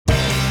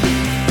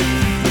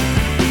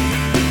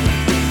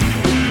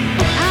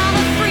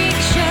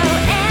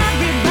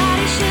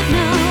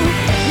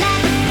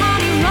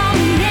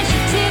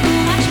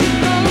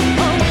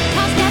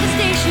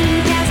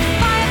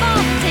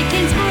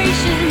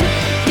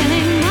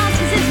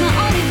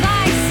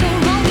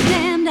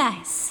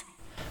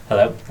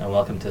Hello, and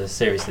welcome to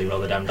Seriously Roll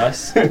the Damn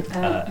Dice,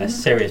 a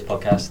serious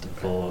podcast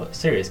for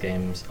serious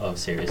games of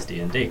serious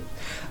D&D.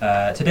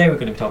 Today we're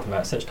going to be talking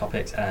about such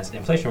topics as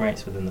inflation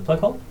rates within the plug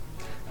hole,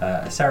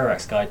 a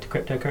Sarawak's Guide to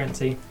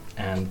Cryptocurrency,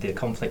 and the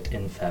conflict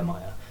in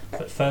Fairmire.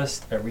 But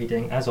first, a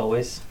reading, as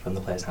always, from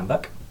the Player's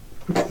Handbook.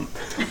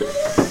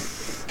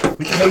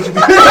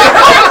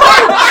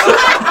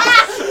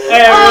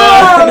 Hey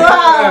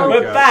everyone!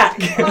 We're back!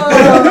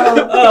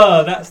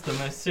 Oh, that's the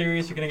most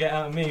serious you're going to get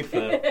out of me for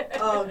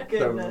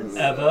goodness.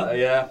 ever.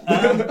 Yeah.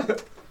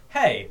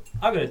 Hey,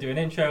 I'm going to do an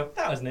intro.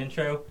 That was an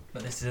intro,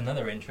 but this is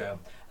another intro.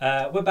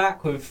 We're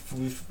back.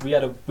 We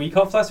had a week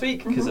off last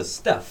week because of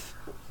stuff.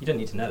 You don't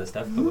need to know the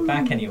stuff, but we're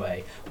back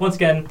anyway. Once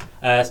again,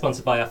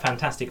 sponsored by our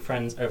fantastic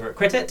friends over at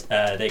Critit.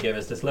 They gave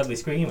us this lovely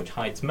screen which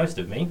hides most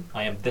of me.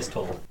 I am this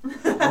tall.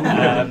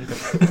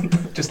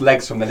 Just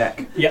legs from the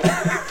neck. Yeah.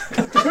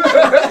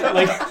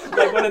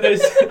 like one of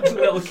those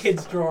little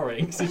kids'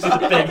 drawings. It's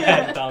just a big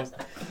head down.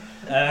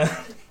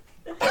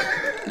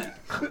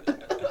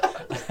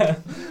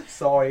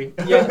 Sorry.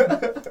 Yeah.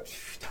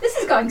 This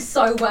is going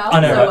so well. I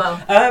know. So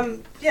Right? well.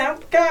 Yeah,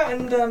 go out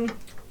and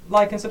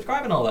like and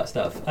subscribe and all that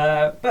stuff.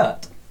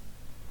 But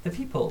the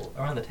people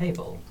around the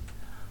table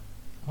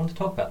want to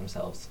talk about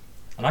themselves,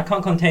 and I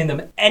can't contain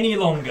them any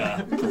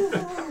longer.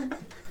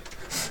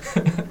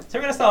 So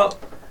we're going to start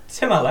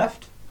to my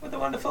left with the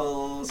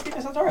wonderful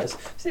Stephen Santoros.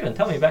 Stephen,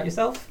 tell me about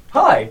yourself.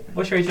 Hi.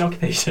 What's your age and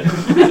occupation?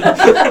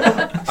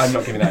 I'm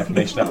not giving that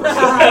information out.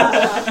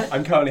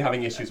 I'm currently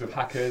having issues with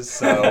hackers,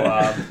 so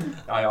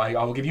I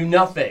will give you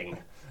nothing.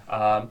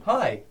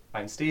 Hi,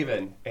 I'm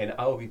Stephen, and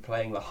I will be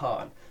playing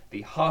Lahan,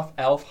 the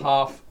half-elf,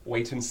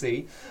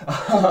 half-wait-and-see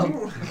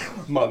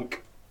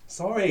monk.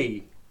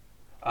 Sorry.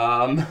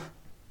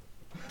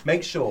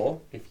 Make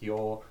sure, if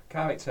your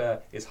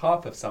character is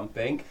half of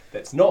something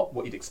that's not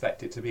what you'd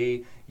expect it to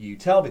be, you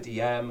tell the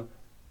DM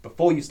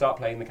before you start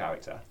playing the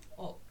character.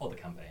 or the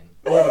campaign.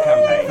 Or the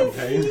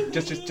campaign.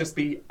 Just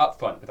be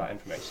upfront with that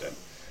information.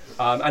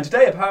 And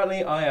today,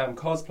 apparently, I am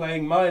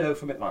cosplaying Milo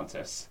from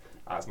Atlantis,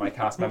 as my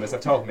cast members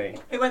have told me.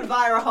 It went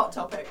via a hot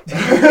topic.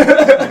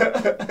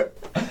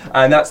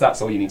 And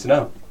that's all you need to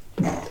know.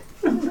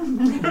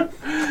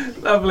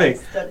 Lovely.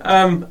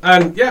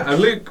 And yeah, I'm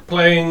Luke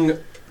playing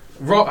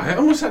I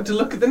almost had to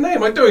look at the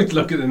name. I don't need to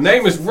look at the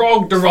name. It's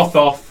Rog de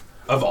Rothoff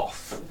of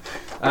Off.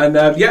 And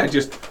yeah,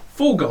 just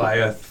full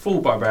Goliath,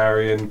 full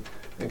barbarian,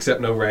 except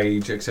no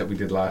rage, except we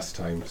did last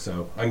time.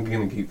 So I'm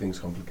going to keep things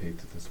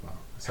complicated as well.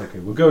 It's okay.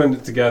 We'll go into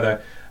it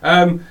together.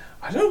 I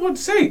don't know what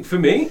to say for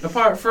me,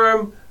 apart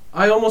from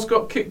I almost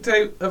got kicked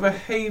out of a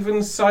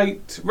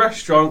Havenside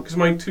restaurant because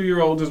my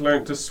 2-year-old has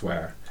learnt to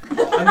swear.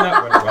 And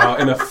that went well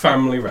in a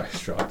family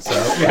restaurant. So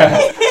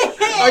yeah,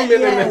 I'm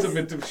in a little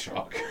bit of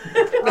shock.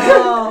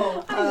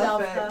 Oh, I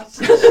love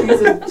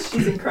perfect.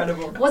 She's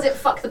incredible. Was it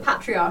fuck the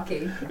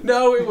patriarchy?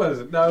 No, it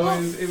wasn't. No,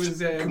 it was.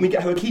 Can we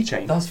get her a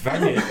keychain? That's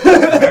very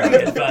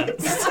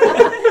advanced.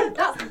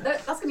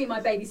 That's going to be my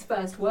baby's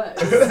first words.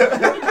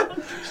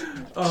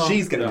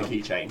 She's going to be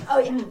a keychain. Oh,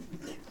 yeah.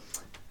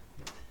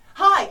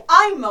 Hi,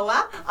 I'm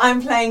Moa.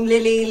 I'm playing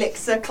Lily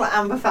Lixer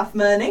Claamba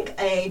Fafmernig,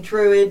 a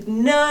druid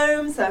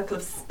gnome, circle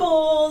of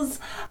spores,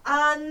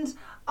 and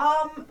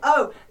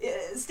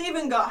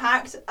Stephen got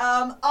hacked.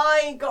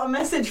 I got a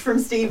message from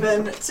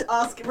Stephen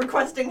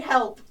requesting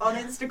help on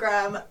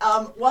Instagram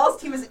whilst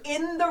he was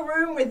in the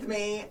room with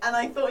me, and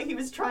I thought he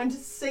was trying to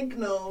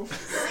signal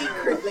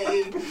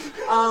secretly.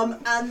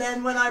 And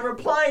then when I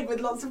replied with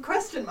lots of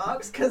question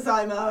marks, because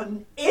I'm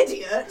an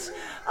idiot,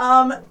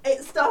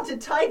 it started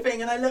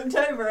typing, and I looked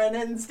over, and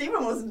then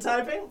Stephen wasn't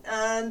typing,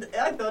 and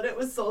I thought it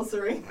was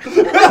sorcery.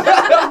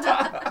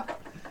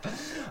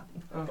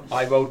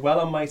 I rolled well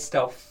on my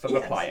stealth for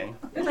replying.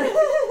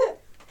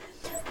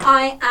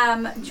 I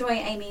am Joy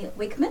Amy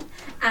Wigman,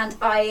 and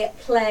I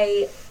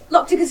play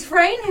Locticus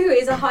Frayne, who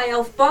is a high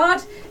elf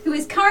bard who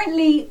is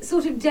currently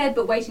sort of dead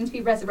but waiting to be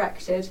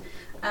resurrected.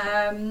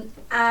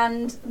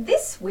 And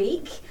this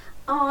week,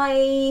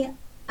 I'm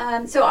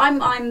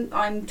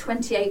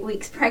 28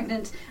 weeks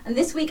pregnant, and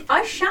this week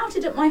I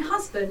shouted at my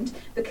husband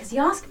because he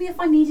asked me if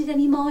I needed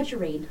any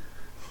margarine.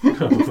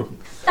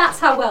 That's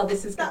how well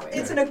this is going.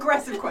 It's an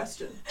aggressive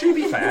question. To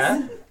be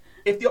fair,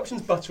 if the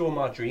option's butter or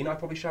margarine, I'd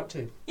probably shout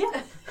too.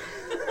 Yeah.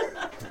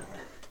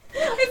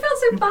 I felt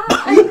so bad.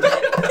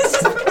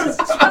 It's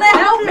just trying to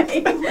help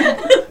me.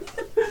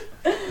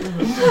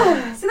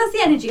 So that's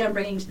the energy I'm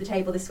bringing to the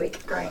table this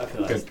week. Great. I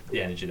feel that's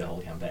the energy of the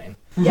whole campaign.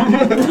 Yeah.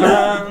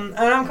 And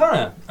I'm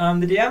Connor. I'm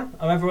the DM.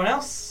 I'm everyone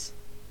else.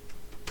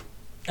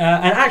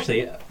 And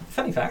actually,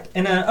 funny fact,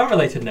 in an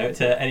unrelated note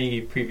to any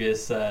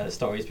previous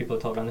stories people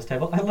have told around this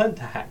table, I learned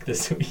to hack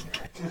this week.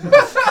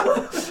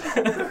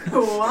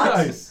 What?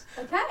 Nice.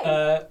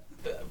 Okay.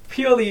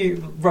 Purely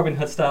Robin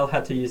Hood style,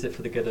 had to use it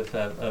for the good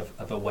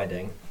of a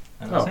wedding.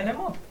 And I'll say no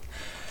more.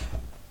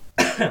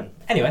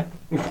 Anyway.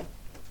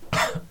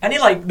 Any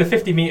like the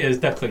 50 meters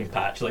duckling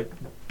patch, like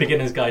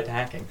beginner's guide to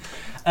hacking.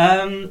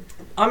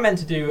 I'm meant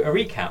to do a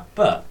recap,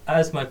 but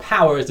as my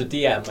power as a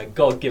DM, my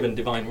God-given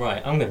divine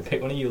right, I'm going to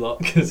pick one of you lot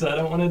because I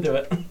don't want to do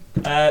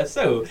it.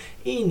 So,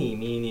 eeny,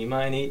 meeny,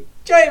 miny,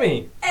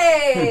 Jamie!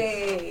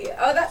 Hey!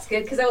 Oh, that's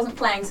good because I wasn't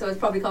playing, so I was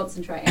probably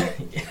concentrating.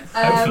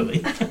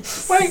 Hopefully.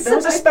 Wait, there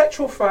was a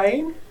spectral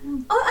frame.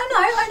 Oh,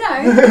 I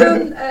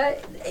know.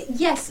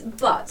 Yes,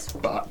 but.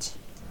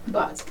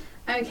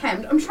 Okay,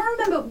 I'm trying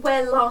to remember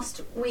where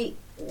last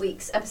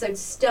week's episode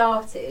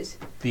started.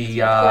 The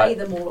Play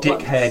them all at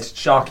dickhead, once.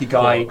 sharky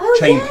guy, Oh,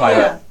 chain yeah.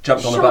 pilot,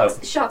 jumped on the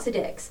boat. Sharks are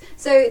dicks.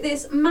 So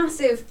this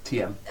massive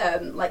TM.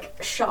 like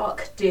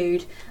shark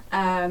dude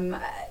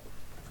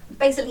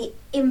basically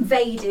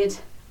invaded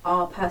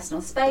our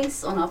personal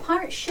space on our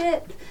pirate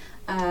ship.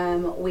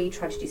 We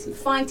tried to do some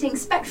fighting.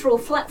 Spectral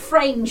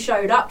Frayne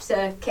showed up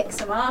to kick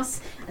some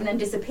ass and then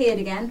disappeared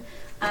again.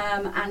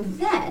 And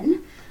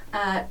then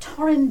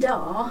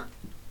Torrendar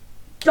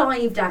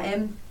dived at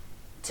him,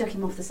 took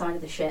him off the side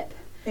of the ship.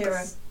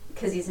 Hero.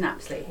 Because he's an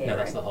absolute hero. No,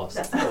 that's the horse.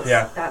 That's the horse.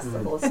 Yeah. That's the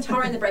horse.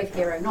 Torren the brave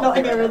hero, Not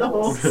the hero, the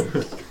horse.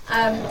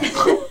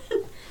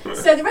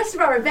 So the rest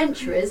of our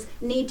adventurers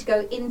need to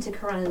go into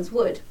Corellan's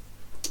Wood.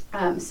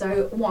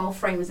 So while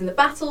Frayne was in the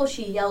battle,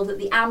 she yelled that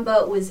the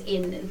amber was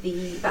in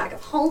the bag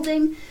of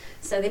holding.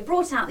 So they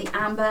brought out the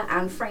amber,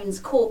 and Frayne's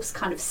corpse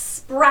kind of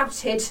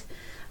sprouted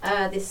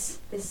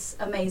this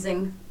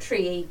amazing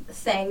tree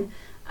thing,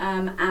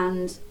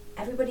 and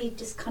everybody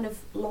just kind of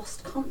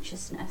lost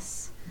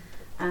consciousness.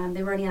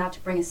 They were only allowed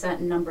to bring a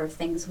certain number of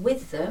things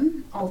with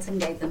them. Alton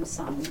gave them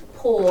some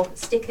poor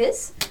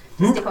stickers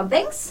to stick on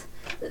things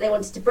that they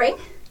wanted to bring.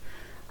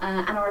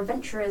 And our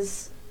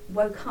adventurers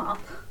woke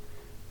up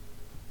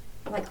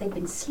like they'd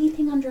been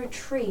sleeping under a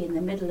tree in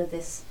the middle of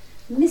this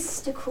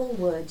mystical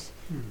wood.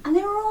 And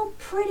they were all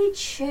pretty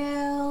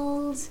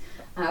chilled,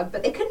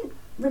 but they couldn't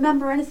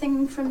remember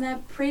anything from their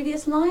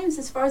previous lives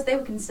as far as they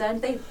were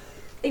concerned. They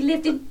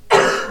lived in,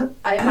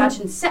 I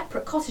imagine,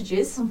 separate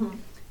cottages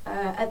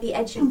at the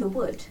edge of the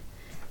wood.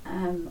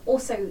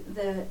 Also,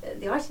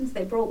 the items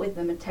they brought with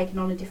them had taken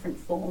on a different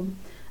form.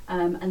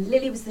 And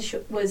Lily was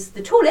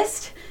the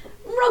tallest,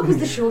 Rog was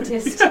the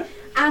shortest,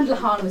 and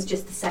Lahan was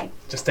just the same.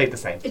 Just stayed the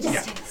same. It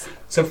just stayed the same.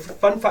 So,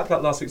 fun fact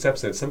about last week's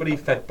episode, somebody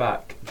fed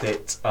back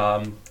that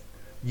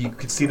you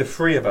could see the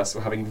three of us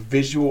were having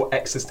visual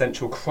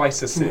existential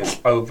crises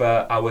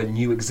over our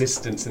new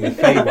existence in the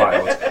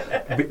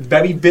Feywild.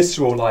 Very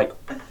visceral, like.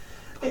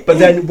 But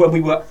then when we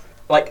were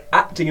like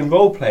acting and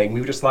role playing, we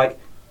were just like,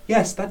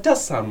 yes, that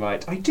does sound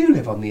right. I do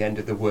live on the end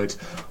of the wood.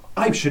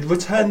 I should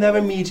return there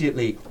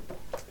immediately.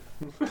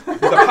 Was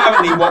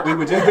apparently what we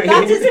were doing.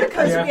 That is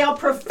because we are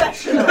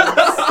professionals.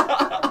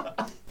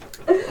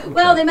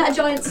 Well, they met a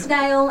giant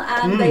snail,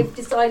 and they've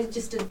decided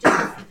just to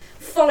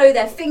follow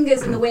their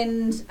fingers in the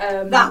wind.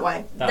 That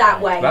way. That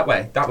way.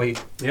 That way.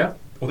 Yeah.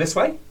 Or this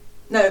way?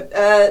 No,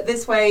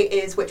 this way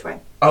is which way?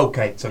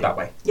 Okay, so that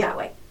way. Yeah. That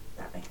way.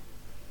 That way.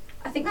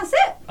 I think that's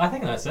it. I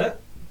think that's it.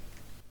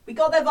 We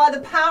got there by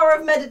the power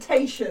of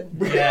meditation.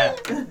 Yeah.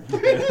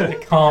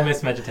 The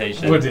calmest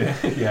meditation Would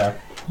it? Yeah.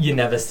 you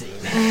never seen.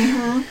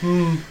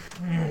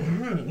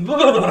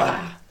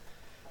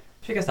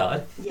 Should we get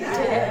started?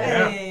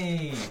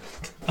 Yay.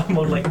 I'm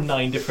on like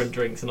 9 different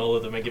drinks and all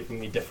of them are giving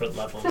me different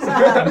levels.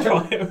 I'm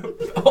trying,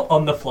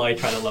 on the fly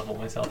trying to level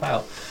myself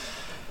out.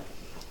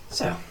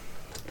 So,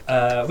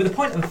 with a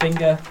point of a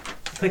finger,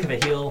 a click of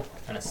a heel,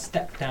 and a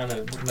step down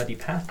a muddy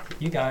path,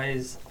 you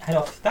guys head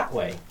off that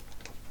way.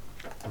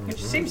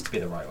 Which seems to be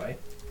the right way.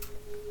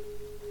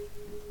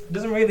 It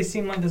doesn't really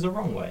seem like there's a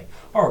wrong way,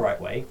 or a right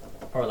way,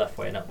 or a left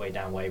way, an up way,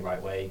 down way,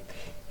 right way,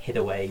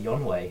 hither way,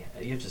 yon way.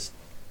 You're just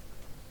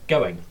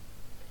going.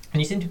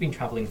 And you seem to have been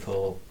travelling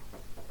for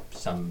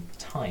some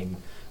time.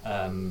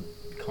 Can't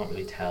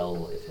really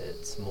tell if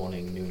it's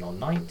morning, noon, or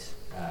night.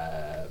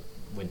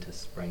 Winter,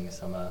 spring,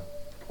 summer,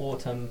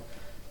 autumn.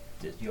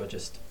 You're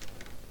just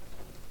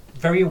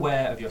very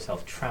aware of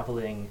yourself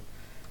travelling,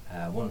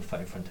 one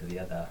foot in front of the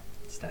other,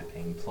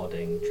 stepping,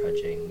 plodding,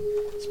 trudging,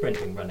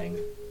 sprinting, running,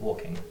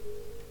 walking.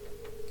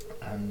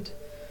 And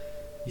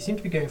you seem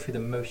to be going through the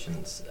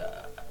motions.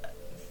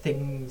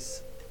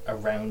 Things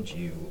around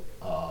you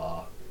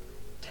are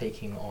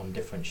taking on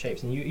different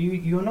shapes, and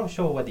you're not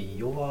sure whether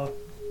you're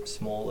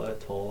smaller,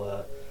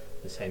 taller,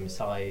 the same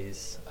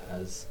size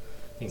as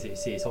things that you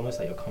see. It's almost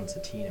like you're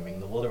concertinaing.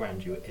 The world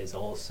around you is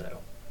also.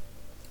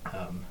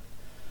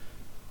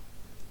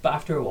 But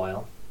after a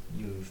while,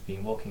 you've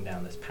been walking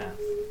down this path,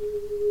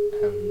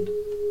 and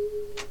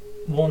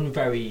one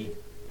very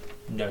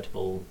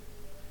notable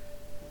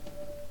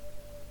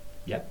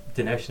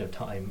denotion of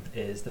time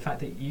is the fact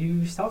that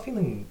you start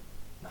feeling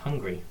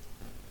hungry.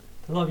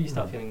 A lot of you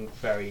start feeling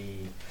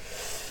very,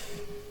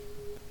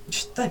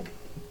 just like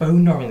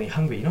bone-gnawingly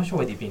hungry. You're not sure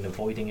whether you've been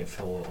avoiding it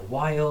for a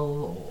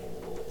while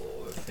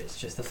or if it's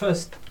just the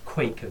first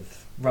quake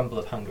of rumble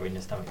of hunger in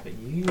your stomach, but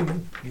you're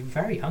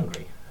very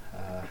hungry.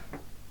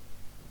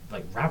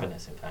 Like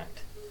ravenous, in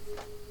fact.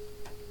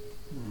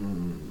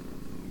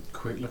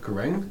 Quick look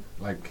around.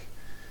 Like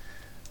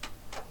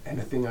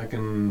anything I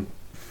can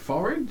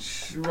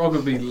forage. Rog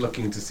will be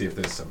looking to see if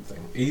there's something.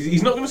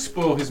 He's not going to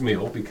spoil his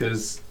meal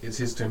because it's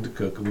his turn to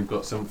cook and we've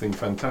got something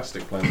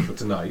fantastic planned for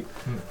tonight.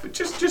 But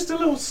just a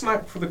little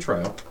snack for the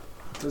trail.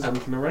 There's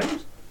anything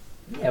around?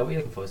 Yeah, what are you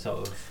looking for?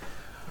 Sort of.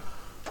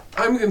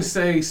 I'm going to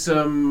say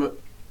some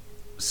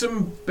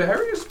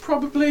berries,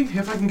 probably.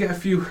 If I can get a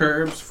few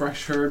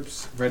fresh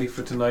herbs, ready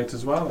for tonight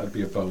as well, that'd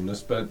be a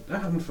bonus. But a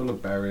handful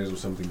of berries or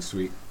something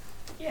sweet.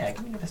 Yeah,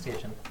 give me an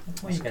investigation.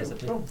 What are you guys up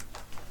to?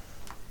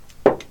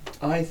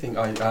 I think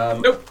I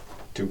Nope.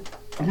 2.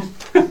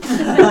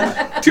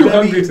 Too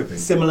hungry to think.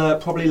 Similar,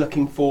 probably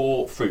looking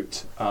for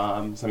fruit,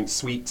 something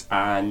sweet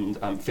and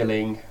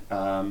filling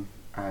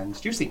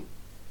and juicy.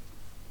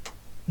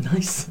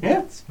 Nice.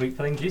 Yeah. Sweet,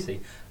 filling, juicy.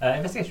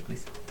 Investigation,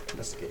 please.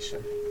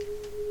 Investigation.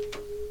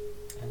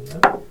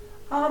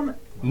 And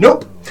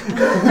Nope.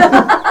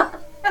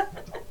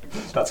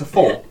 That's a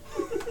 4.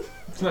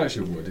 It's not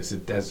actually wood, it's a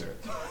desert.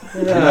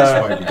 Yeah.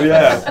 That's why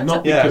Yeah.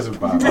 Not Yeah. because of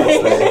bad.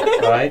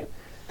 Right.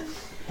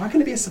 Why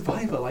couldn't it be a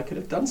survival? I could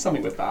have done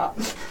something with that.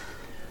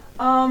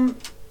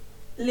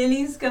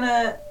 Lily's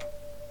gonna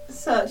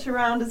search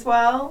around as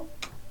well,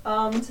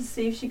 to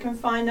see if she can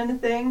find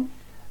anything,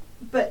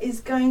 but is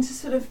going to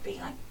sort of be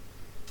like,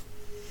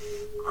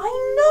 I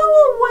know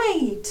a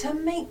way to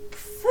make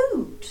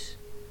food.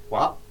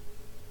 What?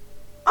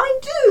 I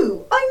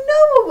do. I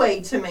know a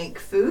way to make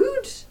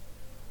food.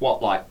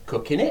 What, like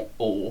cooking it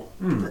or?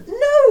 But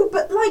no,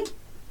 but like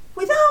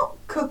without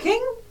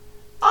cooking,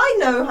 I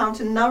know how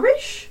to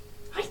nourish.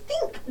 I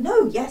think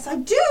yes, I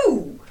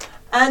do.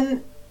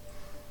 And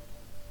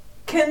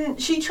can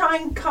she try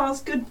and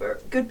cast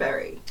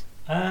Goodberry?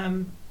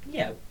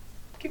 yeah.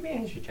 Give me a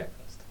history check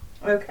first.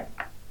 Okay.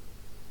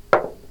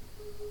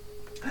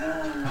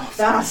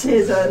 That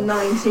is a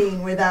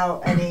 19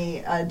 without any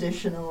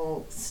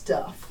additional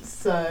stuff.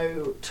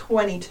 So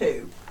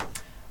 22.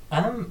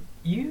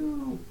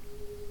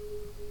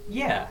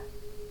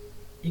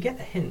 You get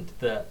the hint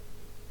that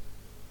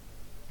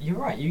you're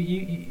right.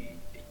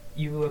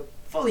 You were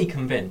fully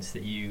convinced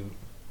that you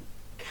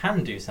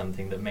can do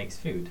something that makes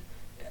food,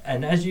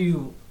 and as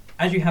you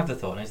have the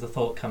thought, and as the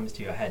thought comes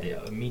to your head, it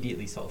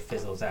immediately sort of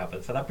fizzles out.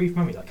 But for that brief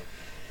moment, you're like,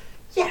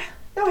 yeah,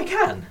 no, I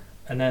can,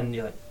 and then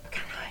you're like,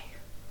 can I?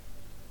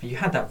 But you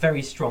had that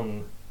very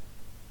strong,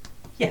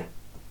 yeah,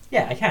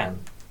 I can.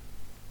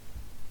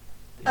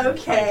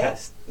 Okay.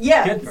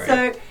 Yeah.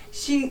 So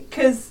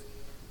because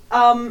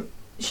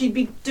she'd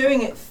be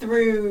doing it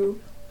through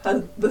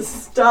the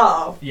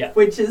staff, Yeah.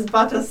 which is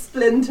but a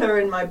splinter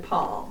in my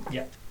palm.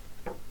 Yeah.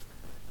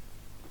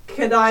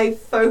 Could I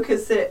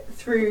focus it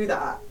through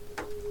that?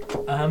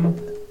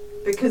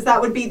 Because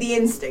that would be the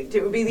instinct.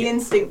 It would be the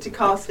instinct to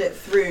cast it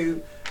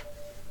through.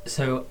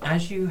 So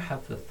as you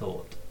have the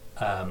thought,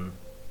 a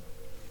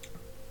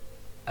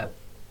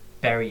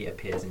berry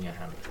appears in your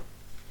hand.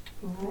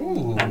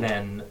 Ooh. And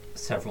then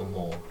several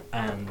more,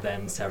 and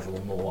then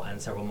several more,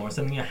 and several more.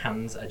 Suddenly your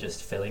hands are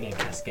just filling and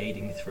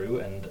cascading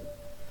through and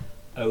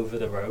over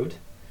the road,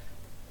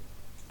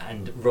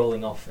 and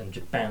rolling off and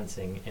just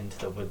bouncing into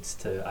the woods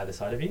to either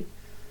side of you.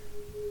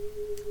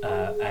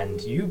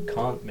 And you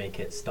can't make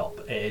it stop.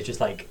 It is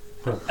just like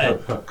a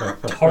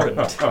torrent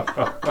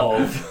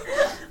of...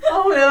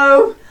 Oh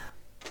no!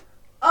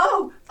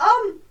 Oh,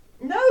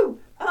 no.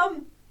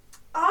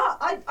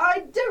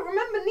 I don't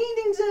remember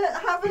needing to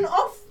have an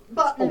off Oh,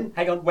 button.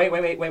 hang on, wait.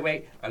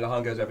 And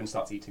Lahan goes over and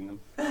starts eating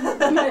them.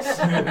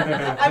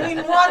 I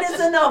mean, one is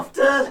enough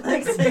to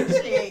like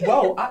satiate.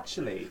 Well,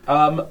 actually,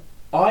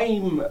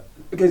 I'm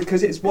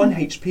because it's 1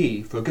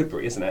 HP for a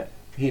Goodberry, isn't it?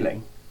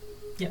 Healing.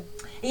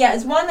 Yeah,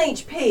 it's 1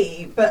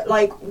 HP, but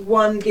like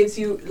one gives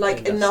you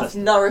like Enough enough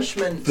sustenance.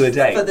 nourishment For the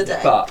day.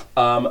 But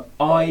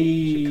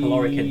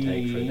Caloric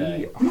intake for a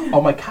day.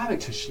 On my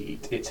character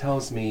sheet, it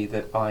tells me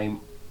that I'm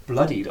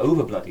bloodied,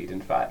 over-bloodied,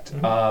 in fact.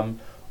 Mhm.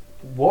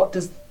 What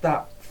does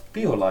that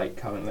feel like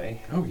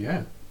currently? Oh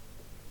yeah.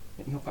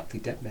 You're practically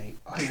dead, mate.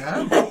 I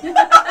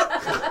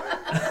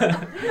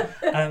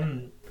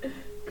am.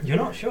 You're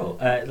not sure.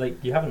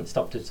 Like you haven't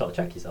stopped to sort of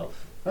check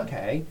yourself.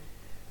 Okay.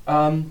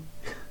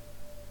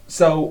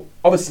 So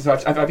obviously, so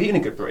I've eaten a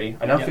Goodberry.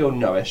 I now Yep. feel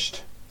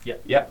nourished.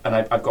 Yep. Yep. And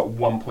I've got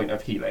 1 point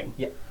of healing.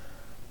 Yep.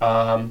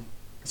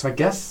 So I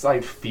guess I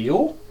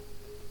feel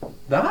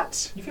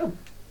that. You feel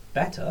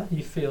better.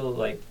 You feel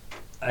like,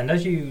 and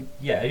as you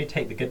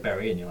take the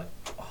Goodberry and you're like,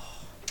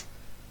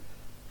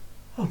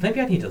 oh,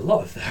 maybe I need a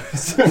lot of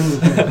those.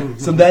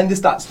 So then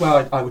that's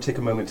where I would take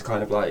a moment to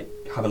kind of like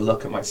have a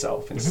look at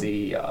myself and Mhm.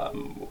 see,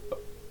 am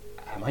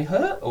I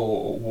hurt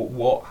or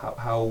what?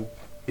 How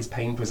is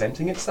pain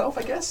presenting itself?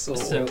 I guess. Or?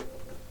 So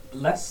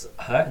less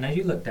hurt, and as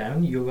you look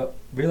down, you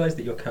realise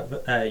that you're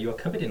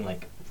covered in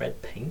like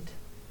red paint.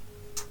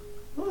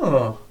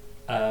 Oh.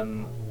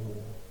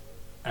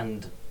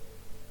 And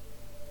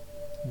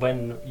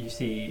when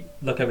you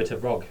look over to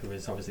Rog, who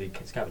is obviously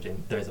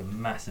scavenging, there is a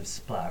massive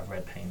splat of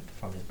red paint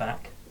from his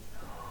back.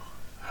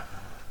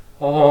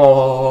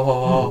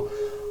 Oh.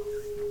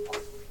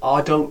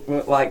 I don't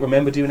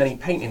remember doing any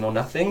painting or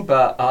nothing,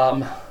 but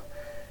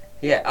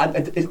yeah.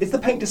 And is the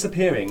paint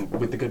disappearing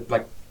with the good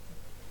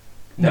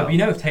No, but you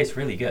know it tastes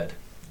really good,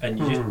 and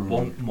you just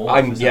want more.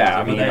 I'm for some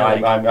reason, but they're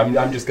like-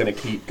 I'm just gonna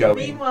keep going.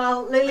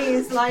 Meanwhile, Lily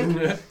is like,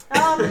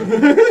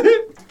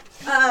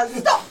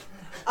 stop.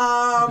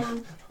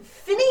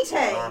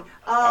 Finite.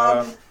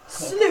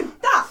 Sloop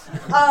that.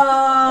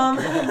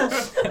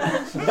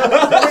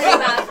 Really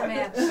bad from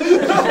here.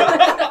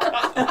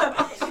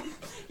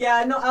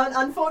 Yeah, no,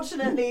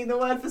 unfortunately, the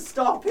word for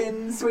stop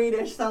in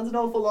Swedish sounds an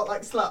awful lot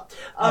like slut.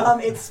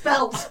 It's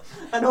spelt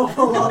an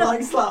awful lot like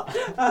slut.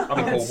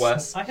 I'm called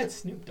worse. I had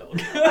Snoop Dogg.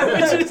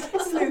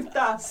 Sloop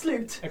that,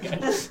 slooped. Okay.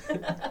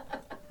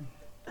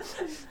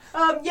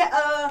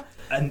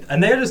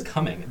 And they're just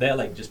coming. They're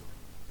like just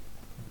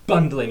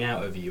bundling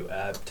out of you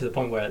to the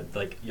point where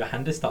like your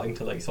hand is starting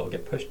to like sort of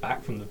get pushed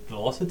back from the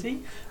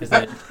velocity as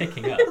they're just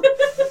picking up.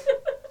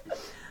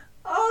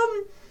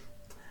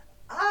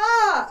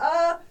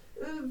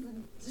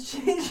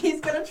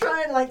 She's gonna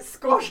try and like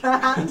squash her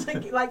hands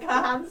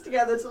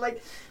together to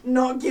like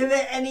not give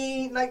it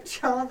any like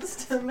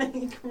chance to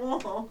make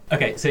more.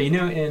 Okay, so you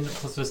know in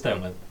Philosopher's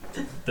Stone when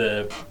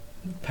the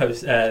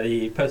post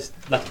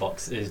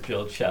letterbox is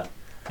drilled shut,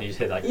 and you just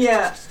hear like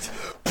Yeah.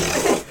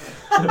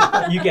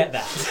 you get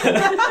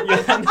that.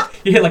 Your hand,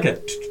 you hear like a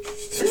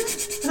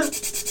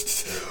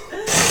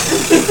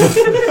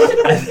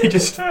and they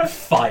just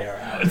fire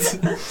out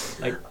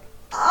like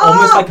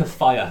almost like a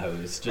fire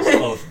hose just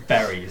of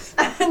berries.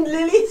 And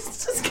Lily's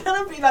just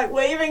gonna be like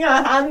waving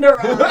her hand around.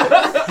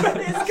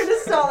 It's gonna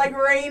start like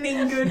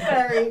raining good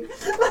berries.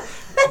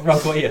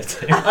 Rog, what are you up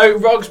to? Oh,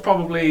 Rog's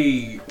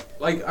probably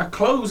like our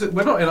clothes.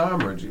 We're not in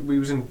armour. We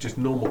was in just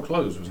normal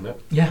clothes, wasn't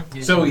it? Yeah.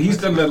 So he's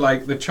done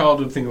the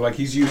childhood thing, like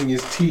he's using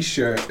his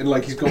t-shirt and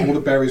like he's got all the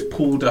berries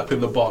pulled up in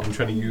the bottom,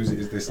 trying to use it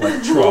as this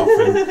like trough,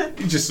 and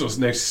he just sort of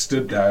now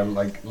stood down,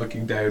 like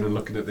looking down and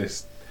looking at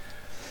this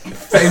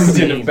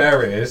fountain of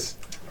berries.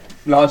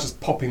 Lars just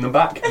popping them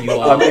back. You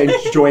are. I'm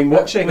enjoying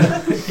watching.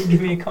 Can you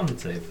give me a con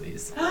save,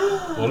 please?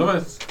 All of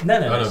us. No,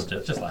 no.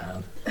 just like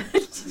hand.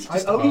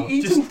 I've only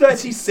eaten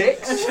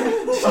 36.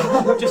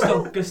 Just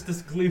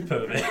Augustus Gloop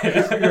over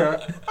here.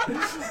 Yeah.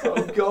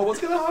 Oh god, what's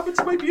gonna happen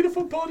to my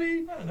beautiful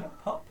body? I don't know.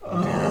 Pop.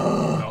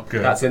 Not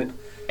good. That's an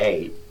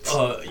 8.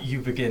 You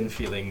begin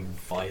feeling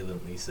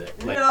violently sick.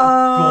 Like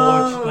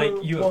No. gorge.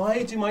 Like you.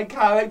 Why do my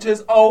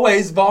characters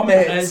always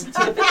vomit? It's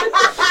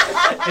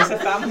a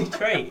family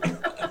trait.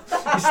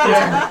 It's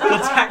the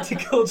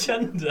tactical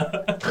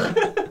chunder.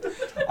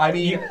 I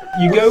mean,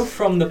 You go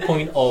from the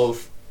point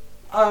of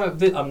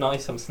I'm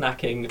nice, I'm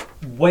snacking,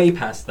 way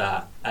past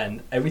that,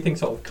 and everything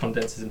sort of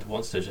condenses into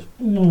one stage. Just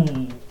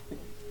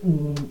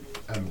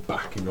I'm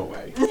backing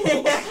away.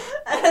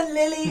 And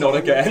Lily. not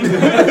again.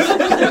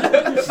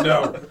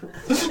 No.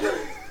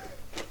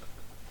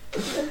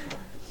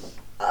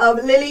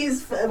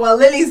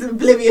 Lily's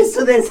oblivious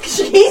to this 'cause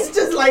she's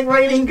just like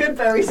raining good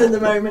berries in the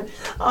moment.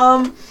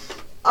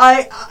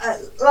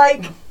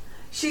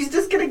 She's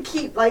just gonna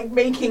keep like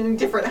making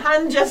different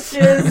hand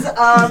gestures.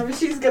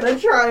 She's gonna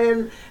try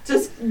and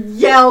just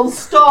yell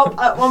stop.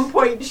 At one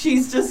point,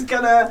 she's just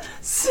gonna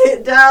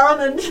sit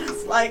down and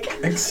just like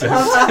have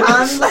her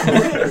hand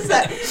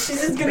like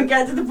she's just gonna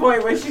get to the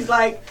point where she's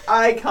like,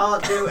 I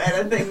can't do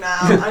anything now.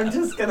 I'm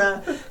just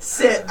gonna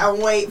sit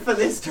and wait for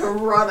this to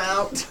run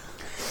out.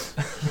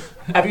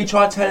 Have you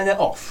tried turning it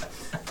off?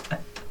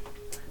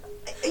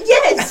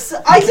 Yes,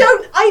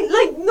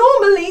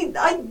 normally,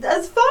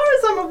 as far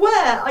as I'm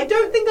aware, I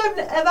don't think I've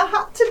ever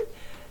had to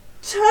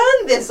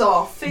turn this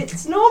off.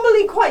 It's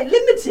normally quite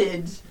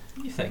limited.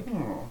 you think?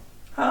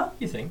 Huh?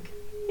 You think?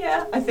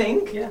 Yeah, I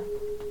think. Yeah.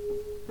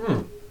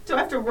 Do I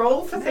have to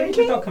roll for You've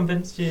thinking? not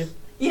convinced you.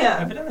 Yeah.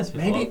 I've done this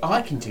before. Maybe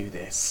I can do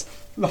this.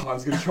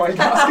 Lahan's gonna try and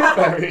cast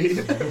berry.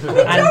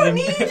 I don't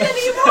need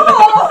any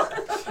more!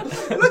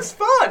 It looks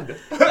fun.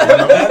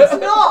 It's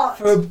not!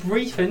 For a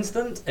brief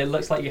instant, it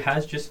looks like you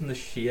has just from the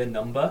sheer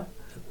number.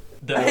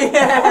 In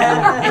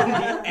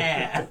the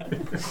air.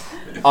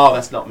 Oh,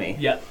 that's not me.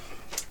 Yeah.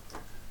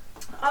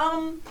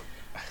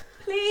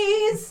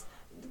 Please,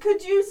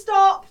 could you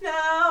stop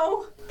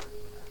now?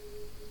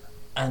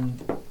 And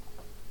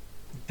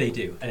they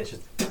do, and it's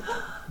just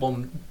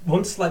one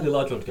slightly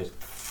larger one goes.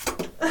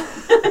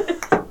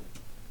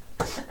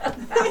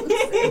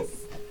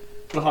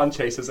 Lahan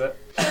chases it.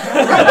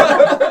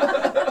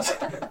 It's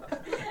a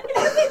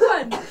big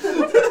one. It's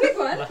a big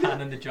one.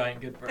 Lahan and the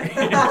giant good brain.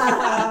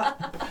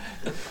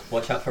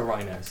 Watch out for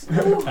rhinos.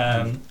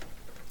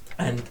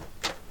 And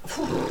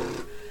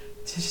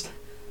just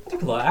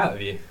took a lot out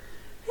of you.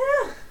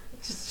 Yeah.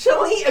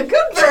 She'll eat a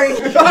good berry.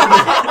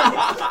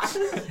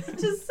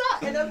 Just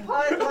sat in a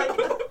pile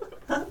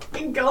like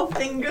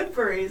engulfing good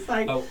berries.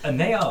 Like, Oh, and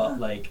they are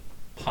like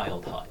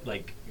piled high,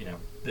 like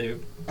they're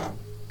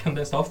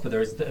condensed off, but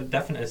there is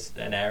definitely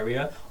an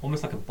area,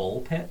 almost like a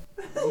ball pit,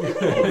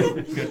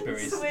 good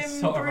berries Swim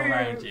sort of through.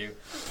 around you,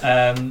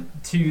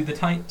 to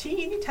the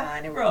teeny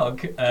tiny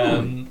Rog.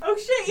 oh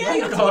shit! Yeah,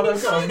 you're God,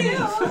 tiny.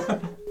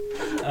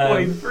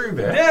 Wade through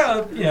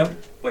there. Yeah,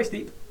 waist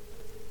deep.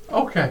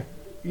 Okay.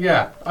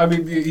 Yeah, I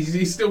mean,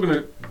 he's still going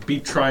to be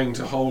trying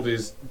to hold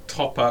his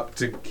top up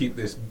to keep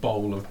this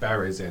bowl of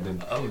berries in.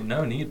 And Oh,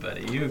 no need,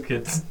 buddy. You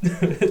could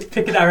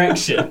pick a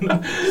direction.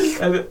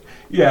 so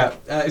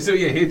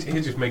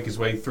he'll just make his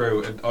way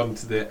through and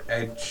onto the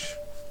edge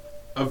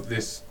of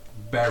this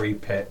berry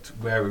pit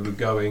where we were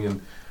going,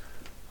 and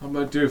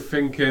I'm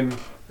thinking,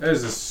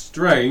 this is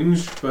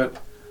strange, but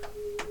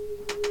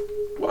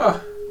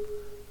well,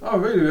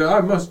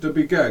 I must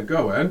be getting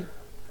going,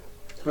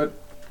 but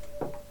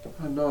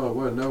I know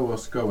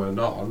what's going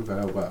on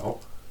very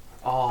well.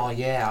 Oh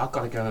yeah, I've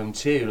got to go home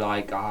too.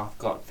 Like I've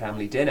got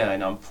family dinner,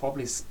 and I'm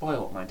probably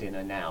spoilt my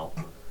dinner now.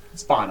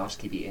 It's fine. I'll just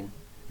keep eating.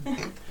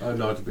 I'm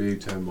not be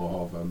eating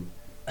more of them.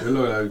 You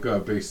look like you're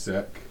going to be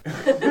sick.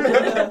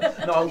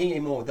 No, I'm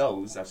eating more of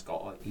those. I've just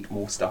got to eat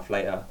more stuff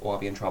later, or I'll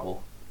be in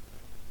trouble.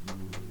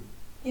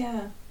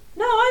 Yeah.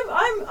 No,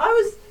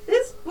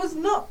 this was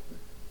not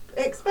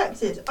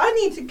expected. I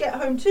need to get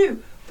home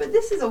too, but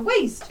this is a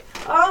waste.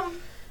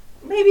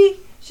 Maybe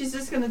she's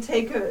just gonna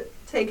take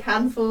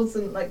handfuls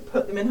and like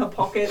put them in her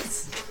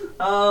pockets.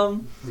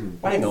 Well,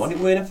 hang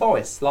on, we're in a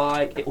forest.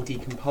 Like it will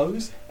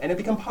decompose and it'll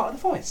become part of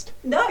the forest.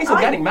 No, It's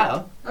organic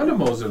matter.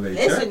 Animals are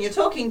nature. Listen, you're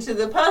talking to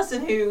the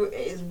person who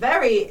is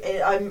very.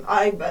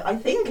 I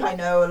think I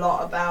know a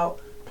lot about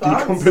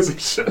plants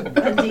Decomposition.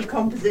 and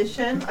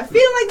decomposition. I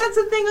feel like that's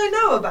a thing I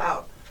know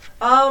about.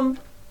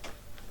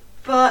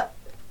 But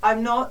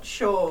I'm not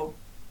sure.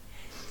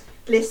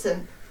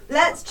 Listen,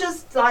 let's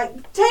just like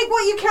take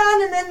what you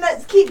can and then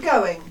let's keep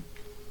going.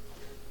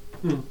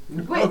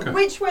 Okay.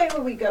 Which way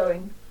were we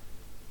going?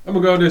 I'm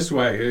going to go this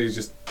way. You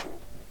just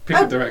pick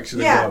a direction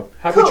yeah. and go.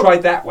 Have Cool. we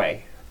tried that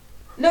way?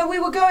 No, we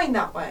were going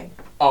that way.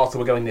 Oh, so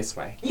we're going this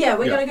way. Yeah,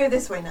 we're Yeah. gonna go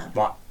this way now.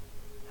 Right.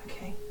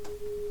 Okay.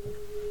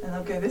 And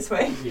I'll go this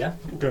way. Yeah.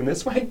 Going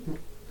this way?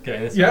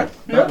 Going this Yeah, way.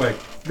 that way.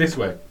 This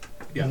way.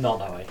 Yeah. Not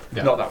that way.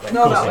 Yeah. Not that way.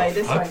 Not course that way, not.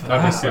 this way.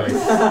 That'd be silly.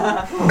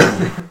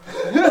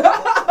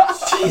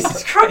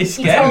 Jesus Christ,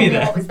 you He scared told me me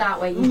what there. was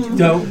that way. You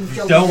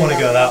Don't want to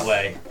go that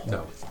way.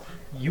 No.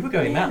 You were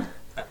going that.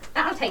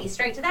 That'll take you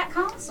straight to that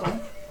castle.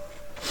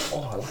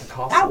 Oh, I like a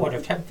castle. That would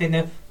have taken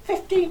a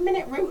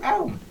 15-minute route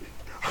home.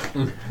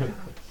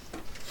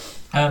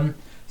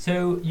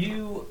 So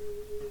you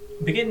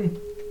begin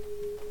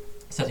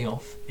setting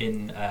off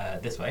in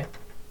this way,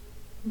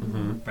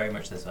 Mm-hmm. very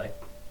much this way,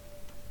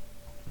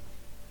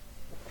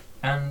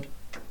 and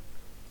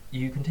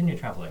you continue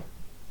travelling.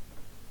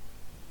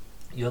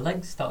 Your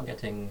legs start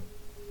getting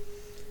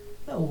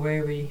a little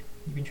weary.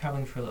 You've been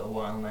travelling for a little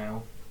while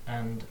now,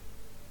 and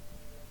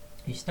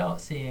you start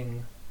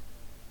seeing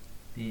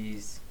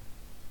these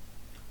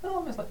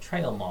almost like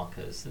trail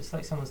markers. It's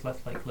like someone's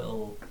left like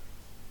little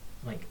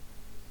like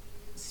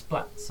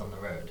splats on the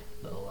road,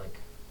 little like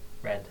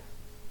red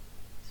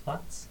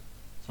splats,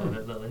 sort of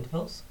at little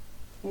intervals.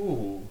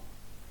 Ooh.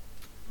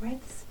 Red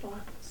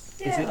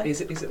splats. Is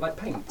it like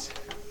paint?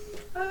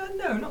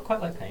 No, not quite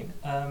like paint.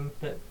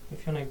 But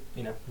if you want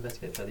to,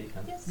 investigate further, you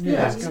can. Yes.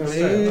 Yeah,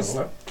 please.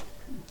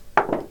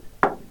 please.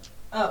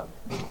 Oh.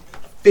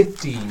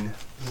 15.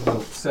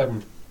 Well,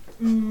 7.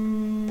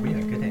 We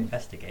are good at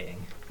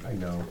investigating. I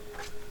know.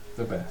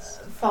 The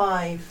best.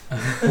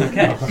 5.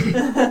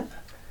 Okay.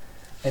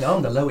 And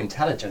I'm the low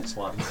intelligence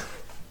one.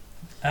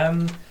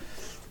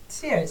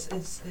 So yeah,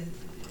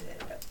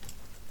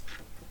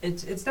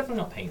 it's definitely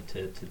not paint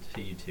to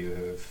you two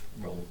who have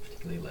rolled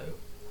particularly low,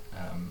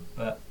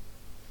 but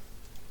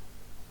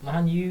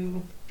man,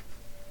 you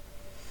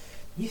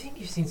think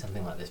you've seen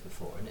something like this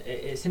before, and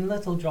it's in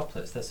little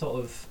droplets. They're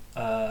sort of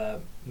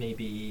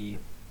maybe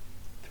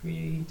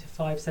 3 to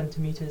 5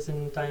 centimeters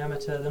in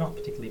diameter. They're not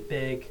particularly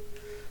big,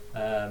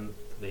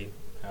 probably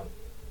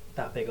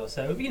that big or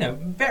so.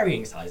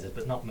 Varying sizes,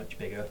 but not much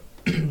bigger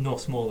nor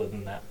smaller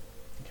than that.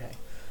 Okay.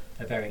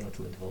 At varying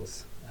little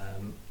intervals,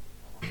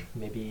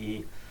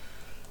 maybe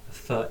a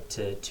foot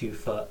to 2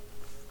 foot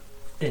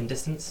in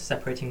distance,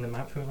 separating them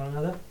out from one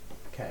another.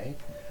 Okay.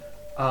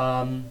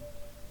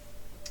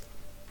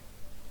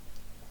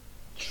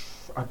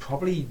 I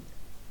probably.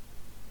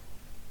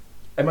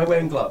 Am I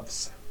wearing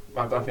gloves?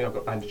 I think I've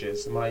got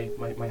bandages. My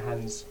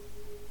hands.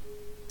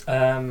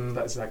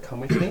 Does that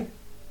come with me?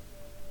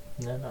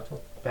 No, not at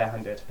all.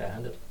 Barehanded.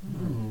 Barehanded.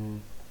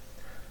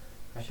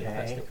 Should have put a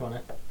Okay. sticker on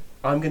it.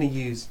 I'm going to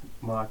use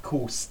my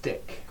cool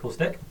stick Cool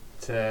stick.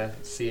 to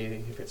see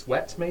if it's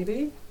wet,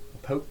 maybe.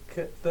 Poke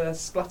at the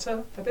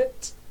splatter a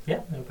bit.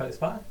 Yeah, no poke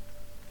splatter.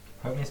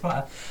 Poke me a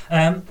splatter.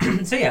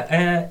 So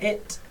yeah,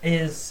 it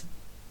is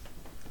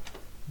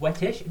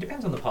wettish. It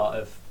depends on the part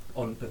of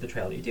the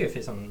trail that you do. If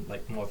it's on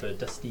like more of a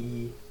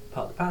dusty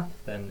part of the path,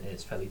 then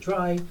it's fairly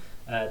dry.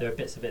 There are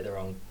bits of it that are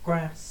on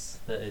grass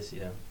that is,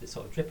 it's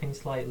sort of dripping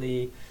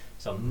slightly.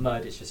 Some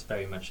mud. It's just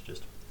very much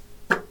just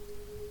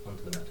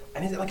onto the mud.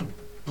 And is it like a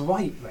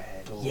bright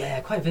red? Or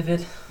Yeah, quite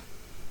vivid.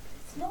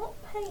 It's not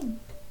paint.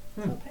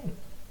 It's not paint.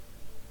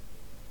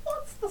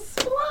 What's the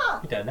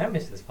splat? You don't know,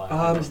 Mrs.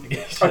 Fire.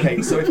 Investigation.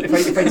 Okay, so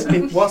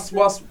if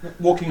whilst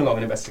walking along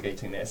and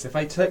investigating this, if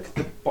I took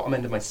the bottom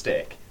end of my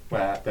stick,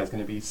 where there's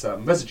going to be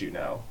some residue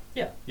now.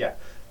 Yeah. Yeah.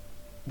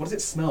 What does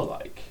it smell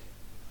like?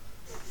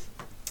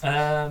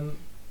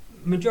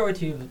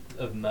 Majority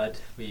of mud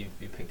we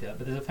picked up,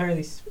 but there's a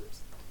fairly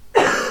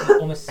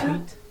almost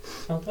sweet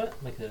smell to it,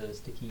 like a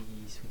sticky,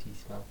 sweety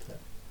smell to it.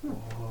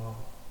 Oh.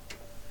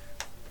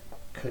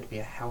 Could be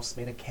a house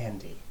made of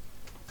candy.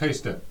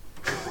 Taste it.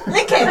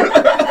 Lick it!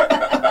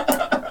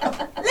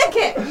 Lick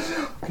it!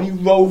 Can you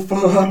roll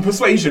for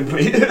persuasion,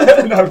 please? No,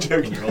 I'm Can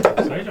joking. you roll for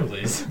persuasion,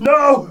 please?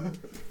 No!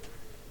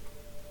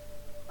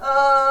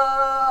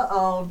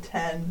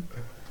 10.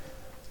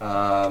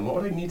 What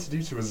would I need to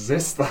do to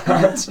resist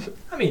that?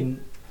 I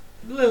mean,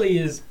 Lily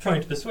is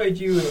trying to persuade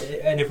you,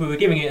 and if we were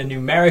giving it a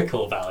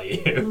numerical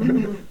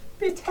value,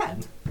 be a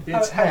 10. Be How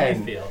a do you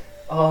 10. feel?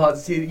 Oh,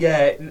 see, yeah,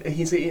 it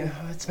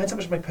depends how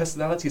much my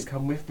personality has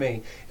come with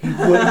me. He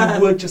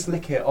would just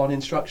lick it on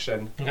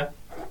instruction. Okay.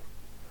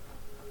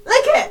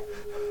 Lick it!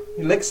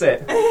 He licks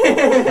it.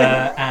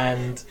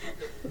 And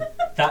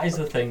that is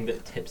the thing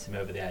that tips him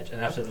over the edge.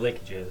 And after the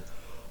lickage,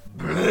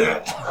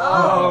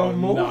 Oh,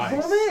 more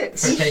nice. vomit!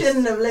 He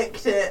shouldn't have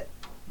licked it.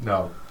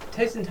 No.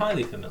 tastes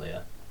entirely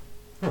familiar.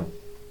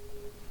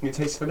 It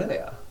tastes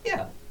familiar.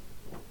 Yeah.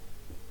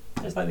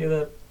 Just like the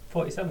other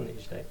 47 that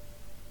you take.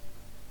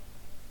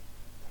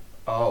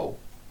 Oh.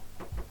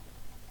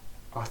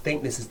 I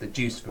think this is the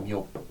juice from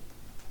your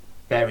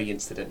berry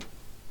incident.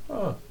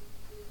 Oh.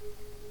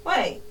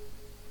 Wait.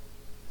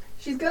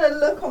 She's gonna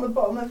look on the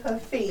bottom of her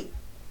feet.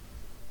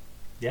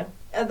 Yeah.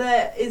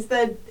 Is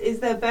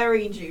there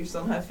berry juice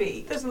on her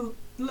feet? There's a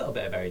little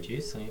bit of berry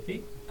juice on your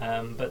feet,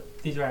 but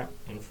these are out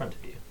in front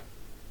of you.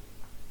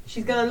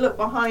 She's gonna look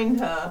behind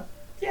her.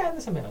 Yeah,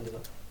 there's something under there.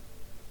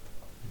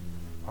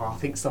 Oh, I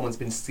think someone's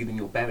been stealing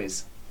your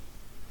berries.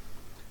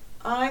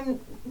 Have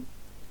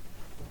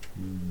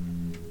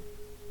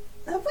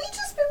we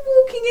just been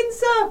walking in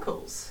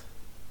circles?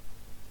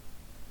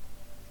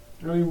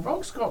 I mean,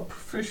 Rock's got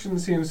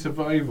proficiency in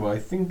survival, I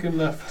think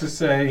enough to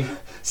say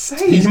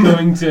Same! he's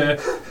going to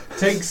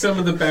take some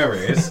of the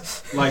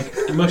berries, like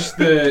mush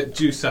the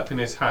juice up in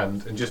his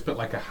hand and just put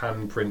like a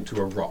handprint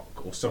to a rock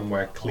or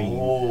somewhere clean.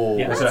 Oh.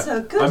 Yeah. That's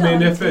a good I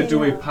mean, if idea. do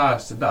we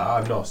pass that,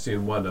 I'm not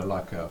seeing one at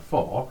like a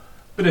 4.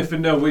 But if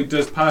no, we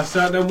does pass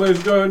that, then we're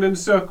going in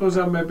circles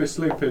and maybe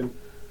sleeping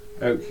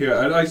out here.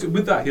 And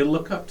with that, he'll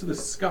look up to the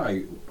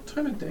sky. What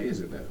time of day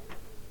is it now?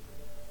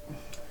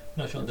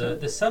 Not sure.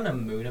 The sun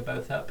and moon are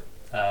both up,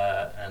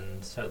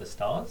 and so are the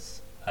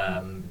stars.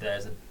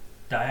 There's a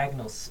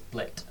diagonal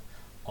split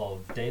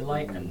of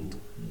daylight and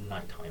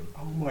nighttime.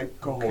 Oh my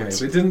god. Okay,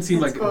 but it doesn't seem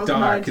like It's both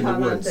dark in the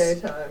nighttime and woods.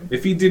 daytime.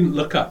 If he didn't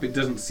look up, it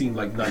doesn't seem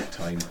like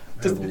nighttime.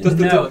 Does, at all. does,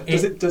 the- No,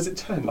 does it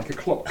turn like a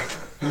clock?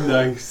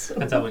 Nice.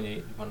 Depends on when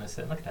you want to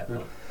sit and look at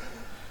it.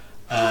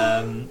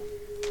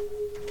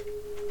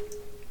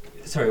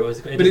 Sorry, what was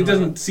it? But it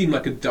doesn't seem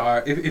like a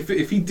dark.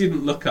 If he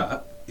didn't look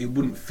up, it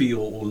wouldn't feel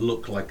or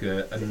look like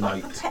a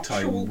nighttime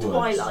perpetual woods.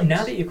 twilight.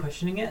 Now that you're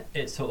questioning it,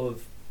 it sort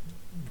of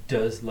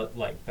does look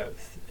like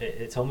both.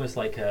 It's almost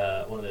like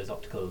one of those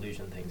optical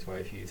illusion things where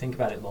if you think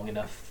about it long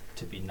enough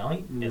to be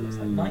night, it looks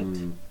like night.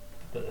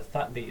 But the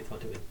fact that you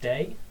thought it was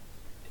day,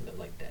 it looked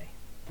like day.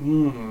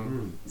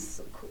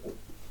 So cool.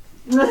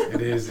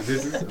 It is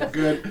so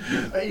good.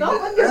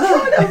 Not when you're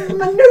trying to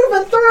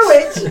maneuver through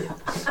it.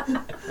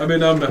 I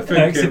mean, I'm Perks of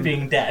thinking.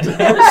 being dead.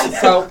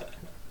 So,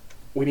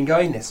 we've been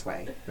going this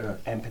way, Yeah.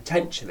 and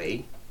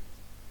potentially,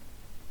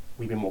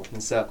 we've been walking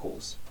in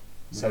circles.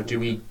 So do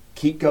we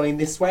keep going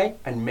this way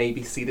and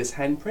maybe see this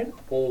handprint,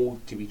 or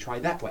do we try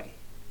that way?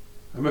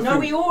 No,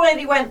 we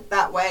already went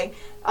that way.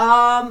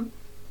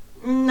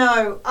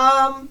 No.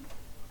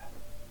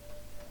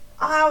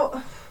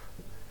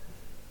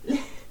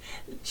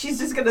 She's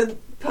just gonna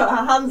put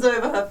her hands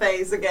over her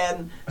face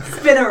again,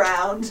 spin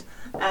around,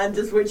 and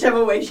just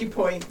whichever way she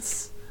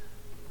points.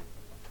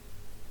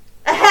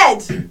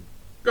 Ahead!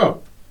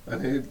 Go.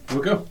 And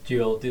we'll go. Do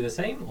you all do the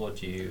same, or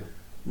do you...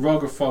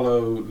 Rog will follow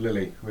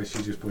Lily, where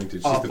she just pointed.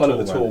 She's I'll the follow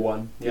tall the tall one.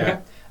 one. Yeah.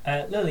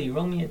 Lily,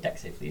 roll me a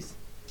dex save, please.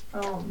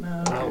 Oh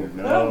no. Oh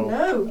no. Oh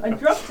no, I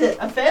dropped it.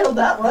 I failed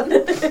that one.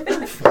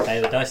 Hey,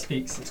 the dice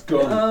speaks. It's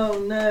gone. Oh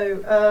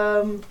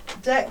no.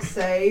 Dex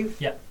save.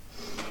 Yep.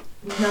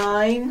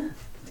 9.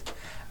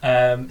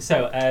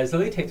 So, as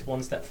Lily takes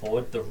one step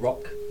forward, the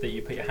rock that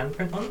you put your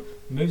handprint on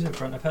moves in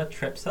front of her,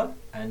 trips her,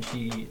 and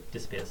she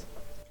disappears.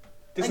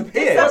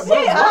 Disappears.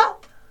 Disappear?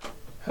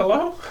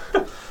 Hello?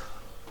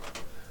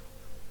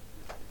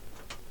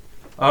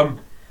 I'm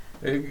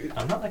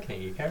not looking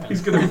at you, Karen.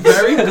 He's going to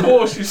very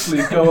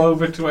cautiously go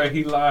over to where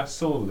he last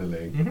saw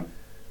Lily. Mhm.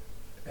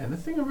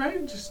 Anything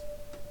around? Just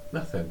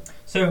nothing.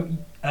 So,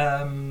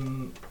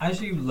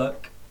 as you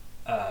look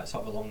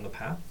sort of along the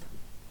path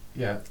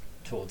Yeah.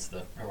 towards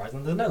the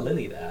horizon, there's no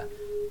Lily there.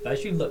 But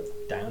as you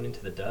look down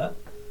into the dirt,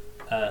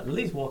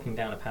 Lily's walking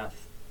down a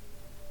path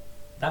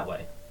that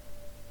way.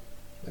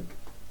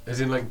 As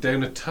in, like,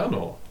 down a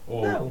tunnel?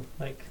 Or No,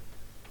 like,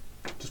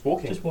 Just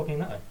walking. just walking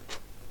that way.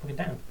 Walking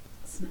down.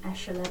 Some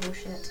Escher level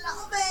shit.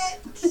 Love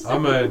it. I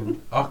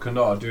mean, I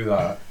cannot do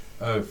that.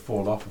 I'd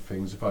fall off of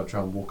things if I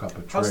try and walk up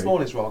a tree. How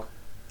small is Rog?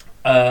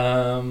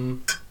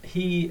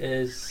 He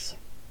is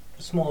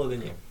smaller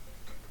than you.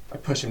 I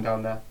push him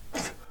down there.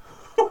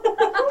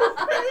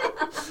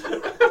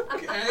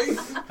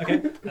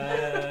 Okay.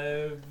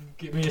 Okay.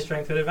 Give me a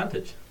strength with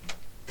advantage.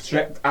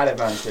 Strength at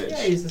advantage.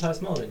 Yeah, he's the size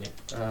smaller than you.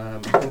 I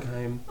think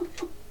I'm.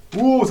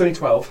 Ooh, it's only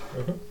 12.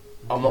 Mhm.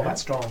 I'm not that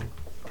strong.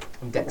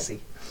 I'm Dexy.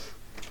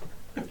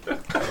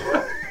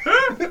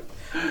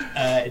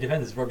 It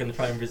depends. Is Rog going to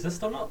try and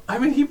resist or not? I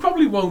mean, he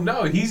probably won't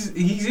know. He's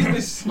in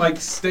this like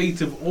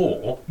state of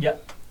awe. Yeah.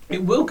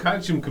 It will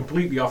catch him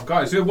completely off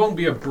guard. So it won't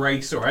be a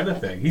brace or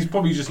anything. He's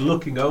probably just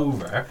looking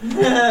over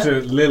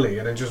to Lily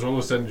and then just all of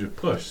a sudden just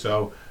push.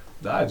 So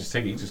I just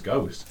think he just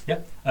goes. Yeah.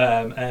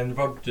 And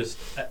Rog just,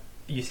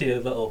 you see a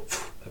little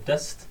of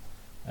dust,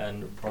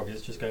 and Rog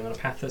is just going on a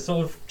path that's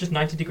sort of just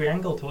 90-degree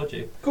angle towards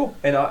you. Cool.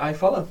 And I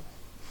follow.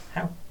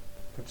 How?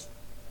 Just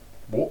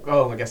walk.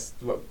 Oh, I guess.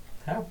 What,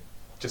 How?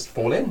 just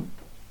fall in.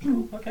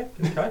 Okay,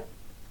 give it a try.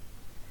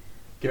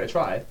 Give it a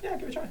try. Yeah,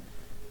 give it a try.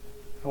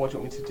 What do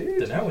you want me to do?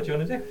 Don't know. What do you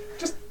want to do?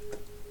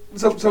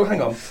 So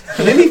hang on.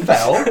 Lily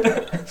fell.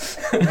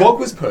 Rog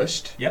was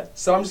pushed. Yep.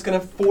 So I'm just going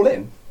to fall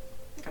in.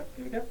 Okay,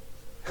 here we go.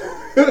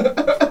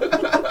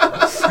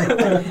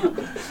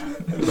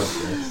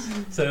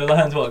 So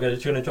Lahan's what?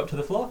 Just going to drop to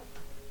the floor?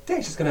 Yeah,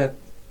 he's just going to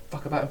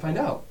fuck about and find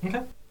out.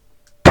 Okay.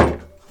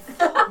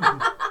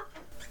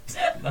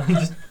 Lahan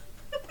just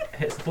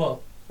hits the floor.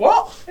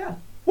 What? Yeah.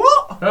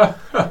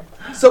 What?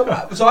 So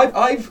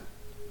I've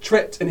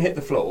tripped and hit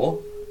the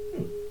floor,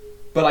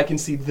 but I can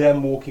see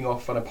them walking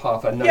off on a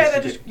path. I know. Yeah,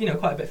 they're just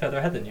quite a bit further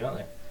ahead than you, aren't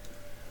they?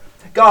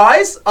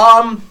 Guys,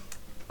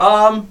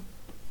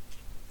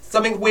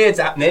 something weird's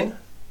happening.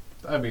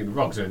 I mean,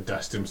 Rog's going to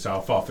dust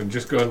himself off and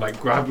just go and like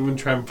grab him and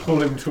try and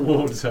pull him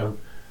towards him.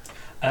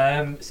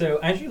 So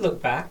as you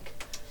look back,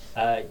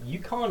 you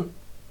can't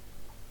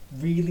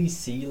really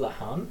see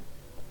Lahan.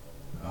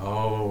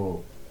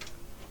 Oh,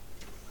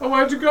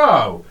 where'd you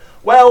go?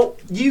 Well,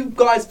 you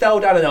guys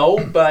fell down an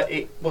hole, but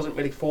it wasn't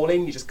really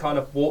falling. You just kind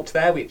of walked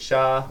there, which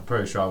I'm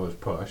pretty sure I was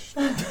pushed.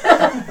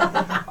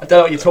 I don't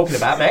know what you're talking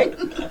about, mate.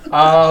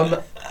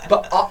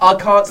 But I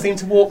can't seem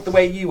to walk the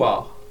way you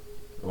are.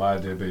 Why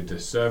did be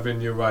deserving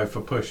you right for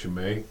pushing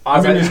me? I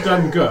I mean, bet- it's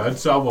done good,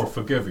 so I will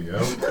forgive you.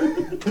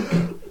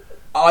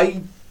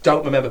 I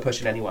don't remember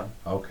pushing anyone.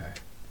 Okay.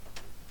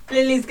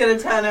 Lily's going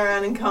to turn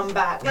around and come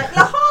back. Like,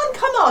 Lahan,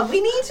 come on.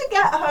 We need to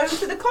get home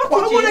to the cottages.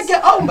 Well, I want to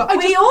get home, but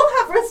We all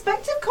have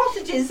respective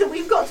cottages that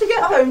we've got to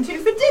get home to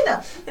for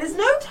dinner. There's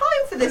no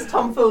time for this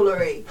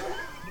tomfoolery.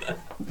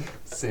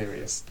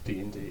 Serious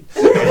D&D.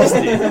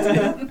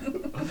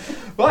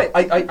 Right,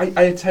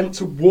 I attempt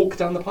to walk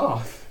down the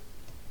path.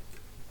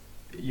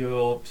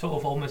 You're sort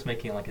of almost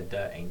making like a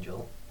dirt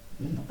angel.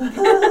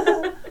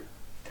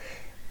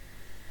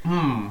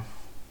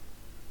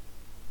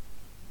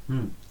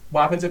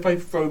 What happens if I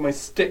throw my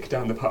stick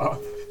down the path?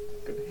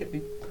 Gonna hit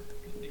me.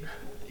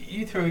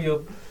 You throw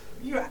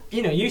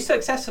you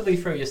successfully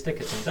throw your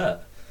stick at some dirt.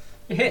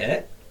 You hit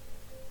it.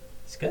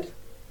 It's good.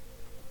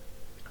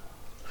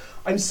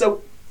 I'm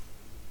so.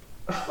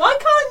 Why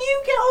can't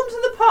you get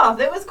onto the path?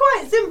 It was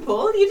quite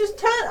simple. You just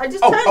turn. I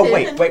just turned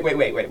Wait,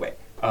 in. wait.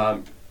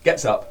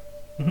 Gets up,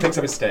 picks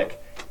up his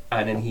stick,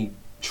 and then he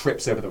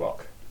trips over the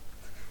rock.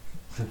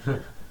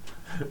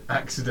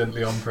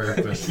 Accidentally on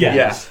purpose.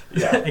 Yeah.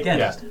 Yeah. Again,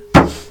 Yeah. just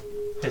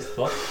hits the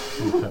floor.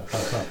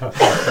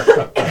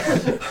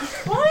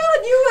 Why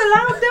aren't you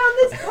allowed down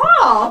this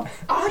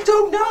path? I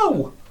don't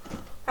know.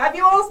 Have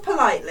you asked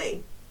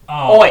politely?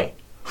 Oh, Oi.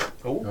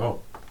 Oh. Oh.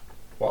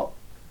 What?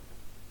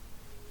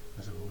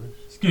 That's a voice.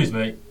 excuse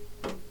me.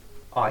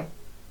 I?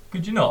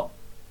 Could you not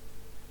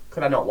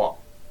Could I not what?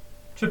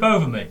 trip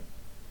over me?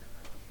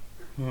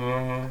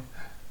 And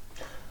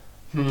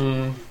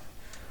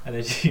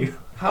then you.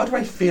 How do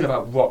I feel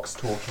about rocks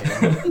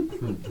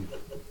talking?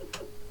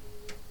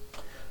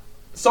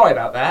 Sorry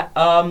about that.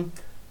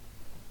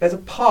 There's a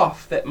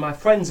path that my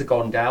friends have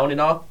gone down and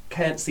I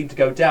can't seem to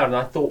go down, and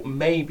I thought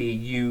maybe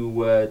you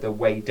were the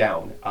way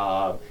down.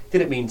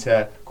 Didn't mean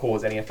to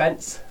cause any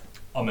offence.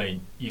 I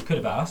mean, you could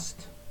have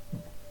asked.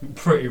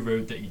 Pretty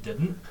rude that you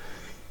didn't.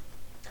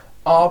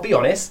 I'll be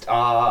honest,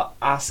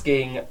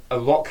 asking a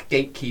rock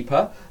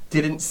gatekeeper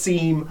didn't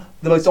seem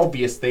the most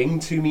obvious thing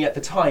to me at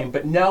the time,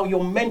 but now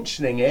you're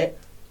mentioning it,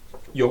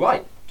 you're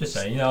right. Just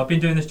saying, I've been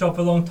doing this job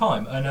for a long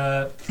time, and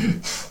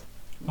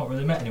not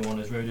really met anyone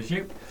as rude as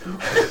you.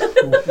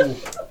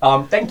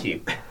 Thank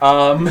you.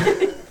 Not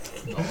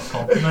a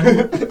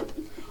compliment.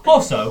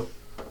 Also,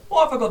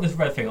 why have I got this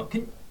red thing on?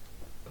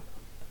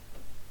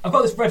 I've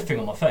got this red thing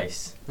on my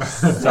face.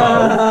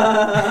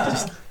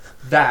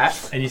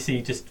 That. And you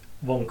see just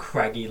one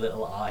craggy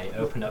little eye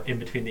open up in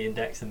between the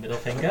index and middle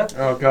finger.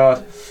 Oh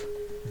god.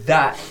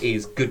 That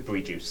is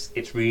goodberry juice.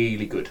 It's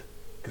really good.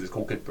 Because it's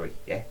called goodberry,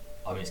 yeah?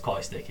 I mean, it's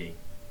quite sticky.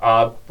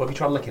 Have you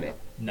tried licking it?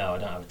 No, I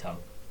don't have a tongue.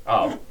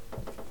 Oh.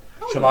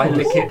 Shall I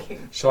lick it?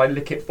 Shall I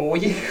lick it for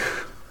you?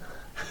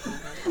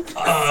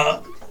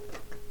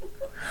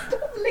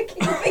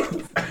 Licking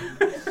things.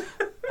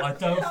 I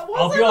don't. That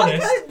I'll wasn't be like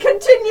honest. a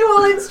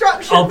continual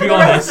instruction I'll for be the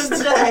rest of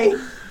honest. the day.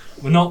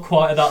 We're not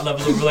quite at that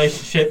level of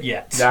relationship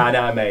yet.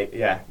 Nah, mate.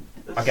 Yeah.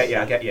 I get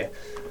you.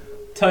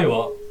 Tell you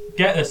what,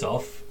 get this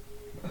off.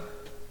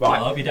 Right.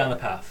 I'll help you down the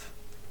path.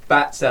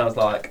 That sounds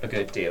like a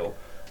good deal.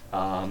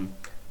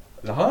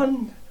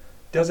 Lahan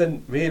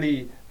doesn't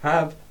really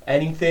have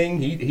anything.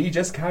 He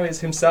just carries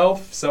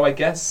himself, so I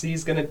guess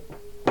he's gonna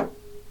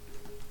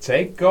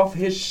take off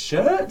his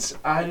shirt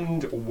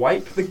and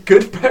wipe the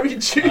good berry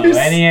juice. Oh,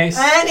 any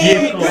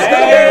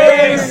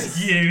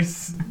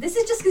excuse. This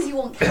is just because you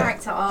want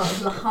character art of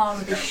Lahan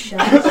with his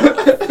shirt.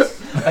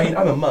 I mean,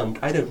 I'm a monk.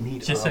 I don't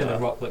need Just so armor. the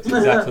Rock looks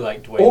exactly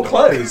like Dwayne. Or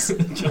clothes.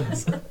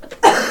 Johnson.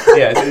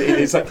 Yeah,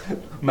 it's like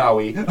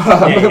Maui with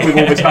yeah. all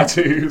the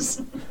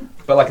tattoos,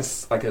 but like a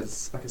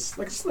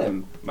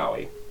slim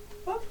Maui.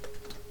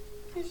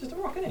 He's just a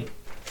rock, isn't he?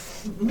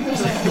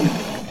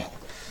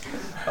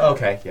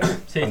 Okay, yeah.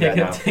 So you I'm there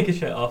now. take his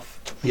shirt off.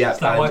 Yeah,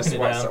 Start and wiping just it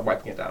down. start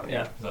wiping it down.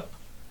 Yeah. He's like,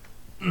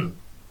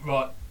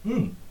 right.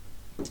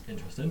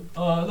 Interesting.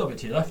 A little bit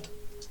to your left.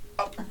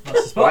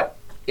 That's the spot. Right.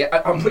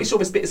 Yeah, I'm pretty sure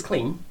this bit is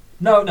clean.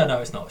 No,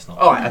 it's not.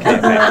 All right. Okay.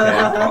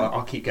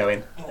 I'll keep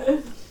going.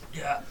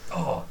 Yeah.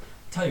 Oh,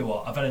 tell you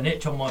what, I've had an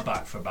itch on my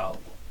back for about.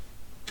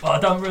 Well, I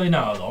don't really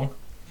know how long.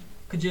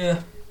 Could you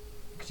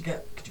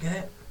get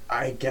it?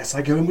 I guess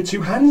I go in with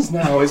two hands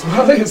now as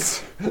well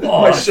as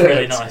Oh, my that's shirt.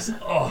 really nice.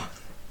 Oh.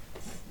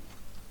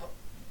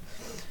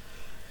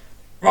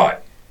 Right.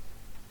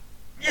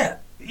 Yeah.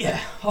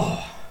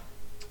 Oh.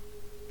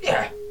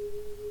 Yeah.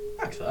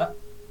 Thanks for that.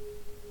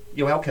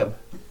 You're welcome.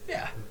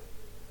 Yeah.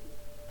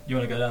 You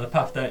want to go down the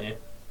path, don't you?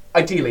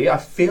 Ideally, I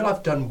feel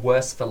I've done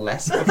worse for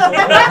less before.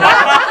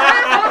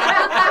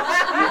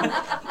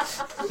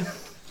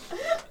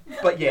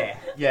 But yeah,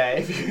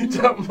 if you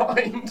don't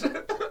mind.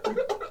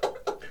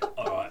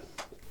 Alright.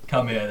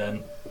 Come here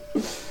then.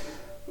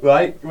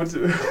 Right, what's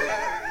it?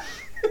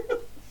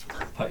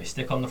 Put your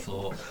stick on the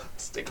floor.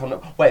 Stick on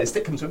the... Wait, the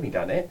stick comes with me,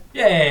 doesn't it?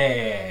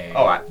 Yeah.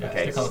 Alright, Yeah,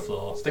 okay. stick on the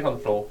floor. Stick on the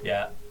floor.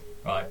 Yeah.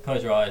 Right,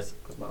 close your eyes.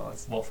 Close my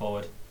eyes. Walk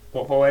forward.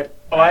 Walk forward.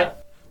 Alright.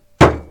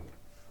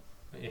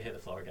 You hit the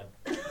floor again.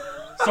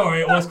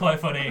 Sorry, it was quite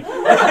funny.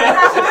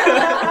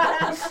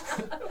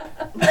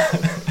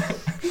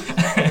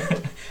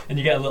 And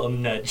you get a little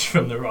nudge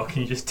from the rock and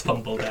you just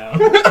tumble down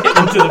into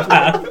the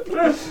path.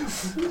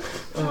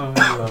 Oh,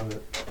 I love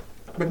it.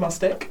 With my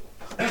stick?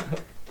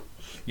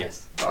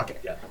 Yes. Okay.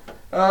 Yeah.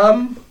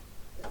 You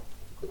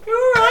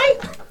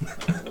alright?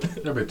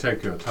 That would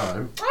take your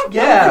time.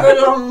 Yeah. For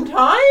a long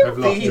time. I've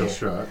lost The- your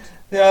shirt.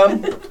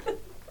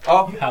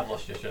 Oh, You have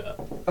lost your shirt.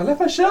 I left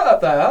my shirt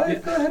up there. I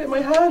had it in my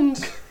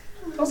hand.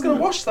 I was going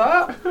to wash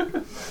that.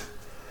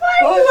 Why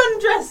are you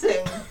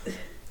undressing?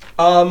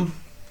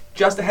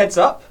 Just a heads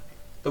up.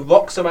 The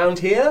rocks around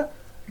here,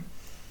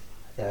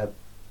 they're a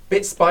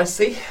bit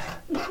spicy.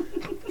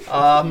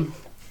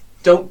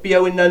 Don't be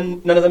owing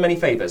none of them any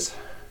favours.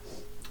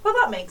 Well,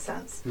 that makes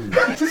sense. There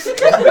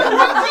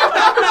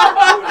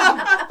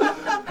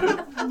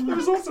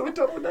was also a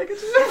double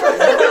negative.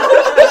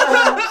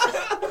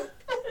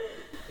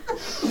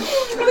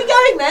 Are we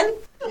going then?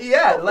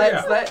 Yeah,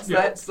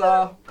 let's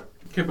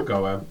Keep it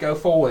going. go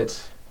forward.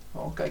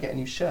 I'll go get a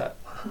new shirt.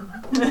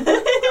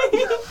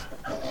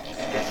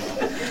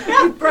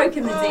 You've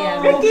broken the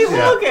DM. Keep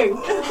Yeah. walking.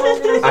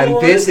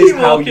 And this is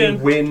how you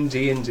win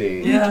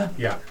D&D. Yeah.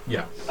 Yeah.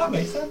 That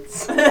makes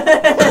sense.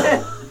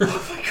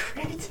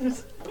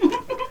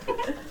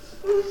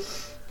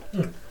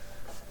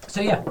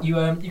 So yeah, you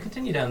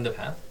continue down the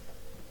path,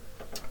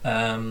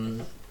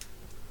 and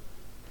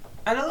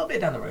a little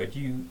bit down the road,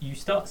 you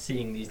start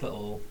seeing these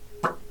little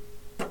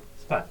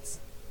spats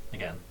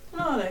again.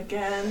 Not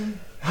again.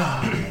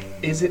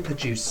 Is it the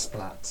juice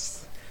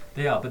splats?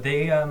 They are, but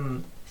they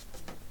only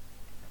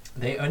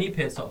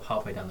appear sort of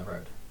halfway down the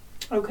road.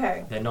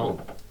 Okay. They're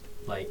not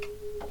like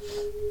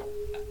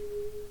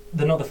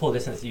they're not the full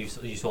distance that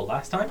you saw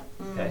last time,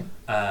 Okay.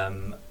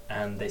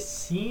 and they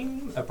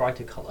seem a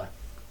brighter colour.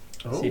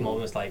 Seem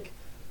almost like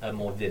a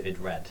more vivid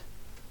red.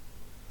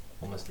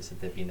 Almost as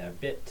if they've been there a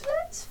bit.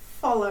 Let's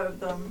follow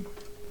them.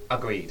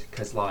 Agreed,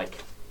 because,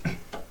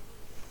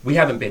 we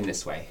haven't been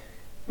this way.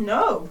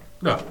 No.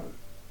 No.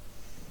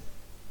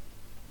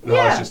 The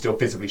Yeah. eyes are still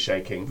visibly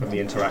shaking from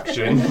the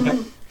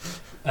interaction.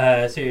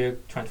 So you're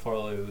trying to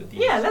follow the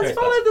Yeah, let's spirit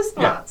follow the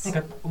spots. splats.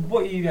 Okay.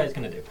 What are you guys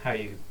gonna do? How are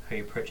you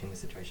approaching the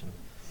situation?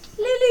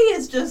 Lily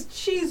is just,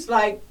 she's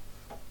like,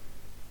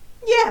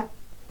 yeah,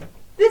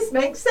 this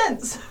makes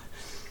sense.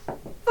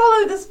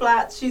 Follow the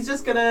splats. She's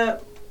just gonna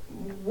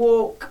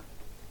walk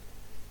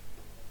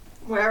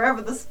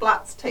wherever the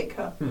splats take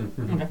her.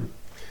 Okay.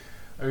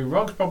 I mean,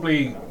 Rog's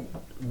probably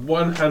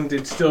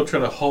one-handed, still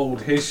trying to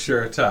hold his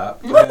shirt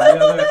up. And the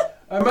other,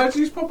 I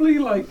imagine he's probably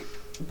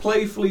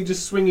playfully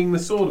just swinging the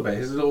sword a bit.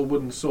 His little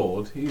wooden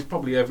sword. He's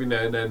probably every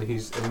now and then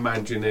he's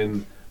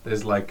imagining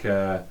there's like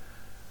a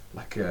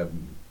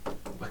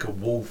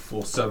wolf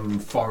or some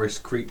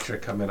forest creature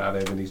coming at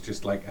him, and he's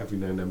just every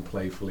now and then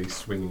playfully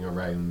swinging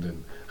around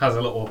and has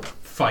a little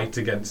fight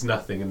against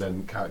nothing, and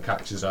then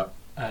catches up.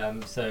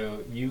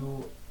 So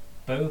you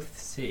both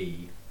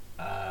see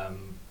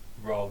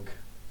Rog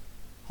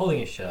holding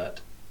his shirt,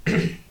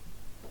 and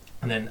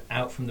then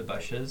out from the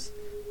bushes,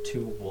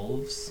 two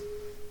wolves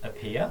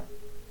appear,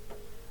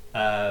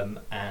 and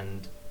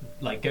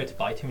go to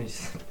bite him, and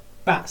just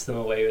bats them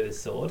away with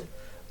his sword.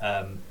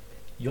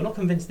 You're not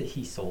convinced that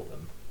he saw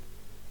them.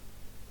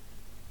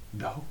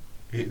 No.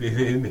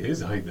 In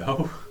his eye,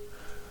 no.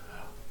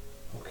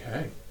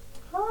 Okay.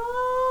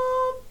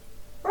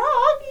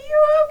 Rock,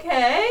 you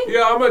okay?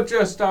 Yeah, I'm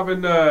just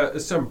having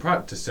some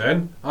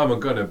practicing. I'm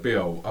gonna be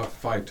a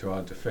fighter,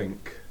 I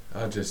think.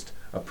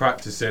 I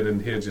practice it,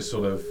 and he'll just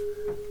sort of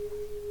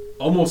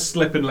almost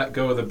slip and let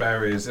go of the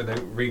berries, and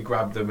then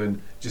re-grab them and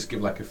just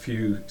give like a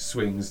few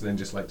swings, and then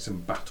just like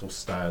some battle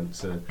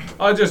stance. And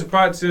I just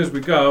practice as we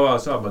go,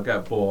 else I'm gonna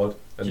get bored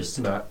and Just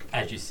snack.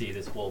 As you see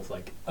this wolf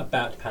like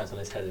about to pounce on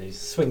his head, and he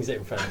swings it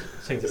in front,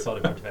 swings his sword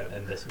in front of him,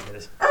 and this.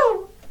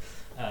 Oh,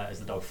 As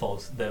the wolf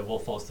falls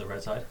to the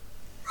roadside.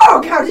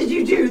 Rock, how did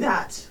you do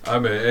that? I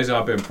mean, as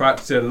I've been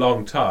practicing a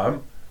long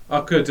time,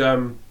 I could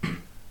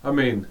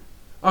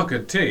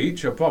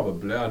teach.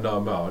 Probably. I know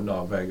I'm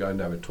not very. I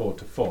never taught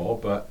before,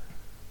 but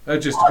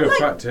just a good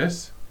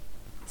practice.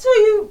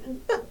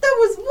 But there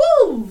was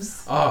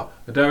wolves.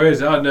 There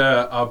is, and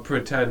I'll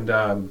pretend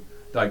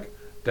like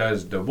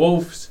there's the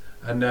wolves,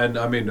 and then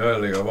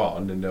earlier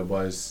on, and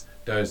there's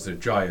the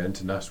giant,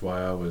 and that's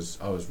why I was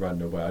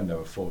running away. I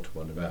never fought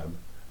one of them,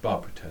 but I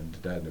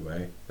pretended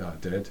anyway that I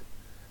did.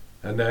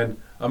 And then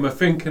I'm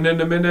thinking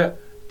in a minute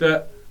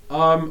that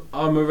I'm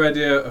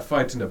already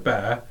fighting a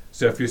bear.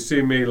 So if you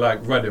see me like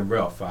running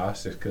real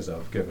fast, it's because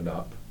I've given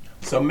up.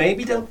 So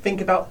maybe don't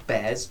think about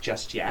bears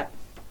just yet.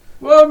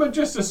 Well, I'm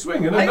just a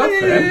swing and a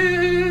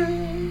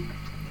nothing.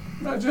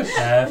 No, just.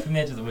 From the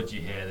edge of the woods,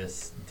 you hear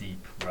this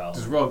deep growl.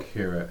 Does Rog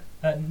hear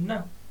it?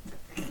 No.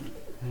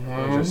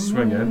 I'm just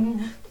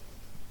swinging.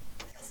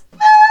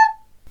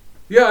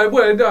 Yeah,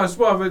 well, that's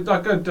what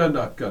I've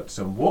got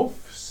some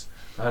wolves,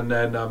 and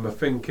then I'm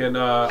thinking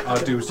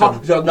I'll do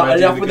some. Not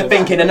enough with the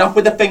thinking. Enough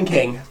with the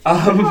thinking.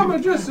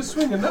 I'm just a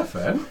swing and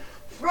nothing.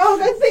 Rock,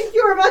 I think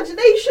your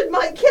imagination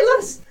might kill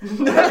us.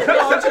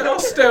 I'll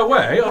stay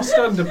away. I'll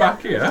stand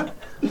back here.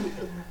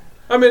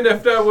 I mean,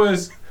 if there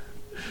was,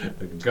 I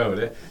can go with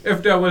it.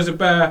 If there was a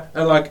bear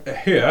like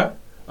here,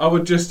 I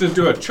would just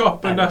do a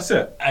chop and that's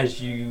it.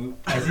 As you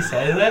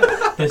say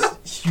that, this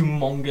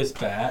humongous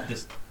bear,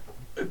 this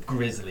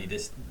grizzly,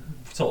 this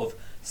sort of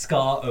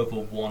scar over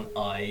one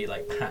eye,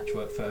 like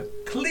patchwork fur,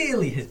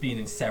 clearly has been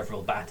in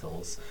several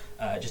battles,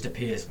 just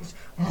appears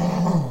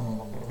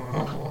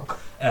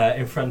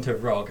in front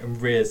of Rog and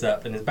rears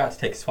up and is about to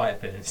take a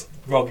swipe at him.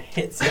 Rog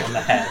hits it on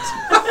the head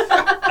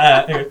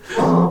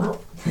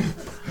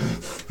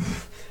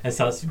and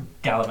starts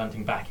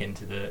gallivanting back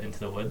into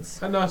the woods.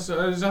 And that's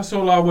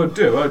all I would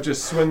do. I'd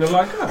just swing it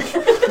like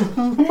that.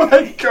 Oh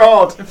my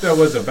god! If there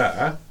was a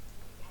bear.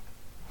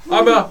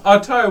 I'll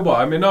tell you what,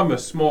 I'm the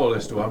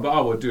smallest one, but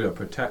I would do a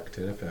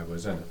protecting if there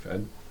was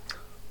anything.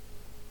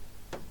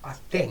 I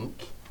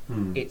think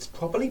it's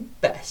probably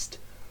best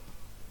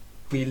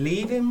we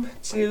leave him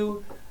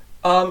to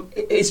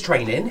his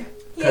training,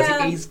 because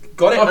Yeah. he's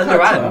got it I'll under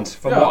catch hand up.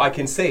 from Yeah. what I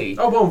can see.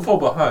 I won't fall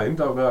behind.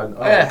 I'll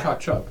Yeah.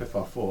 catch up if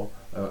I fall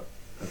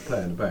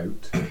playing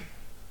about.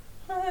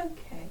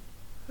 Okay.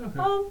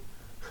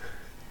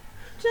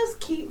 Just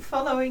keep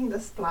following the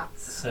splats.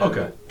 So,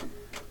 Okay.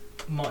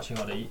 marching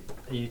on,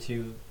 are you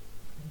two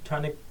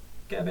trying to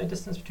get a bit of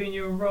distance between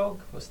you and Rog?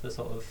 What's the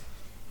sort of...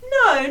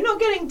 No, not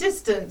getting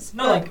distance.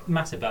 Not but like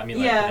massive, but I mean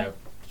like, Yeah.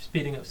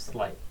 speeding up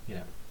slight,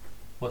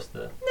 what's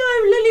the...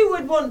 No, Lily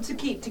would want to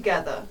keep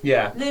together.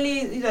 Yeah.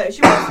 Lily,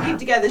 she wants to keep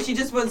together. She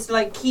just wants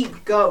to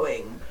keep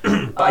going.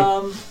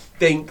 I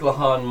think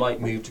Lahan might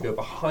move to go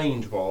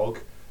behind Rog,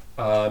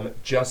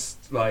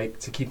 just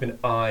to keep an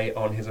eye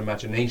on his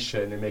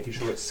imagination and making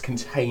sure it's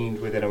contained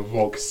within a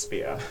Rog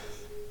sphere.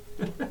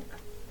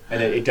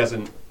 And it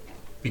doesn't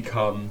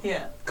become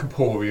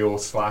corporeal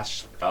 /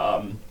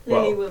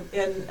 Lily will,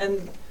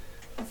 and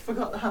I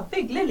forgot how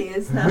big Lily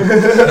is now.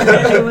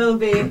 Lily will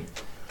be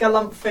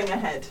galumphing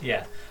ahead.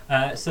 Yeah.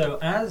 So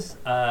as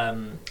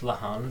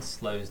Lahan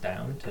slows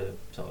down to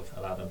sort of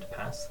allow them to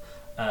pass,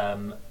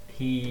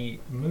 he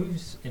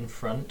moves in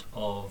front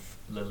of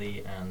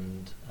Lily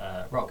and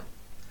Rog.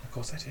 Of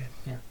course I did.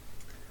 Yeah.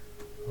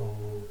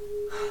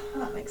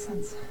 That makes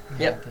sense.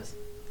 Yeah. It does.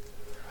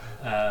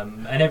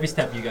 And every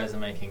step you guys are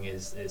making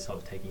is sort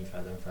of taking you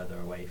further and further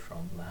away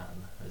from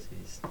Lahan as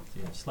he's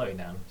slowing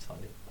down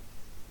slightly.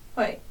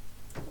 Wait.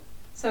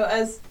 So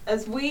as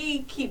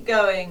we keep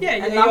going,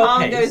 Yeah, and your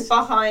Lahan pace. goes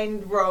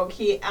behind Rog,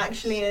 he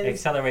actually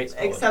Accelerates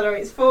forward.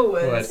 accelerates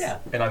forwards. Forwards, Yeah.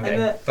 and I'm And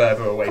getting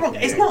further away Come from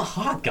on, you. it's not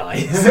hard,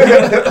 guys.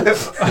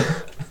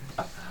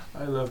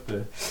 I love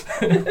this.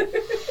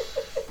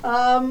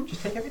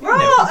 Just take everything.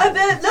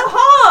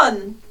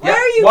 Lahan! Where Yeah,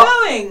 are you what?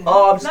 going?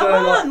 Oh, I'm just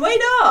going Lahan,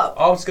 wait up!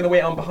 I was going to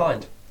wait on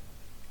behind.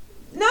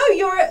 No,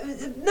 wait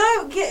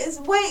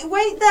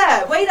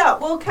there. Wait up.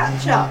 We'll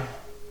catch up.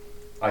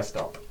 I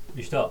stop.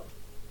 You stop.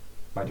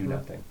 I do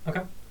nothing.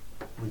 Okay.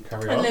 We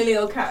carry And on. Lily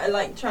will try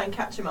and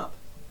catch him up.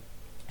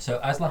 So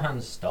as Lahan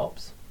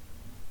stops,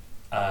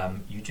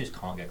 you just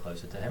can't get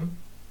closer to him.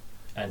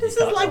 And he This is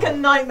starts like a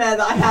on- nightmare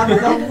that I have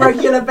on a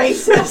regular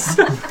basis.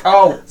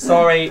 Oh,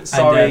 sorry.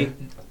 And,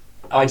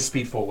 I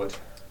speed forward.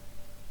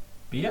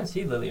 but you don't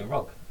see Lily and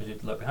Rog as you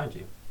look behind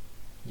you.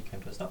 you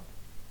came to a stop.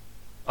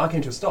 I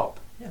came to a stop.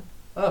 Yeah.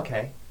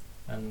 Okay.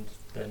 And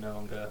they're no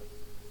longer.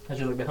 As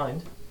you look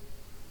behind,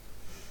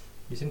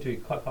 you seem to be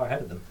quite far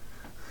ahead of them.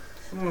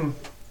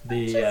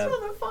 The Just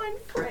want to find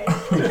Fred.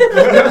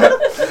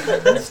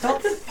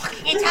 stop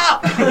fucking it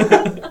up.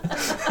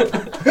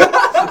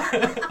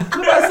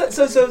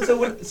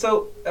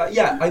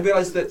 Yeah, I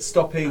realised that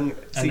stopping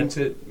seemed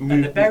to move.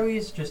 And the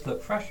berries just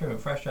look fresher and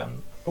fresher.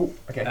 And, Oh,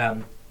 okay.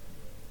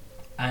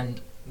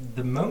 and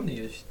the moment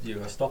that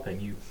you are stopping,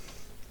 you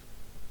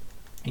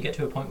get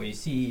to a point where you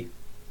see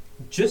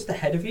just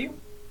ahead of you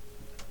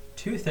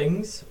two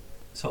things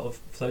sort of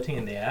floating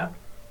in the air,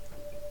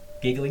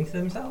 giggling to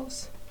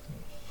themselves.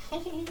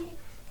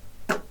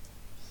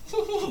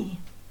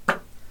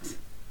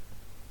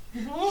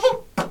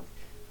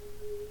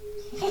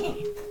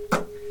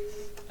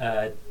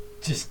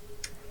 Just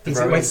Is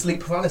it my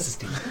sleep paralysis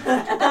demon?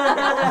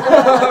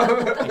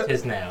 it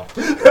is now.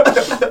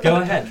 Go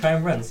ahead, try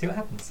and run, see what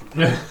happens.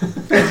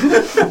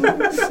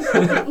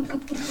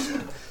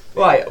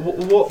 Right.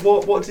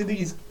 What do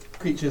these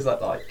creatures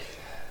look like?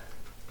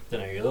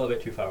 Don't know, you're a little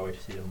bit too far away to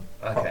see them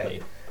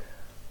properly.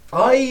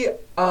 I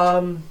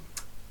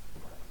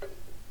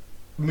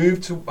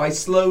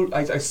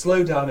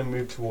slow down and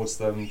move towards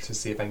them to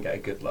see if I can get a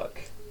good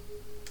look.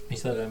 You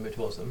slow down and move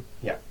towards them?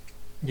 Yeah.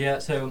 Yeah,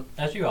 so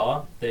as you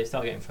are, they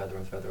start getting further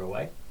and further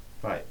away.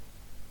 Right.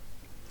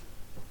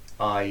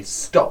 I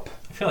stop.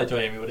 I feel like Joy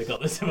Amy would have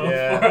got this about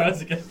Yeah. 4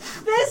 hours ago.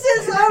 This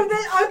is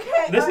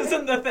okay. This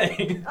isn't the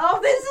thing. Oh,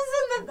 this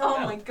isn't the. Oh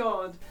No. my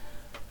god.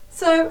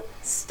 So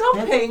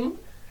stopping.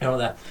 You're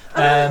not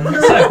there.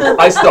 So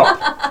I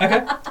stop.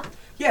 okay.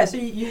 Yeah, so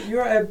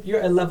you're at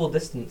a level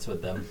distance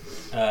with them,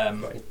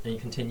 Right. and you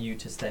continue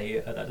to stay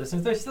at that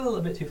distance. They're still a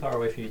little bit too far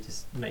away for you to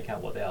make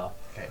out what they are.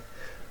 Okay.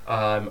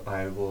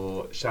 I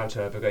will shout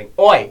over, going,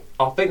 "Oi!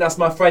 I think that's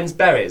my friend's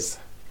berries."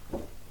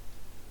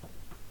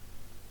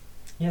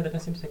 Yeah, they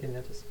don't seem to take any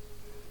notice.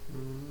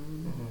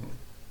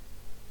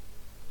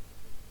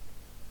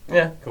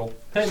 Yeah, cool.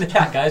 Put it in the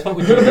chat, guys. What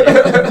would you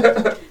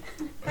do?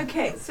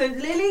 Okay, so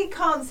Lily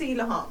can't see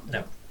Laham.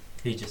 No,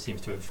 he just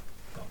seems to have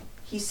gone.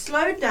 He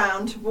slowed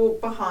down to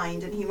walk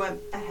behind and he went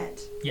ahead.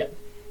 Yep.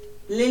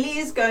 Lily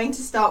is going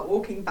to start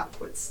walking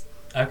backwards.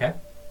 Okay.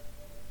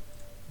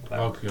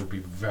 I'm going to be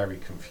very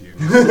confused.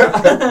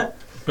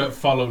 But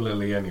follow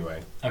Lily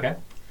anyway. Okay.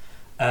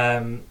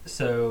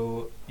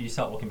 So you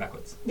start walking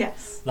backwards.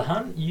 Yes.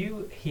 Lahan,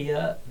 you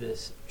hear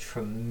this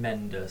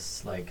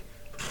tremendous,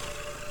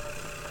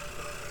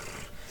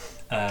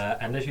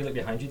 and as you look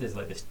behind you, there's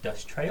like this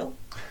dust trail.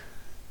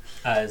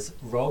 As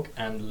Rog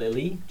and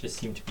Lily just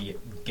seem to be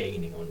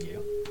gaining on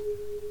you.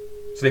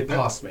 So they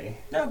passed me.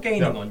 No,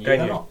 gaining No, on you.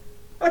 gaining They're you. not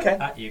Okay.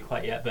 at you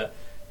quite yet, but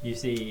you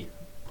see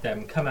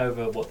them come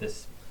over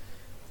this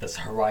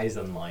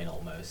horizon line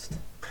almost.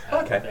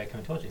 Okay. They're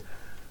coming towards you.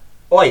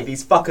 Oi!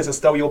 These fuckers have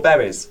stole your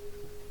berries.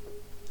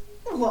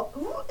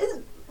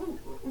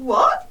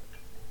 What?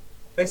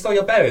 They stole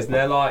your berries, and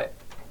they're like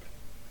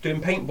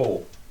doing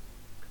paintball.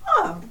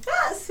 Oh,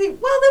 that's it.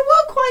 Well, there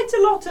were quite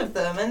a lot of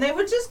them, and they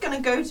were just going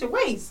to go to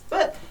waste.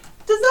 But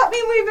does that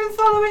mean we've been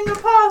following a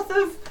path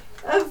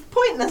of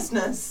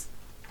pointlessness?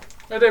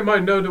 They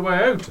might know the way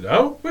out,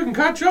 though. We can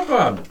catch up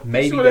on.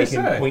 Maybe what they they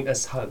can say. point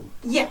us home.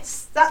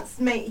 Yes, that's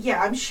me.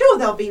 Yeah, I'm sure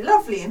they'll be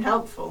lovely and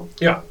helpful.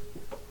 Yeah.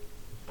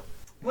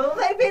 Will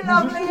they be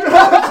lovely and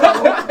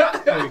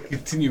helpful? They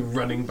continue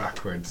running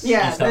backwards.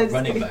 Yeah. You start there's-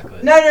 running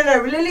backwards. No.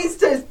 Lily's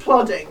just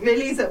plodding.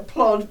 Lily's a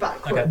plod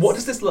backwards. Okay. What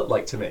does this look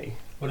like to me?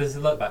 What does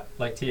it look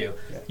like to you?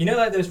 Yeah. You know,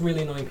 like those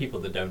really annoying people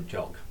that don't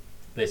jog.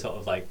 They sort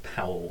of like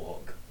power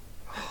walk.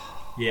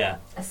 Yeah.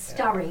 A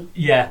scurry.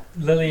 Yeah.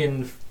 Lily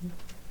and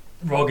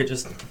Rog are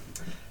just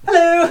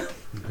hello.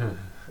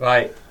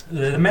 Right.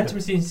 The momentum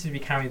seems to be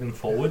carrying them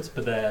forwards,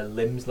 but their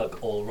limbs look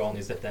all wrong,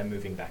 as if they're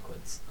moving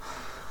backwards.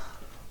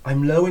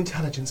 I'm low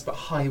intelligence but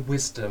high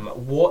wisdom.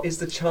 What is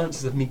the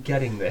chances of me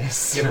getting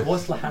this? Yeah, but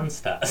what's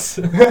Lahan's stats?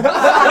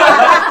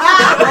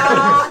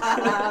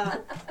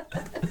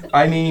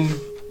 I mean,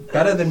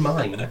 better than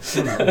mine.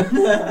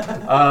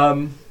 Are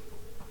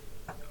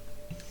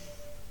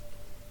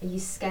you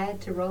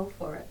scared to roll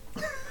for it?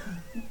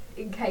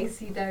 In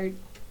case you don't.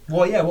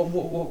 Well, yeah. What?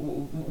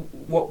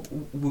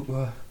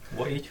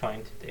 What are you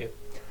trying to do?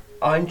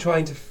 I'm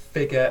trying to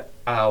figure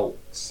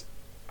out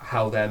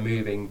how they're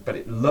moving, but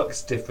it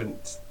looks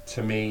different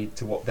to me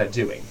to what they're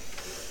doing.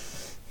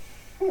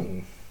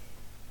 And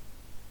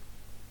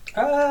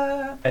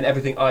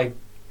everything I've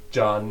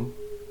done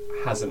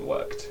hasn't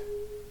worked.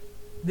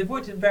 They've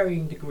worked at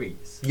varying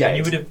degrees. Yeah,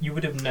 And it's- you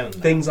would have known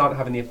that. Things aren't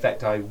having the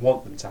effect I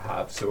want them to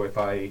have. So if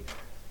I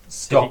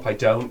stop, I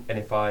don't, and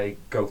if I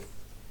go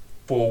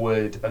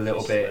forward a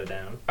little You bit, slow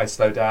down. I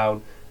slow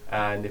down,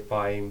 and if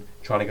I'm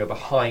trying to go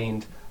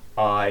behind,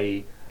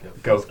 I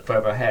go faster.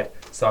 further ahead.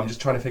 So I'm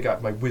just trying to figure out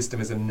if my wisdom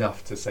is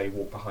enough to say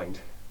walk behind.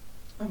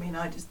 I mean,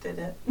 I just did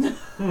it. Yeah,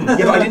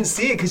 but I didn't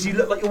see it because you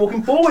look like you're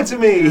walking forward to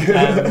me.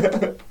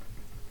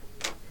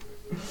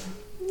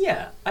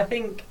 Yeah, I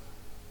think.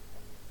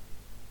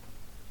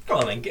 Go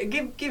on then,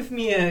 give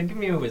me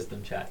a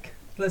wisdom check.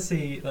 let's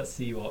see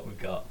what we've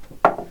got.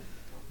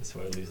 This is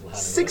where we lose the hand.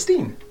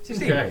 16.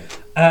 16. Okay.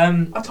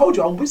 I told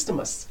you I'm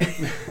wisdomous.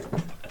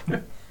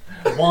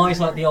 Wise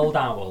like the old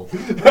owl.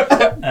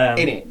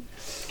 In it.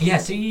 Yeah,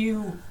 so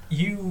you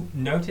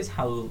notice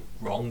how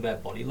wrong their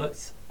body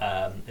looks.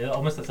 It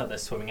almost looks like they're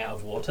swimming out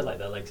of water, like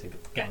their legs are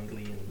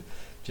gangly and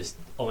just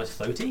almost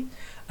floaty.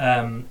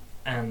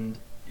 And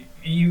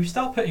you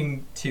start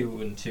putting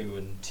 2 and 2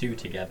 and 2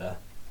 together.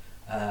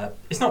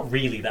 It's not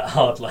really that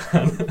hard,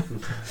 Lan.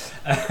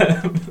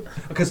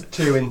 Because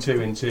 2 and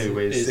 2 and 2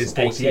 is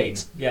 48. 18.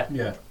 Yeah.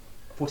 Yeah.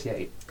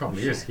 48.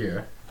 Probably is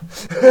here.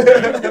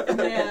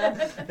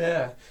 Yeah.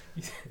 Yeah.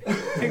 I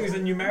think it was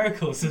a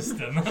numerical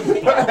system.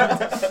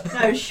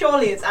 No,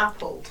 surely it's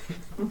Apple.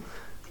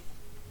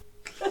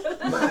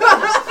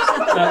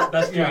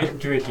 That's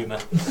druid humour.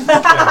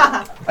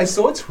 I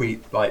saw a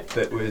tweet like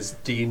that was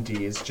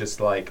D&D is just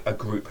like a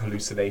group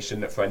hallucination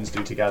that friends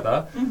do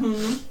together.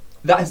 Mm-hmm.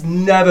 That has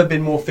never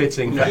been more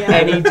fitting for Yeah.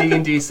 any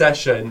D&D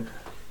session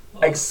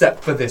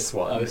except for this I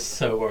one. was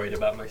so worried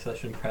about my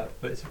session prep,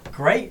 but it's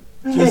great.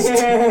 Just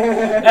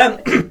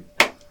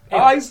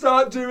I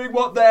start doing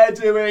what they're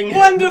doing.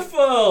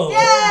 wonderful!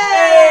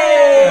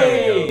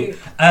 Yay!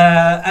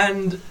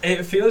 And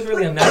it feels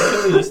really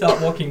unnatural. You start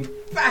walking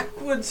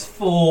backwards,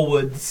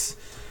 forwards,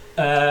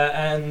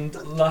 and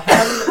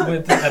Lahan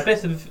with a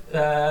bit of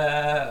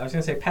I was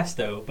going to say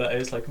pesto, but it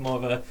was like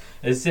more of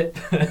a zip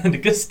and a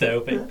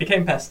gusto, but it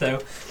became pesto.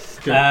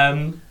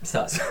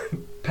 Starts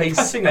Pace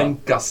Catching and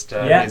up.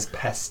 gusto Yeah. is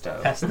pesto.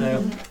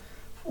 pesto.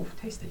 Ooh,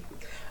 tasty.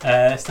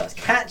 Starts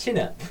catching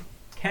up.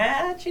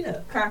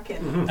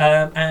 Cracking.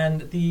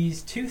 And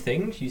these 2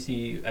 things you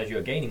see as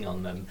you're gaining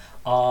on them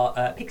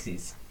are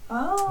pixies.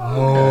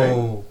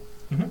 Oh.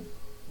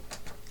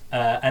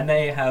 And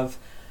they have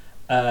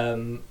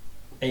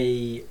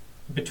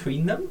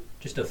between them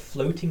just a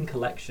floating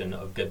collection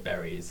of good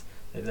berries.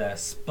 They're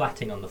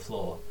splatting on the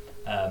floor.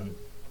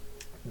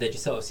 They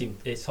just sort of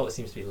seems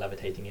to be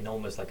levitating in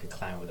almost like a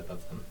cloud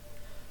above them.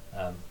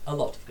 A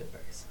lot of good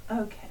berries.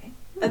 Okay.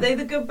 Are they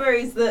the good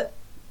berries that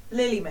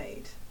Lily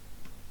made?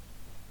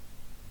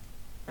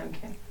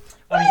 Okay.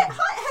 I Hi,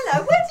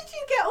 hello. Where did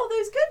you get all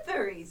those good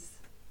berries?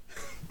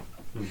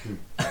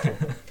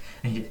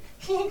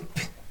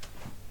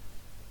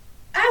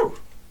 Oh,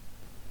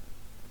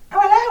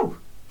 hello.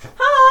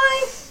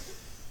 Hi.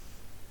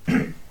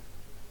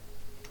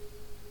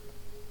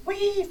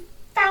 We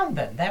found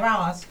them. They're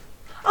ours.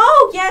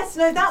 Oh yes,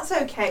 no, that's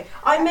okay.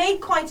 I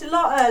made quite a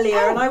lot earlier,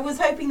 Oh. and I was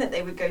hoping that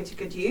they would go to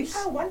good use.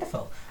 Oh,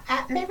 wonderful.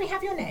 May we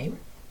have your name?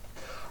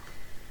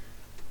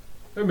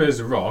 There's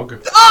a Rog.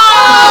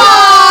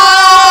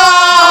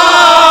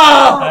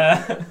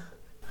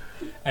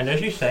 And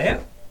as you say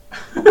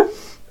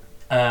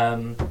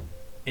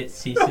it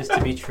ceases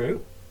to be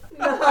true.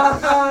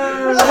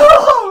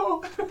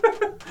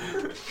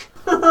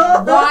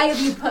 Why have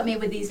you put me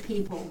with these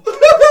people?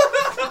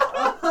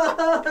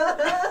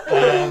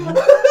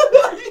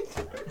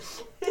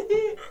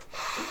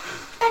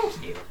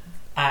 Thank you.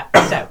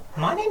 So,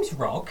 my name's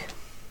Rog.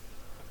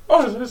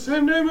 Oh, it's the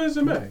same name as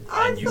me.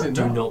 And you thought-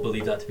 do not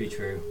believe that to be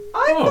true.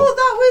 I Oh. thought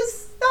that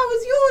was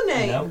your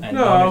name. No, and none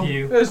No, of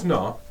you, it's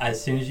not.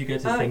 as soon as you go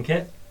to Oh. think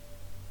it,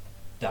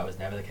 that was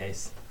never the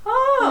case.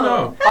 Oh.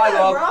 No. Hi,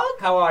 Hello, Rob. Rob.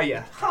 How are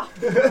you?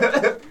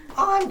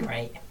 I'm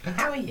great.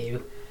 How are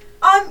you?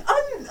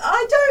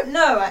 I don't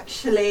know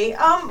actually.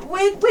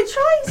 We're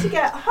trying to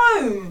get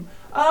home.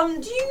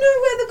 Do you know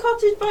where the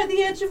cottage by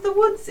the edge of the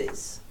woods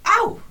is?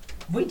 Oh,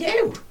 we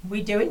do.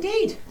 We do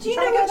indeed. Do you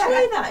Trying know to go which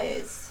way there? that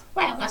is?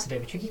 Well, that's a bit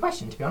of a tricky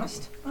question, to be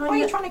honest. I Why are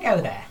you know- trying to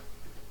go there?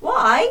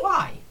 Why?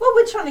 Why? Well,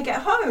 we're trying to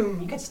get You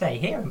home. could stay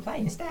here and play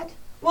instead.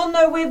 Well,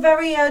 no, we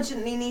very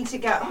urgently need to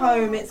get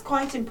home. It's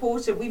quite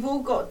important. We've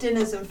all got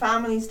dinners and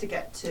families to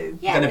get to.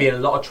 Yeah, We're going to we be in a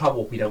lot of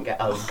trouble if we don't get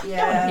home. don't want to be in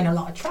Yeah. a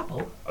lot of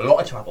trouble. A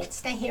lot of trouble.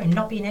 Stay here and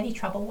not be in any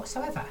trouble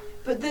whatsoever.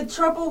 But the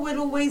trouble will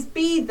always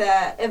be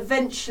there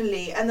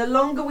eventually, and the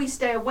longer we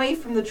stay away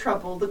from the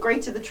trouble, the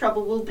greater the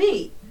trouble will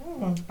be.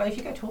 But if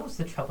you go towards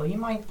the trouble, you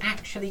might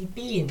actually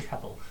be in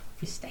trouble.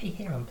 If you stay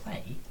here and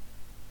play,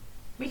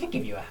 we could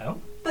give you a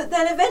home. But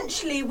then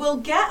eventually we'll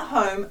get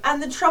home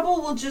and the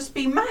trouble will just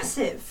be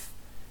massive.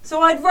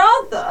 So I'd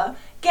rather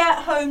get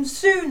home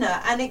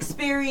sooner and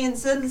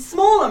experience a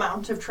small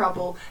amount of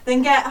trouble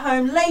than get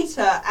home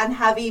later and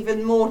have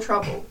even more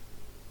trouble.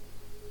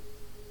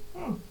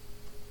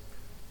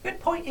 Good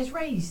point is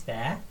raised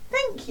there.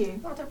 Thank you.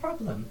 Not a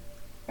problem.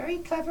 Very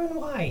clever and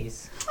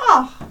wise.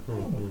 Ah,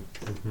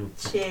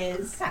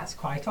 cheers. That's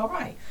quite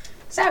alright.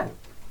 So,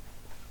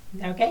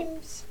 no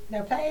games,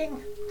 no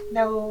playing,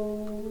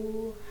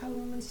 no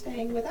home and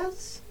staying with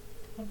us.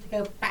 Want to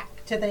go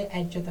back to the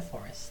edge of the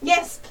forest?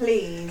 Yes,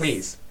 please.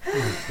 Please.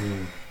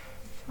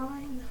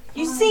 Fine.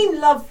 You fine. seem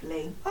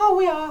lovely. Oh,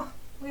 we are.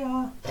 We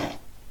are.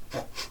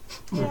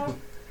 Yeah.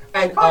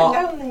 And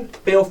Quite lonely.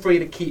 feel free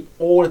to keep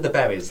all of the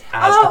berries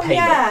as Oh the payment.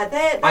 yeah,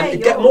 they're And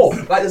yours. get more.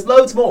 Like there's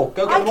loads more.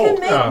 Go I get can more.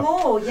 make Oh.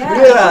 more.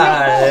 Yeah.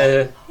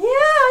 Yeah. Yeah,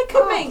 I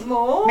can Oh. make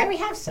more. May we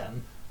have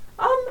some?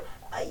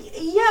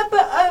 Yeah,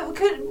 but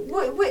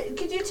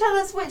could you tell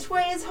us which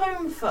way is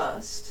home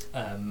first?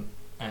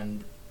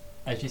 And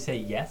as you say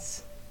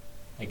yes,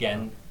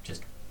 again,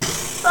 just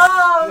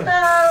Oh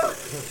no!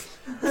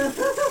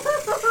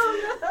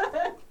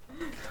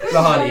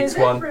 Lahan eats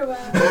one.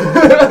 Everywhere.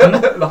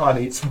 Lahan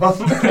eats one.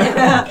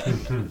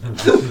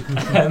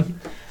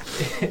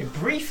 it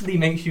briefly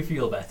makes you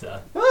feel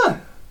better, Ah.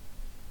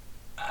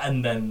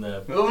 and then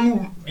the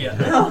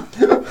Yeah.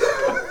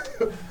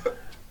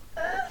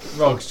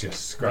 Rog's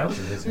just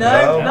scratching his No,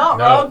 head. not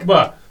Rog.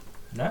 But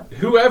no.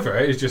 whoever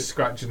is just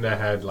scratching their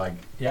head like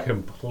Yeah.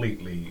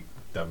 completely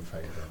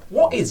dumbfounded.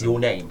 What is your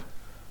name?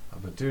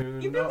 I'm a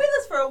dude. You've been with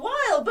us for a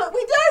while, but we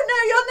don't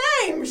know your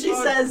name, she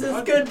says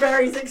as good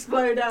berries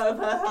explode out of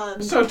her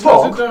hand. So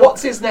Tog,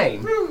 what's his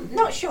name?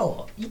 Not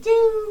sure.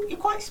 You're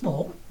quite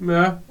small.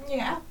 Yeah.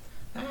 Yeah.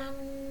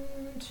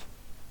 And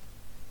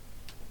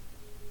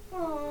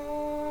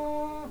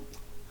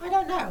I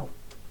don't know.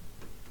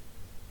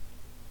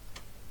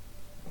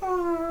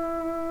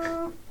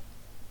 I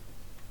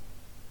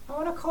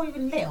want to call you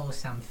Little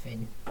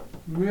something.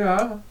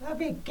 Yeah. That'd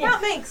be a gift.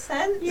 That makes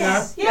sense.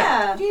 Yeah.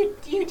 Yeah.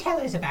 You tell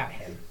us about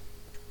him.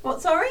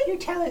 What, sorry? You've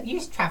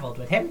travelled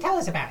with him. Tell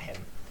us about him.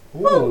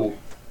 Ooh.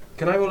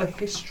 Can I roll a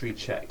history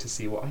check to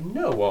see what I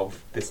know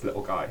of this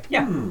little guy?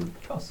 Yeah,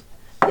 of course.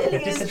 Lily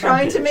is disadvantage.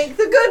 trying to make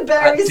the good At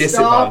berries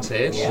stop.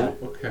 disadvantage. Yeah.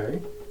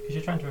 Okay. Because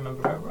you're trying to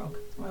remember about Rog.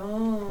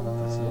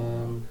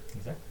 Oh.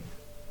 Exactly.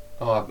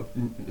 Oh,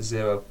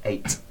 0,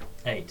 8.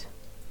 8.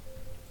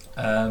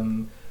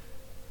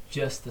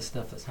 Just the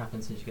stuff that's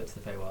happened since you got to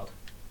the Feywild.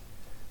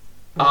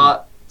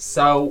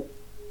 So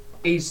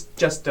he's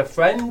just a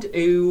friend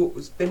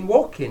who's been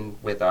walking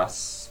with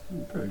us.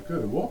 Pretty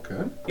good at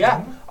walking.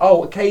 Yeah.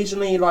 Oh,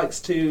 occasionally he likes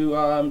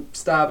to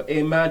stab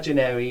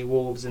imaginary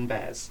wolves and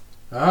bears.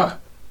 Ah.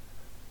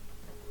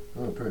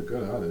 Oh, pretty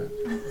good at it.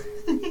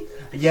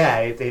 Yeah,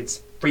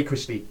 it's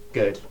freakishly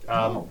good.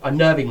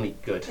 Unnervingly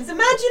good. His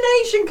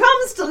imagination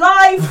comes to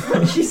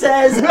life, she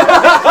says.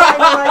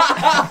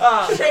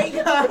 Shake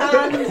her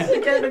hand to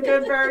get the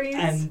good berries.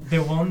 And the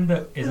one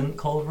that isn't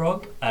called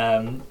Rog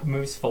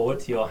moves forward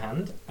to your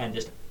hand and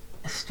just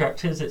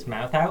stretches its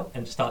mouth out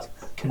and just starts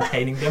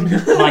containing them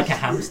like a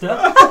hamster.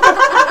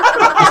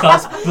 It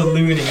starts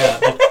ballooning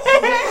up.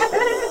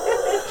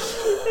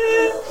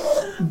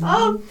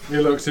 He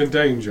looks in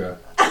danger.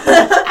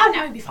 Oh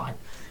no, it'll be fine.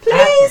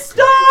 Please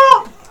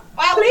stop!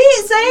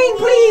 Please, saying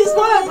please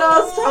worked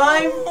last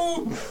time.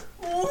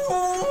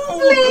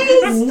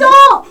 Please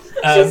stop!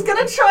 She's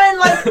gonna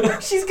try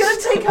and she's gonna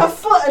take her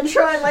foot and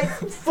try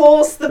and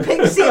force the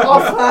pixie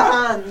off her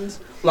hand.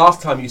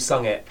 Last time you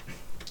sung it.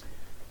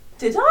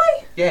 Did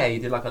I? Yeah, you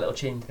did like a little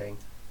chin thing.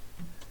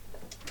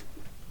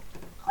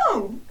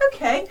 Oh,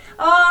 okay.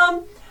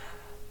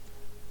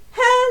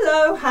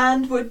 Hello,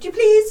 hand, would you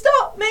please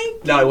stop me?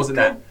 No, it wasn't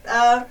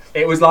that.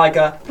 It was like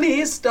a,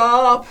 please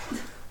stop.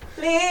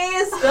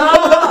 Please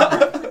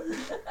stop.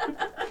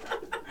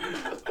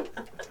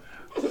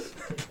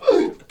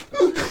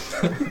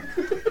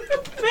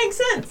 Makes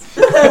sense.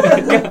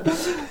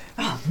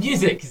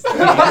 Music!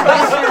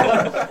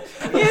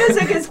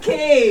 Music is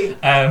key.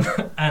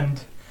 And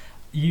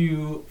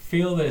you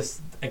feel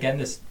this, again,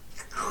 this...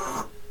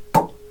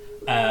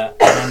 and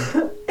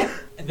then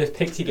the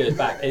pixie goes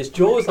back. Its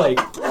jaw's like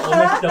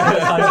almost double the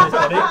size of its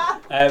body.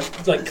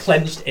 It's like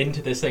clenched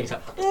into this thing. It's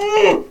like,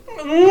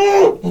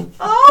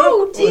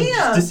 Oh it dear.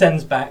 just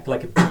descends back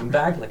like a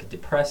beanbag, like a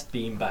depressed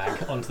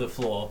beanbag onto the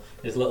floor.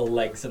 There's little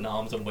legs and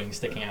arms and wings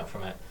sticking out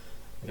from it.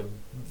 Like a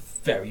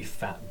very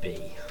fat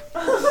bee.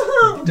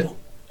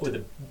 With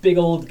a big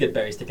old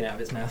goodberry sticking out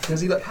of its mouth. Does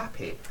he look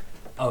happy?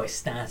 Oh,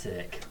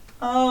 ecstatic.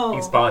 Oh.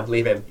 He's fine,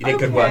 leave him. You did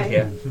good work Okay.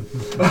 here.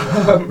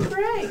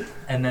 Great.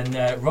 And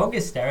then Rog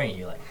is staring at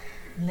you like,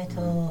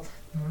 Little.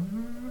 I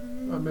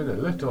mean, a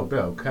little bit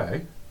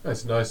okay.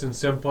 That's nice and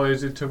simple,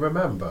 easy to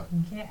remember.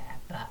 Yeah,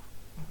 but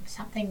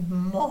something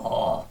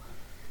more.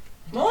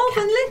 More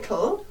than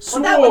little?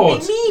 Sword! Well, that would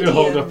be He'll medium.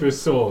 hold up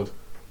his sword.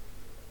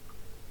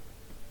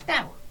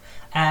 No.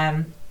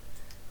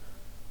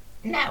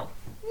 No.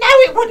 No,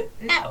 it wouldn't.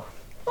 No.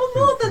 Well,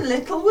 more than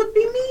little would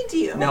be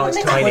medium. No, it's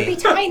Little would be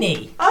tiny.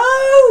 tiny.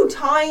 Oh,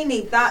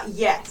 tiny. That,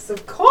 yes,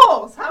 of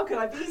course. How could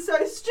I be so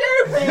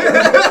stupid?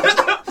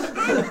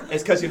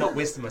 It's because you're not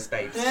wisdom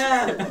estate.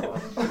 Yeah.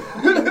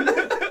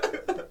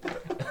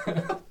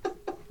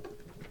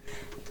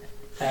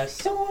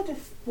 Sort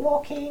of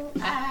walking.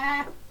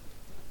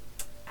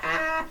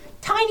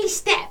 Tiny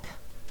step.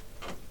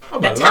 I A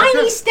might tiny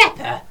like it.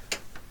 stepper.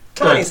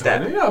 Tiny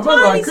step. Yeah, I might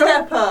Tiny like it.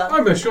 stepper.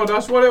 I'm sure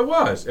that's what it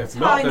was. If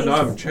not, then Tiny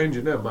I'm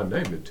changing my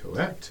name into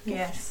it.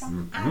 Yes.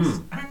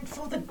 And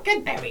for the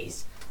good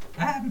berries.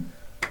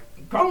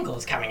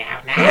 Grongel's coming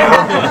out now.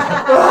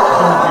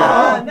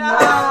 Oh, no.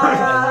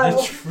 and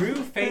the true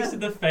face of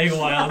the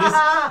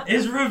Feywild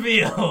is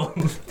revealed.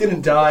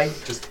 Didn't die,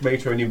 just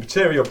made her a new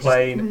material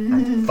plane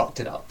and fucked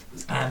it up.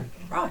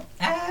 Right.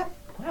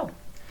 Well.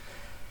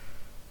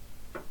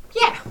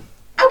 Yeah.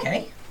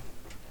 Okay.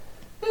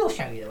 We'll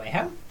show you the way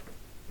home.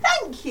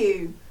 Thank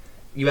you.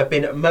 You have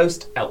been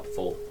most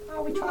helpful.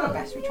 Oh, we try our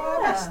best. We try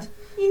our best.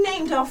 You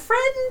named our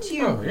friend.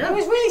 You. Oh, It yeah.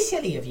 was really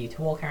silly of you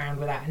to walk around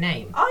without a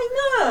name. I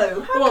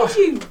know. How Well- could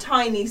you,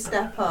 tiny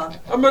stepper?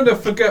 I'm gonna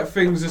forget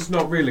things that's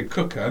not really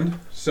cooking,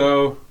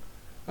 so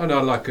I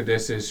know like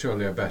this is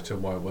surely a better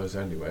than what it was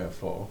anyway, I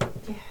thought.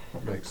 Yeah.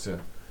 It makes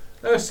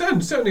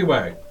sense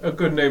anyway. A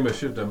good name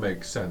should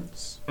make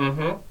sense.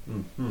 Mm-hmm.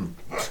 Mm-hmm.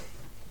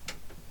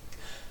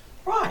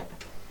 Right.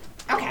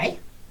 Okay.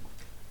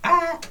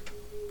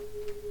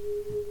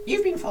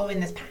 You've been following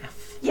this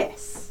path.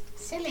 Yes.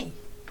 Silly.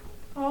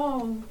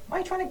 Oh. Why are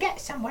you trying to get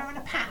somewhere on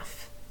a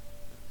path?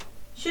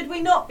 Should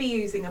we not be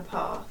using a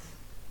path?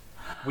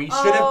 We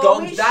should have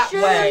gone we that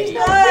should. way.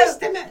 No.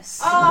 Wisdomous.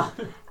 Oh,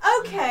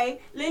 okay.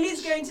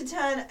 Lily's going to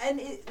turn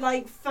and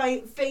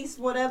face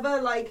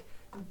whatever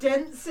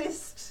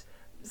densest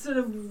sort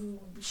of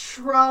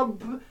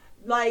shrub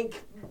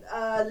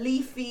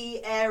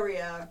leafy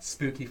area.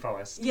 Spooky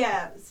forest.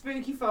 Yeah,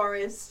 spooky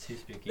forest. Too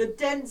spooky. The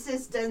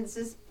densest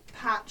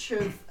patch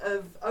of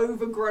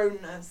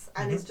overgrownness,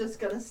 and is just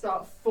going to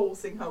start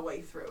forcing her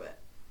way through it.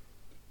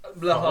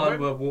 Lahan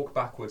will walk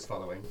backwards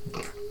following.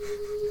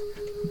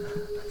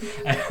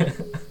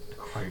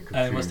 Quite What's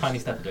confused. Tiny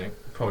Stepper doing?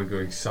 Probably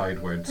going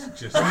sideways.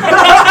 Just. You're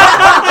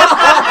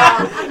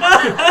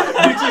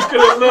just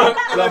gonna look.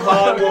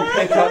 Lahan will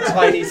pick up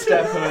Tiny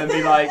Stepper and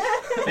be like,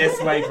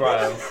 "This way,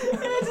 bro."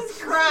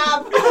 Just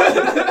grab.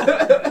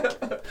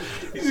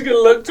 He's just gonna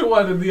look to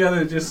one and the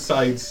other, just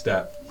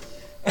sidestep.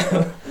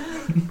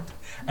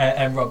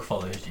 And Rog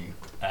follows you.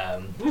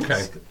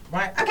 Okay.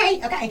 Right.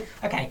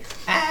 Okay.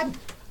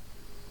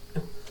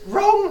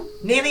 Wrong.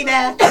 Nearly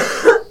there.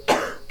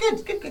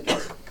 Good.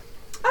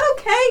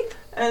 Okay.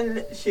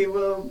 And she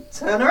will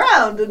turn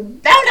around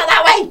and. No, not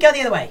that way. Go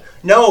the other way.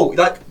 No,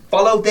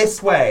 follow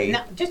this way.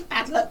 No, just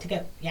bad luck to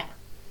go. Yeah.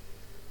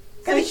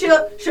 So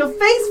she'll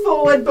face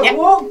forward but Yep.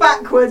 walk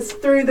backwards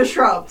through the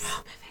shrubs.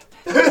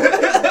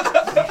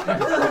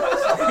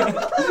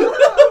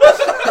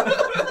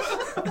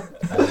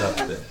 I love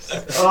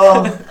this.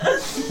 Oh,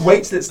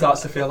 wait till it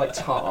starts to feel like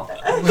tar.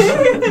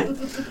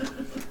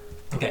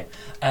 Okay.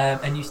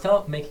 And you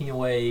start making your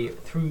way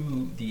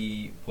through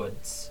the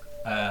woods.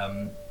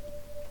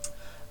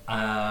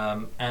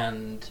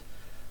 And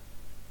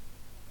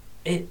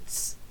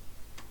it's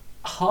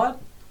hard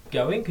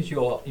going because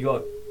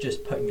you're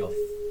just putting your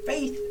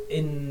faith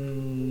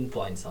in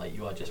blind sight.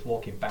 You are just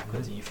walking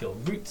backwards and you feel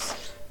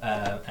roots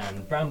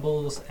and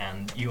brambles,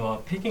 and you are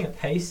picking up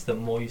pace the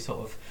more you sort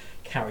of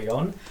carry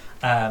on.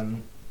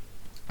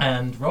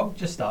 And Rob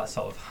just starts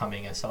sort of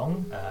humming a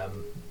song,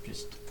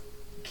 just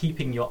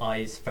keeping your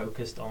eyes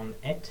focused on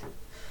it.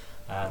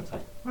 So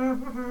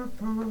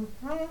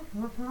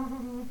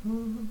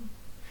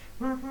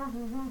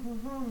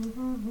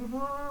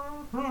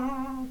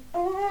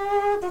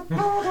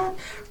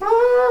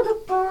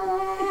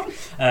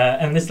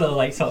and this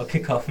little sort of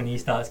cacophony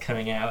starts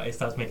coming out. It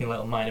starts making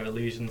little minor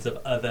illusions of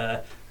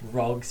other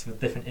rogs with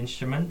different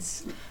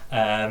instruments,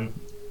 and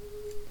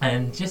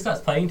just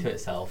starts playing to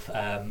itself,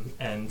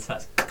 and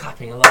starts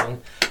clapping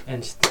along.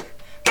 And just,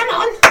 Come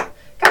on.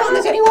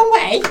 There's only one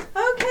way.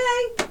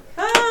 Okay.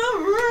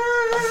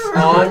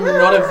 I'm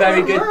not a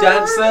very good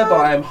dancer, but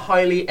I am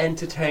highly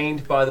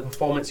entertained by the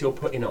performance you're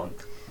putting on.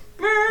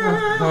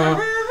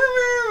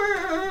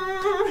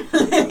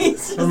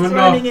 He's just I'm not-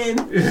 running in.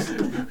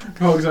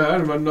 Rog's like,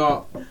 I'm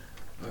not.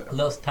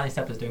 little Tiny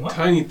Stepper's doing what?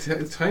 Tiny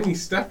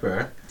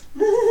Stepper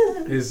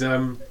is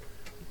no,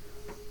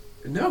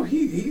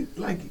 he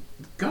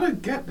gotta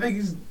get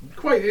he's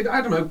quite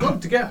adamant. I've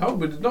got to get home,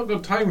 but he's not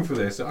got time for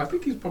this. I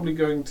think he's probably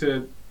going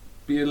to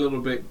be a little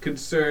bit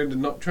concerned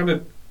and not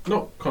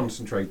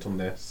concentrate on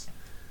this,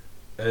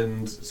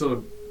 and sort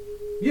of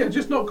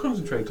just not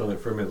concentrate on it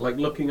for a minute, like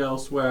looking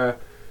elsewhere,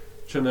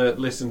 trying to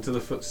listen to the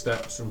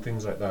footsteps and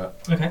things like that.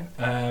 Okay.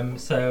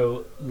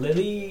 So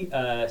Lily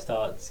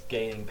starts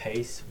gaining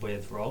pace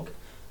with Rog,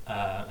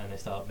 and they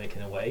start making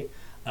their way.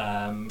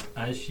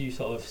 As you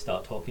sort of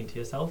start talking to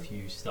yourself,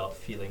 you start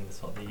feeling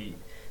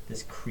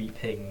this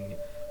creeping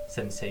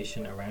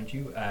sensation around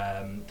you.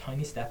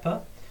 Tiny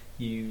Stepper,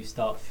 you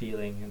start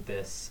feeling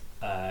this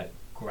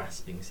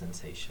grasping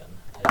sensation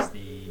as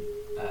the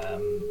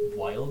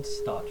wilds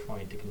start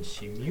trying to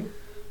consume you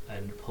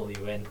and pull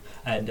you in.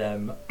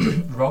 And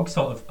Rog,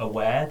 sort of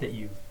aware that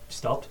you've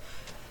stopped,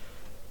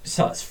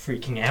 starts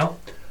freaking out.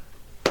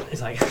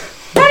 It's like,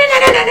 No.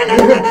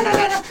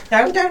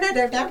 Come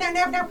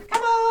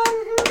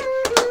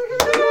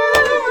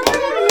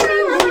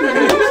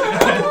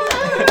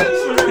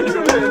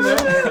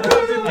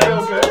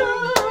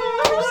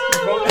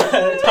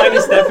Tiny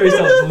Stepper is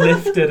sort of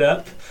lifted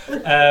up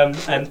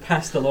and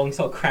passed along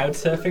sort of crowd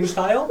surfing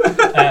style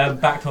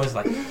back towards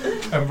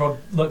and Rob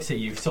looks at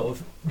you sort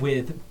of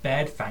with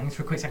bared fangs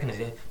for a quick second and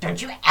says,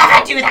 Don't you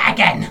ever do that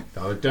again.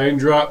 Oh, don't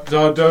drop!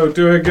 Oh, don't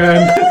do it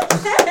again!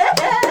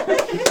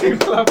 Keep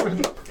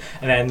clapping.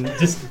 and then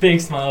just big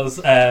smiles,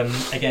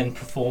 again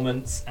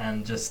performance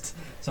and just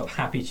sort of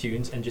happy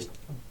tunes and just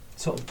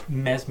sort of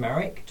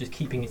mesmeric, just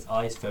keeping its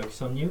eyes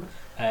focused on you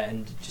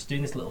and just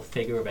doing this little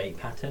figure of 8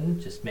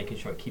 pattern, just making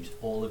sure it keeps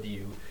all of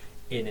you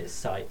in its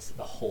sights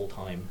the whole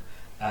time.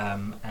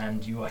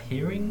 And you are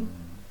hearing,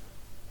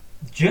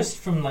 just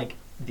from like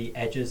the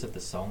edges of the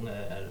song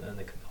and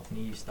the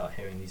cacophony, you start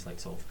hearing these like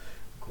sort of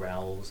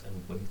growls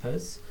and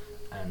whimpers,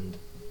 and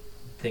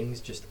things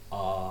just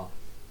are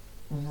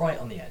right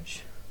on the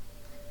edge.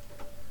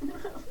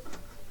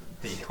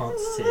 But you can't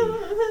see.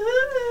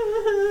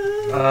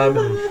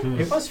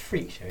 It was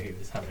Freak Show he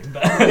was having,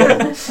 but I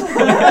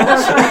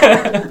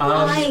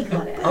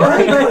got it.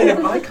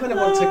 I kind of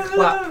want to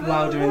clap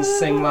louder and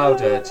sing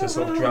louder to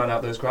sort of drown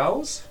out those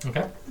growls.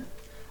 okay.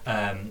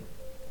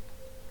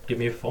 Give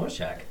me a performance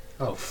check.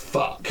 Oh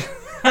fuck!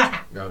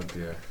 Oh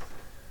dear.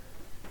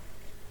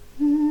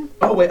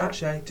 Oh wait,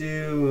 actually I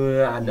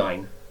do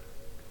 9.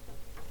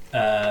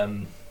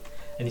 And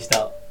you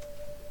start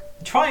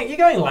trying. You're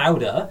going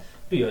louder,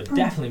 but you're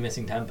definitely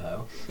missing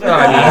tempo.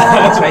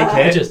 I'll take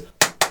It it. just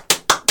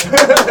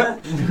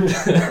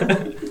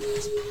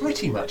It's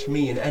pretty much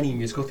me in any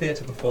musical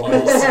theatre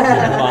performance.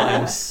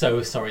 I'm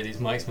so sorry. These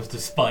mics must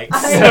have spiked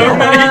so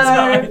many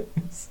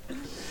times.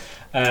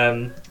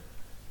 And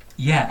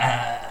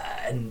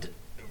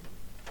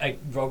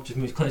Rog just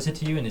moves closer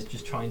to you and is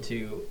just trying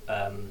to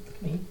look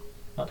at me,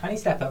 not Tiny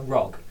Stepper,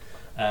 Rog,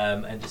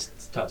 and just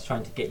starts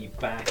trying to get you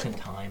back in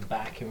time,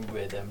 back in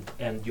rhythm,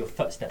 and your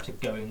footsteps are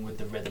going with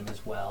the rhythm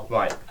as well.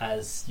 Right.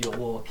 As you're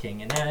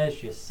walking and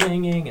as you're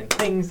singing, and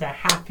things are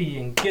happy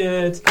and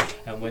good,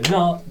 and we're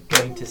not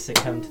going to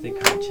succumb to the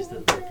creatures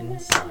that live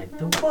inside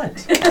the wood.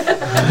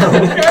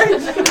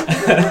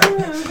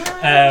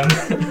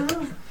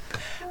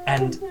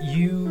 And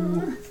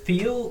you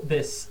feel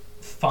this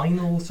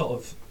final sort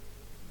of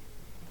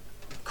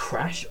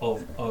crash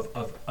of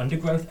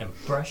undergrowth and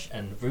brush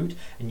and root,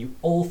 and you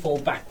all fall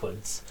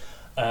backwards,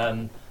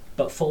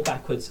 but fall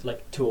backwards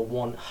like to a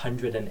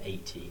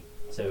 180.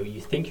 So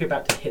you think you're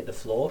about to hit the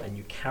floor, and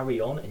you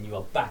carry on, and you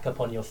are back up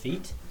on your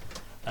feet,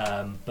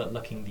 but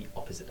looking the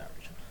opposite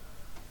direction.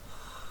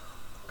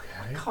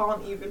 I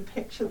can't even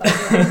picture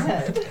that in my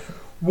head.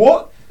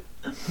 What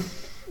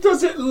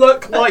does it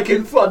look like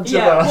in front of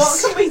Yeah, what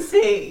us? can we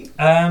see?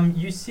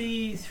 You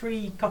see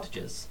 3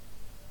 cottages.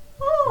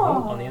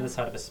 Oh. On the other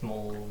side of a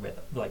small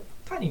river, like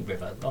tiny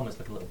river, almost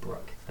like a little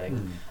brook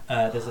thing.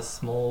 There's a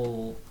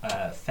small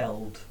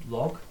felled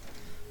log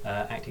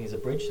acting as a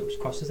bridge which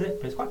crosses it,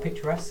 but it's quite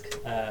picturesque.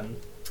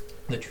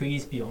 The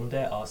trees beyond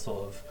it are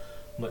sort of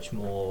much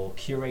more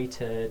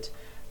curated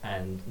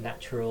and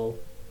natural.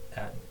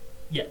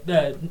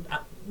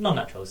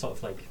 Non-natural, sort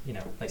of like, you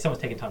know, like someone's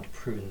taken time to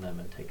prune them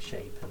and take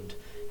shape and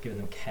given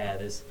them care.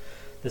 There's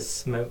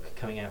smoke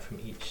coming out from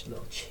each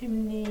little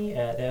chimney.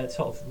 They're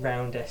sort of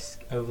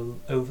round-esque,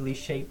 ovally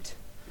shaped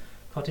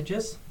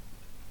cottages.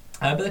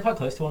 But they're quite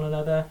close to one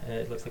another.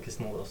 It looks like a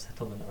small little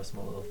settlement or a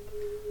small little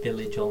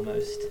village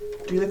almost.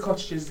 Do the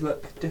cottages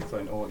look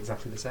different or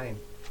exactly the same?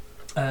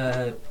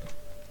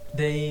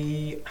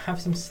 They have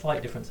some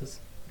slight differences.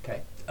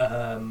 Okay.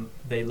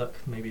 They look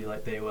maybe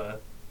like they were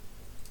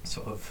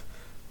sort of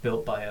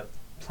built by a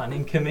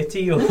planning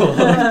committee or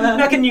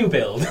like a new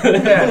build.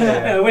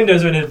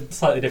 Windows are in a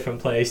slightly different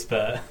place,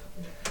 but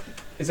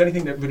is there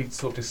anything that really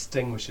sort of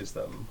distinguishes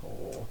them,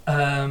 or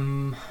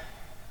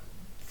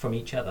from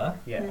each other?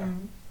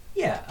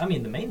 Yeah, I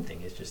mean the main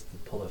thing is just the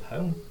pull of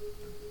home.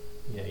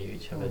 You know, you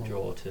each have a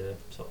draw to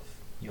sort of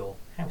your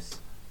house.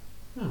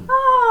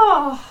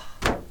 Oh,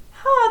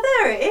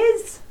 there it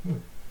is.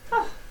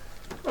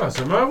 That's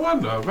a my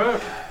window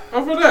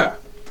over there.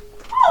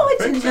 Oh,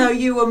 I didn't know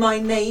you were my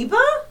neighbour,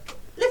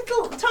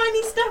 little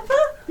Tiny Stepper.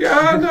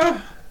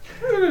 Yeah,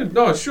 no.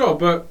 Not sure,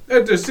 but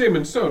it does seem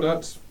and so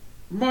that's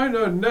mine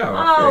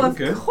now, I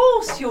think. Of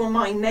course you're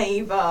my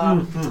neighbour.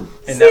 Mm-hmm.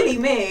 Silly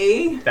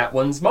me. that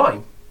one's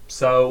mine?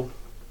 So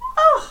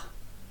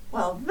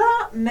Well,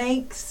 that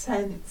makes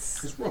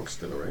sense. Is Rock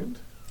still around?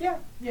 Yeah.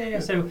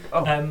 So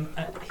Oh.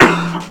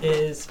 he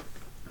is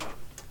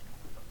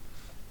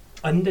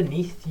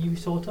underneath you,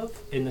 sort of,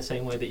 in the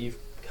same way that you've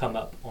come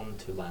up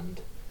onto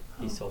land.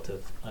 He's sort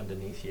of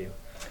underneath you.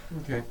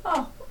 Okay.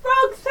 Oh,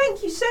 Rog,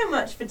 thank you so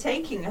much for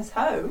taking us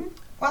home.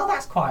 Well,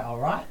 that's quite all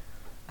right.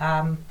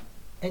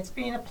 It's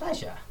been a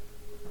pleasure.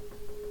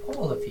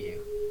 All of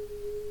you.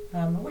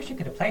 I wish I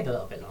could have played a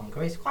little bit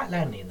longer. It's quite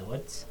lonely in the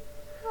woods.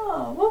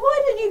 Oh, well,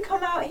 why don't you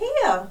come out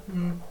here?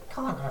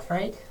 Can't, I'm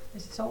afraid.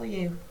 This is all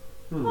you.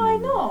 Why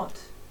not?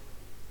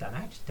 Don't know,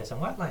 it just doesn't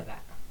work like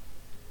that.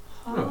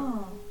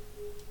 Oh.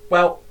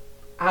 well,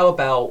 how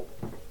about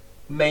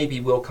maybe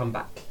we'll come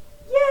back?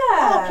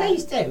 Oh, Yeah.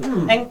 please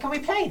do. And can we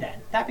play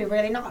then? That'd be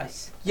really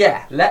nice.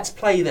 Yeah, let's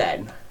play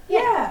then.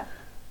 Yeah.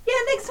 Yeah,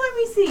 next time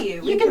we see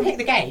you. You can pick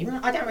the game.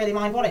 I don't really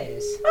mind what it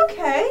is.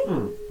 Okay.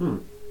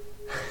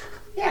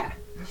 Yeah.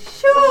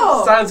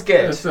 Sure. Sounds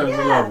good. That sounds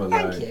Yeah, lovely.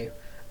 thank you.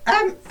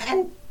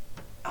 And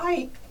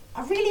I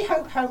really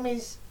hope home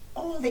is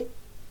all that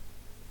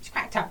it's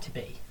cracked up to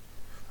be.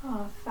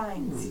 Oh,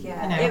 thanks.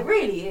 Yeah, You know. it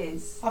really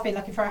is. I've been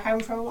looking for a home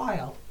for a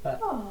while, but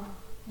Oh.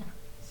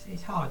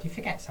 it's hard. You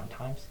forget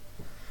sometimes.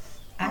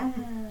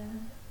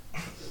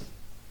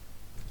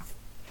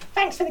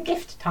 Thanks for the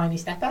gift, Tiny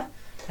Stepper.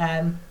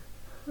 It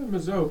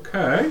was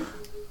okay.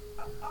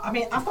 I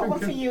mean, I've got one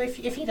for you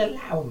if you'd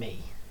allow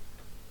me.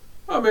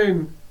 I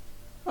mean,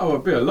 that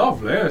would be a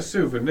lovely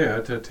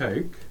souvenir to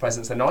take.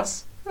 Presents are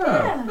nice.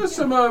 Yeah, there's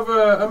some of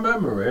a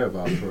memory of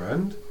our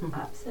friend.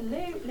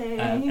 Absolutely.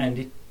 And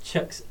he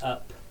chucks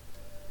up,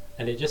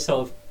 and it just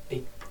sort of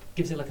it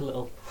gives it like a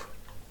little,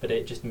 but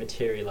it just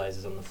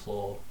materializes on the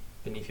floor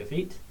beneath your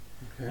feet.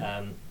 Okay.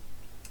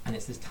 And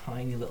it's this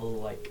tiny little,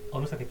 like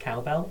almost like a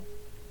cowbell.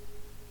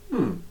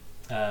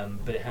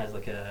 But it has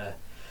like a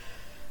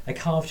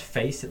carved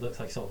face. It looks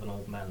like sort of an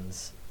old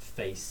man's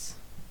face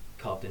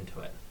carved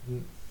into it.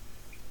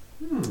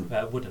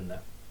 Wooden though.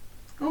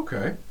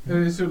 Okay.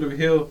 And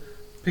he'll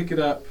pick it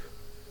up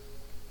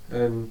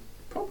and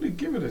probably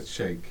give it a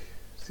shake.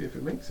 See if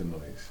it makes a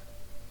noise.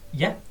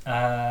 Yeah.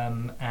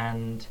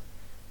 And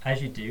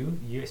as you do,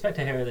 you expect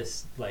to hear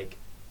this like,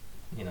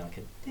 like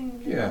a ding,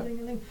 ding, Yeah. ding,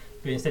 ding, ding.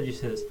 But instead you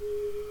just hear this.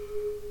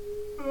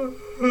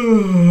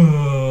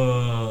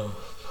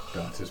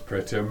 That is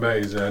pretty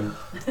amazing.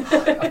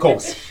 Of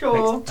course.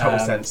 Sure. Makes total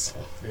sense.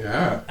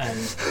 Yeah.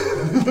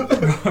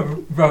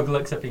 And Rog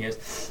looks up and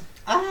goes,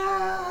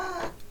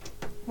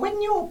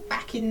 When you're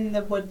back in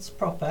the woods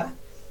proper,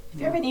 if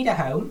you ever need a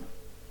home,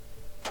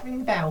 ring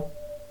the bell.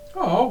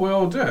 Oh,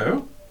 will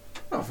do.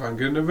 Oh, thank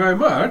goodness very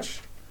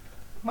much.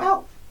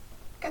 Well,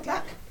 good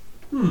luck.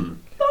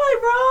 Bye,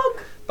 Rog.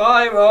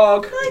 Bye,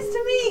 Rog. Nice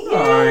to meet you.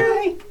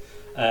 Bye.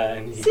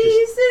 and he See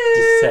you just soon.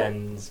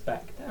 descends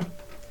back down.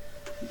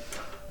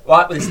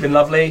 Right, well, this has been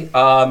lovely.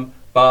 But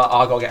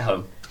I gotta get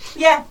home.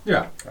 Yeah.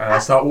 Yeah. And I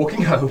start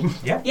walking home.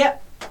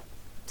 Yep.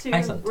 To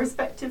Excellent.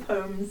 respective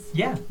homes.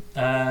 Yeah.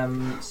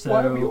 So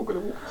Why are we all gonna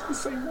walk into the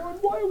same one?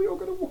 Why are we all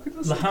gonna walk into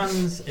the same one?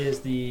 Lahan's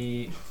is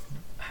the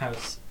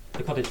house,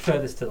 the cottage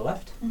furthest to the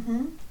left.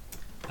 Mm-hmm.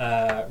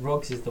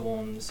 Rog's is the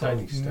one. sort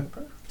Tiny of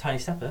stepper. Tiny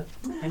Stepper.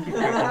 Thank you for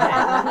correcting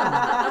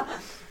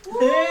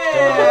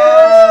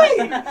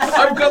that.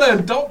 I'm gonna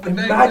adopt the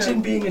name.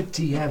 Imagine being a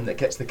DM that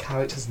gets the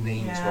characters'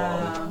 names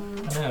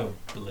wrong. I know,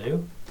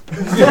 Blue.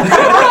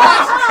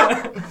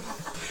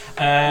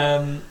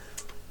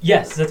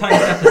 Yes, the Tiny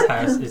Stepper's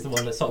house is the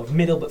one that's sort of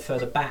middle but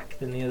further back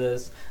than the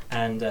others,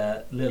 and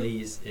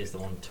Lily's is the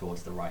one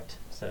towards the right.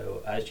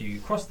 So as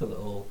you cross the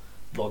little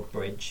log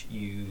bridge,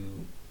 you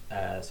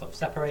sort of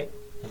separate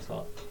and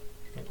start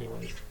making your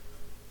way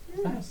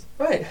to the house.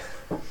 Right.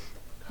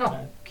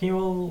 Can you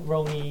all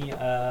roll me,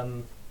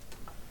 I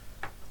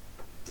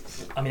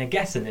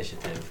guess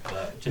initiative,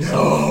 but just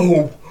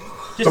No!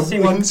 just to see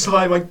The one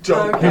time I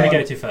don't. Okay. who we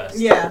go to first.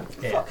 Yeah.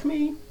 Yeah. Fuck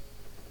me.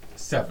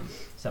 7.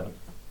 7.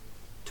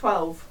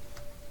 12.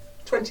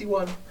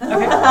 21.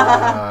 Okay.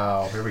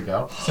 Wow. Here we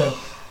go. So,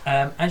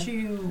 as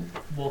you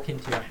walk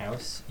into your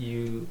house,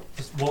 you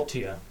just walk to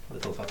your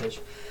little cottage.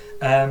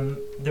 There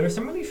are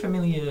some really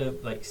familiar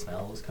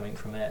smells coming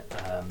from it.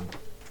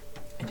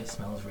 It just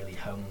smells really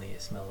homely.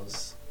 It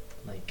smells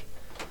like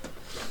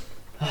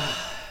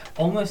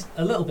almost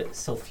a little bit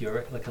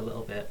sulfuric, like a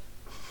little bit,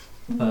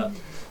 but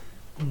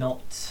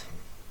not.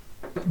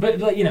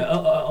 But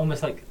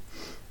almost like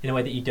in a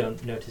way that you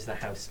don't notice the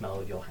house smell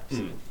of your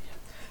house.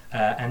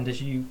 And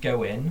as you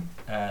go in,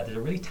 there's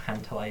a really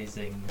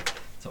tantalising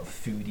sort of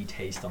foodie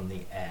taste on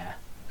the air.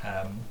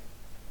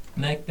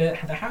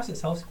 The house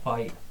itself is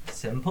quite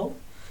simple.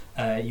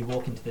 You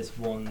walk into this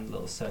one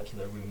little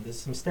circular room. There's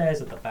some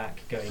stairs at the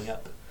back going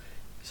up,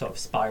 sort of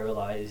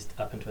spiralised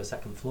up into a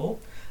second floor.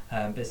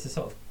 But it's this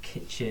sort of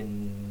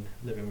kitchen,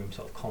 living room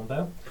sort of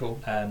combo. Cool.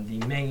 The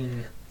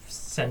main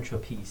central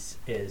piece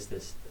is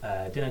this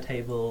dinner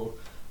table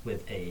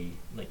with a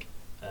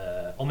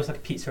almost like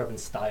a pizza oven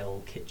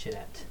style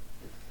kitchenette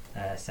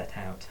set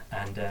out,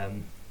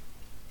 and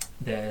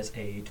there's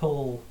a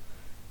tall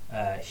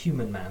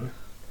human man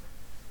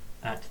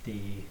at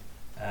the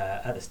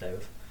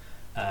stove,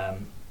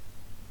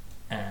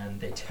 and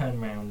they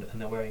turn around and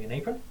they're wearing an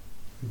apron.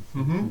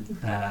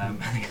 Mm-hmm. And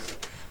they go,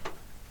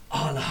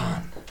 "Oh,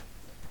 Lahan,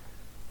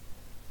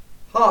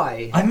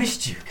 Hi. I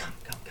missed you. Come.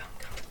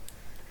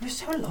 It was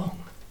so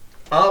long."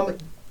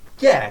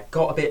 Yeah,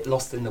 got a bit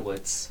lost in the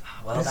woods.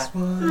 Well, That's that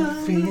what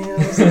it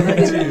feels like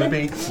to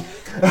be.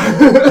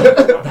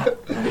 that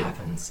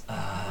happens.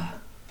 Are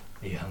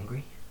you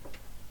hungry?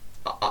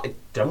 I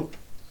don't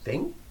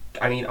think.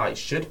 I mean, I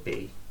should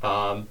be.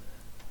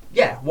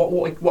 Yeah.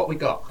 What we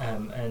got?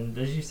 And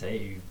as you say,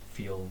 you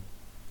feel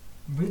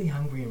really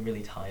hungry and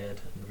really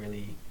tired and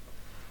really.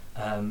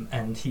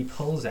 And he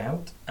pulls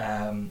out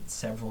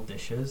several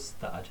dishes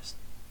that are just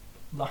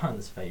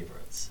Lahan's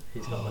favourites.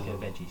 He's got like a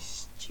veggie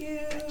stew.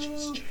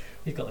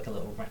 He's got like a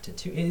little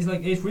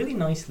ratatouille. It's really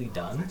nicely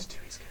done.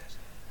 Ratatouille's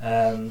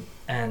good.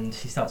 And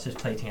he starts just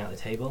plating out the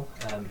table.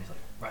 He's like,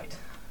 right,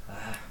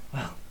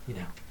 well,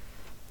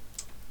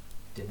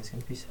 dinner's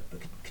going to be served, but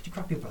could you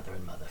grab your brother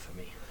and mother for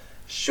me?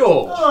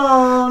 Sure.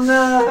 Oh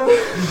no.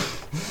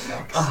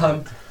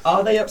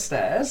 Are they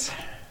upstairs?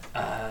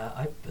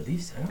 I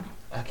believe so.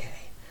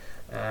 Okay.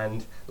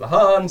 And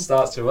Lahan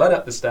starts to run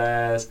up the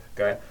stairs,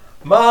 going,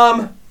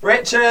 "Mum,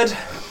 Richard."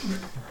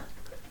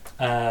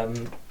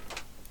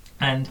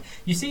 And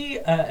you see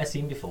a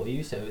scene before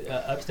you. So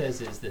upstairs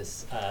is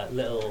this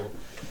little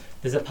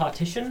There's a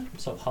partition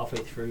sort of halfway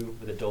through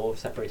with a door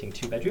separating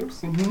 2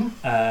 bedrooms.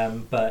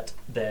 But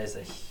there's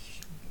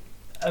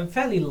a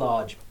fairly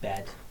large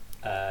bed.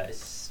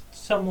 It's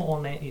somewhat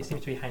ornate. It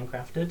seems to be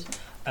handcrafted.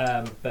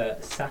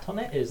 But sat on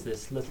it is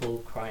this little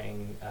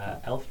crying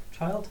elf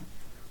child,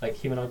 like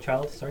humanoid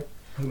child. Sorry.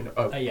 Human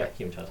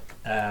child.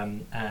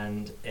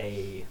 And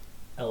a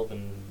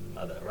elven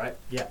mother. Right.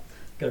 Yeah.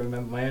 Gotta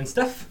remember my own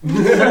stuff.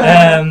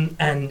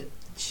 And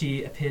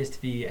she appears to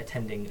be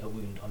attending a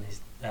wound on his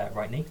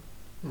right knee.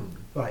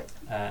 Right.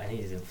 And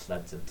he's in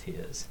floods of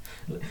tears.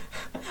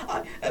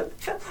 I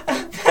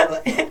fell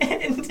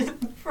into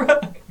the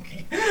brook.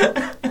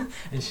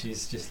 And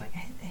she's just like,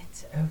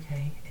 it's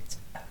okay, it's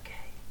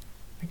okay.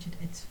 Richard,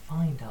 it's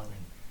fine,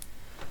 darling.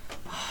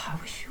 I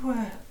wish you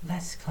were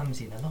less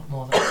clumsy and a lot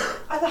more like...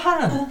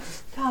 Lahan,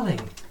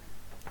 darling.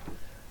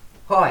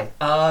 Hi,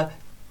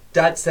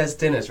 Dad says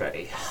dinner's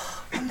ready.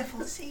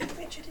 Wonderful. See,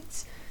 Richard,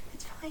 it's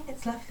fine.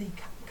 It's lovely.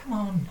 Come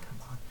on.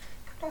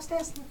 Come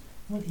downstairs and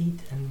We'll eat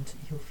and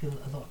you'll feel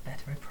a lot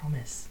better, I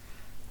promise.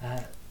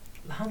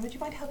 Lahan, would you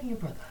mind helping your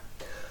brother?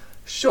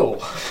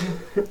 Sure.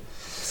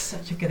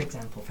 Such a good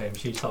example for him.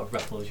 She sort of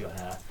ruffles your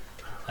hair.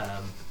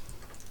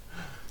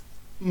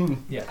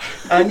 Yeah.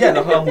 And yeah,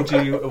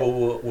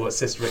 Lahan will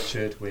assist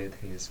Richard with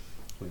his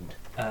wound.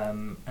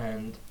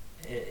 And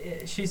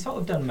she's sort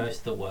of done most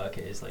of the work.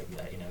 It is like,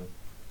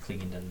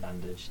 cleaned and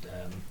bandaged.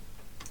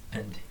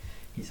 And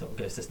he sort of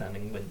goes to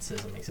standing and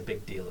winces and makes a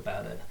big deal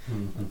about it.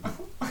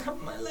 Oh,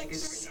 my leg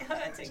is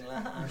really hurting,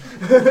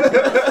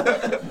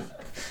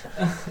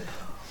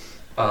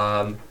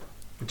 Lahan.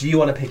 Do you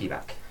want a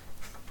piggyback?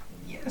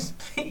 Yes,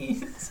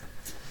 please.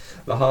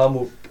 Lahan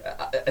will...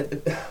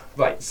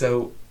 right,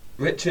 so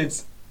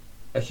Richard's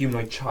a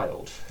humanoid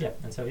child. Yeah,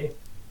 and so are you.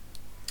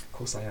 Of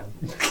course I am.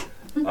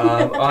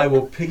 I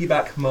will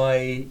piggyback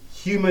my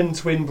human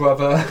twin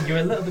brother. You're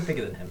a little bit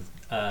bigger than him.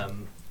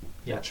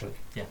 Yeah. Naturally.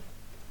 Yeah.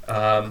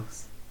 Am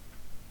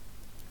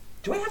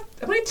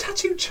I a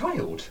tattooed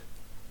child?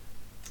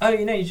 Oh,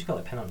 you just got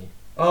a pen on you.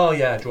 Oh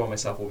yeah, I draw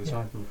myself all the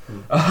time.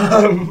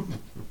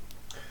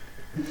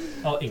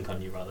 Oh, ink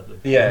on you rather than.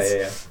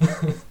 Yeah.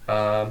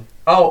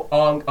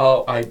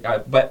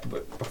 But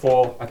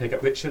before I pick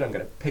up Richard, I'm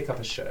going to pick up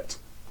a shirt.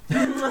 So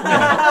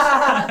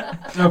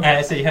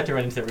you have to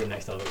run into the room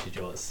next door, which is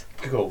yours.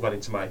 Cool, run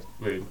into my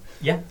room.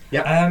 Yeah.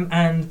 Yeah.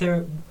 And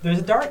there's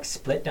a dark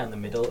split down the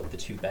middle of the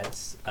two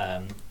beds.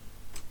 The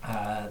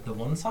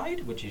one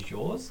side, which is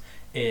yours,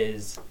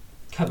 is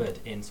covered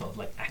in sort of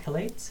like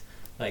accolades,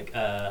 like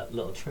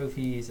little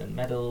trophies and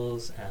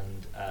medals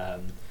and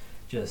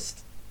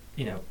just,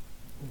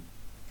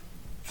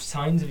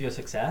 signs of your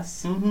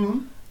success.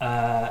 Mm-hmm.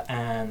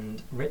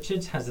 And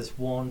Richard's has this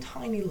one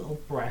tiny little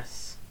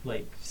brass,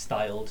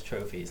 styled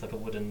trophy. It's like a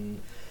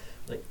wooden,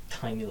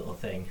 tiny little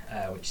thing,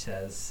 which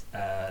says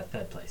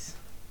 3rd place.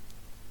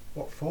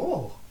 What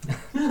for?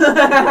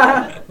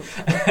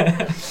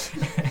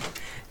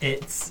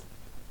 It's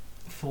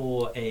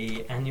for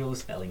a annual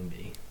spelling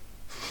bee.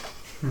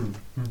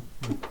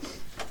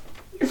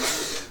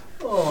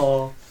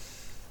 Oh.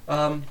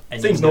 And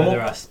seems normal.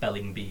 there are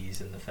spelling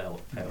bees in the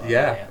Feywild.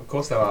 Yeah, of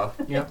course there are.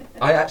 Yeah.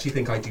 I actually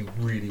think I do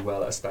really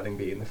well at a spelling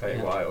bee in the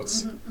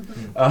Feywilds.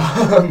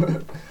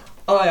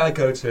 I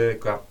go to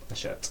grab a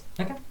shirt.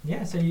 Okay.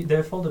 Yeah. So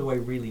they're folded away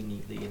really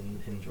neatly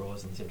in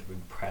drawers and seem to be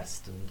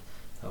pressed and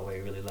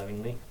away really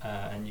lovingly.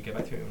 And you go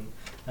back through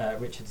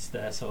and Richard's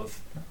there, sort of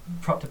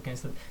propped up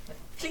against them.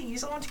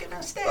 Please, I want to go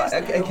downstairs.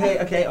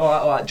 Okay.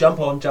 All right. Jump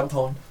on.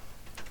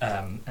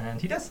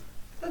 And he does.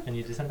 And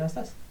you descend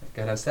downstairs.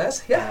 Go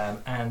downstairs. Yeah.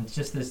 And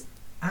just this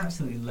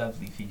absolutely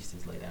lovely feast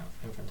is laid out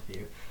in front of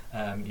you.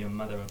 Your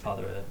mother and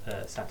father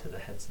are sat at the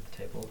heads of the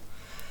table.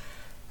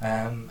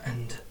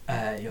 And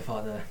your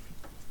father,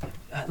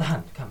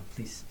 Lahan, come,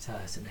 please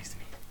sit next to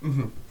me.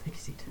 Mm-hmm. Take a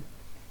seat.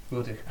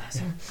 Will do.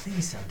 So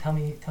please, son, tell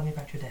me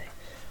about your day.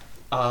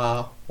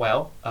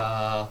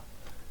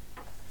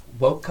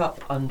 Woke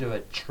up under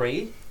a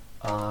tree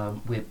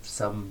with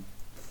some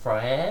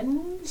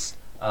friends,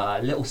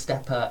 Little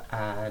Stepper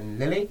and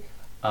Lily.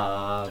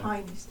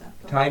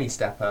 Tiny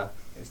Stepper.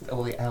 It's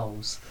all the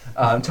elves.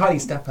 Tiny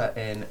Stepper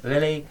and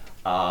Lily.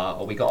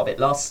 We got a bit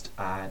lost,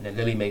 and then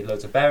Lily made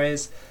loads of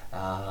berries.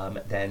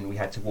 Then we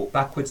had to walk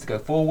backwards to go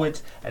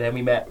forward, and then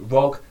we met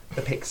Rog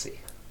the Pixie.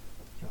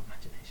 Your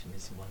imagination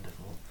is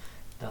wonderful,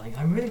 darling.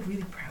 I'm really,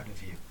 really proud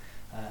of you.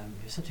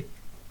 You're such a...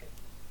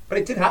 But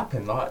it did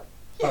happen,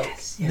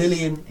 Yes.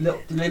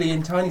 Lily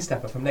and Tiny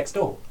Stepper from next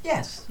door.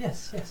 Yes,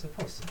 of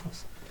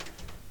course.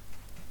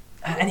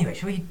 Anyway,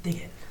 shall we dig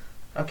in?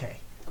 Okay.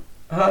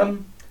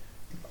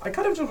 I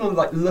kind of just want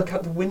to look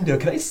out the window.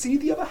 Can I see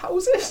the other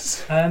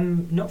houses?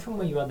 Not from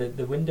where you are.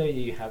 The window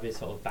you have is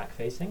sort of back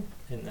facing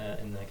in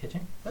the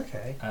kitchen.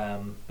 Okay.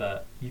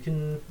 But you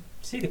can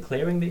see the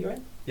clearing that you're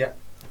in. Yeah.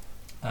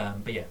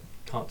 But yeah,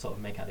 can't sort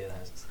of make out the other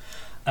houses.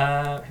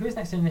 Who is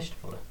next in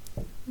initiative order?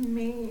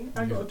 Me.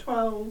 I got a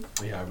 12.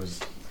 Yeah, I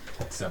was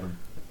at 7.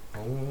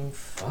 Oh,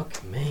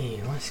 fuck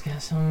me. Let's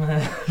get some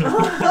learnings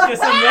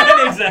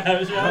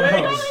out, shall we?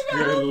 Oh,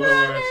 good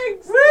lord.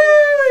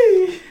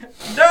 Woo!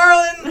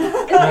 Darling!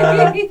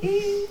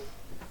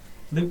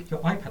 Luke, your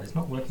iPad is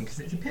not working because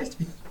it appears to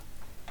be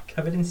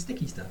covered in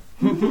sticky stuff.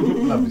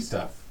 Lovely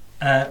stuff.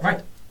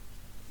 Right.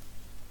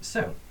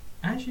 So,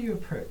 as you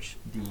approach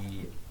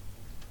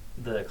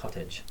the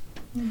cottage,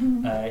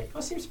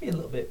 it seems to be a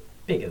little bit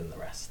bigger than the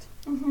rest.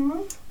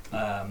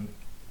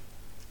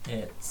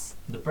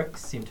 The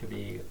bricks seem to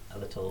be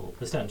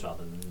the stones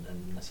rather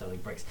than necessarily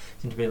bricks,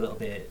 seem to be a little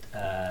bit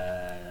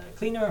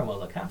cleaner and well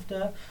looked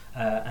after,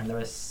 and there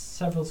are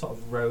several sort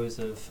of rows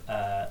of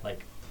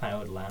like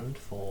ploughed land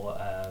for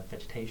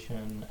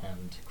vegetation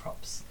and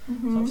crops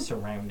sort of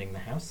surrounding the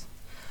house.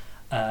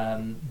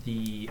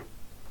 The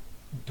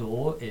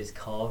door is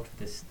carved with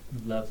this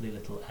lovely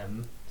little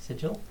M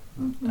sigil,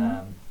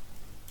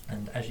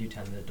 and as you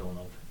turn the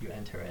doorknob, you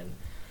enter in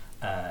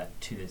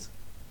to this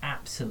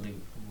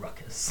absolute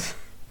ruckus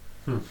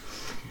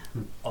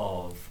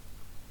of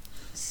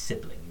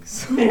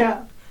siblings.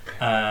 Yeah.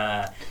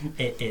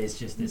 It is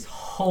just this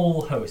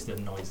whole host of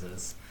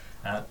noises,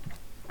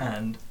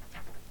 and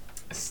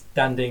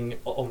standing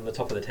on the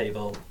top of the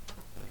table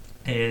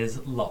is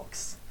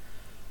Lox.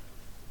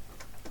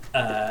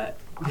 Oh,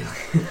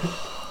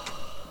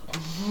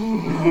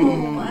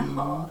 my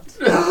heart.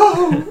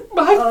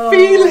 My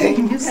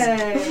feelings!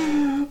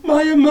 Okay.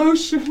 My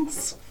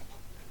emotions!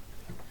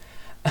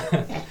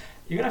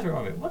 You're gonna have to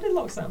remind me. What did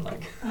Lox sound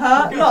like?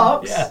 Her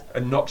Lox? Yeah. A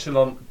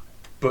nonchalant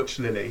Butch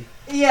Lily.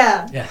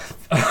 Yeah. Yeah.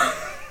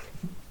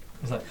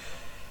 It's like,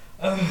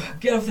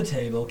 get off the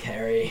table,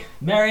 Kerry.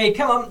 Mary,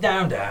 come on,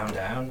 down.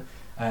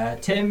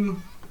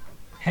 Tim,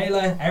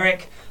 Hayla,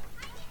 Eric,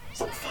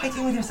 stop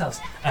fighting with yourselves.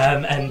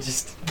 And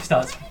just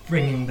starts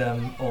bringing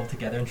them all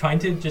together and trying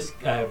to just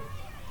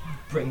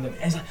bring them.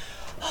 It's like,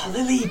 oh,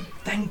 Lily,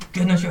 thank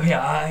goodness you're here.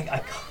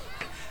 I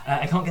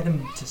can't get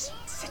them to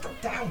settle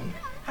down.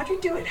 How do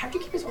you do it? How do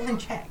you keep us all in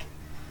check?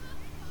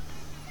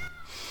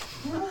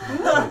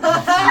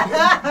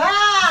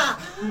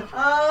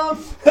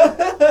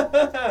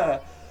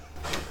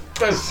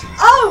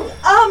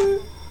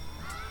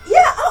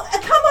 Yeah. Oh,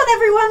 come on,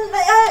 everyone.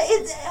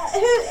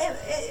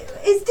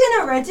 Is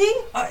dinner ready?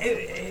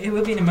 It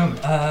will be in a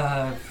moment.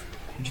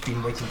 We've just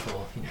been waiting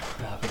for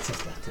our big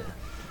sister to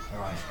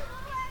arrive.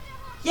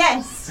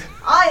 Yes,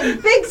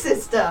 I'm big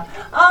sister.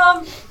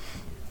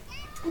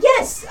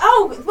 Yes.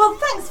 Oh, well,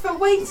 thanks for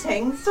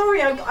waiting.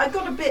 Sorry, I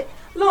got a bit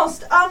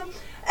lost.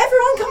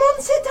 Everyone, come on,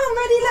 sit down,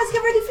 ready. Let's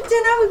get ready for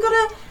dinner. We've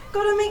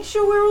gotta make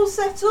sure we're all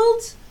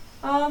settled.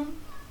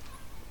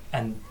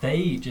 And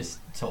they just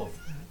sort of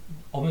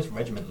almost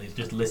regimentally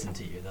just listen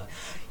to you.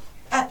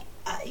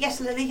 Yes,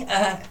 Lily.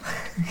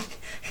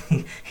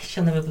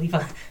 She'll never believe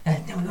us.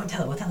 No, we won't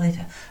tell her. We'll tell her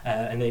later.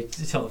 And they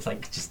sort of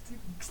like just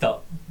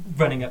start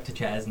running up to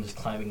chairs and just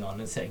climbing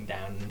on and sitting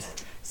down and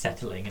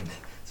settling and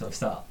sort of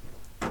start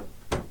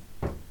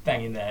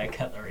banging their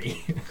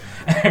cutlery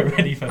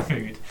ready for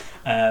food.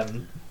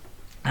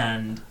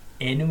 And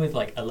in with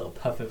like a little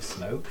puff of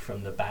smoke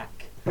from the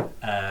back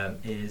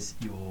is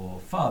your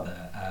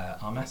father,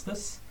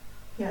 Armastus.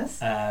 Yes.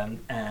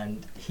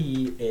 And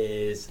he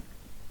is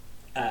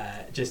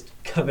just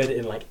covered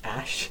in like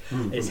ash.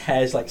 His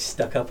hair's like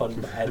stuck up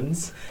on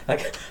ends.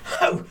 Like,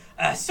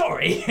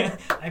 sorry,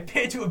 I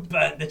appear to have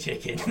burnt the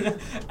chicken.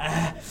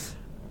 I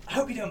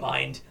hope you don't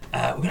mind.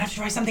 We're gonna have to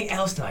try something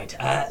else tonight.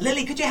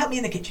 Lily, could you help me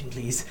in the kitchen,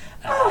 please?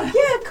 Oh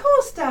yeah, of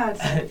course, Dad.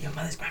 Your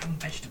mother's grabbing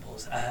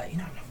vegetables. I'm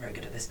not very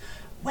good at this.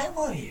 Where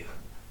were you?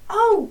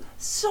 Oh,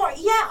 sorry.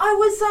 Yeah, I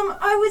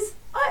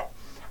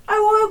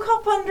woke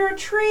up under a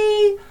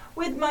tree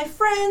with my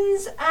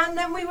friends, and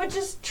then we were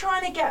just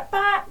trying to get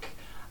back.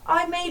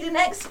 I made an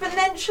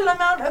exponential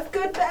amount of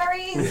good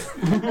berries.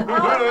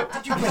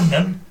 Did you bring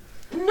them?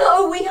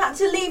 No, we had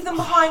to leave them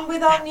behind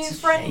with our new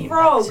friend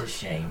Rob. That's a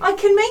shame. I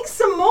can make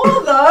some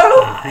more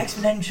though.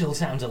 Exponential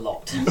sounds a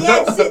lot.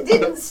 Yes, it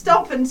didn't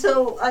stop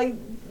until I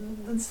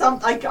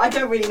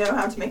don't really know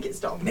how to make it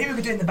stop. Maybe we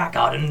could do it in the back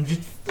garden. And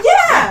just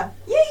Yeah.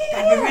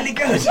 That'd be really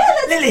good. Yeah,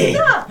 let's Lily, do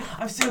that.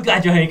 I'm so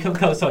glad you're here. You come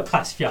sort of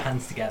clasp your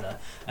hands together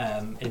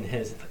in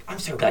his. I'm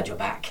so glad you're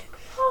back.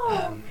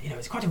 Oh.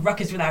 It's quite a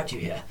ruckus without you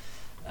here.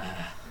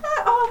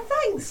 Oh,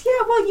 thanks.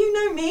 Yeah, well, you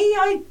know me.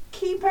 I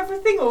keep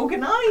everything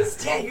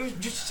organised. Yeah, you're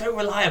just so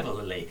reliable,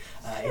 Lily.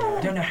 I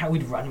don't know how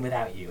we'd run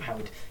without you. How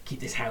we'd keep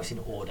this house in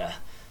order.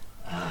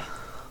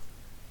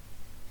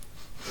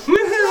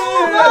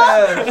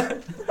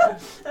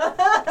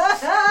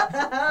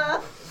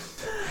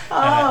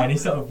 And he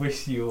sort of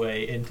whisks you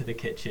away into the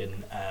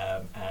kitchen,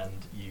 and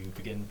you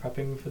begin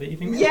prepping for the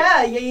evening meal.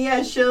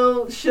 Yeah.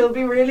 She'll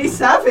be really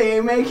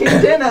savvy making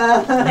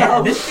dinner.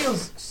 Yeah, this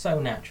feels so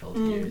natural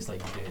to you. It's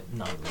like you do it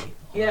nightly.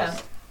 Yeah.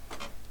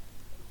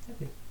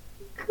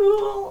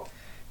 Cool.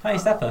 Hi,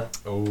 Stepper.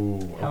 Oh,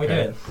 okay. How are we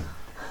doing?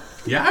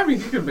 Yeah, I mean,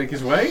 he could make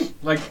his way.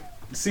 Like,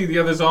 see the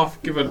others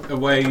off, give a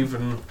wave,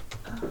 and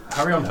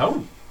hurry on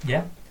home.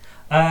 Yeah.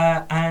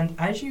 And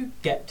as you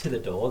get to the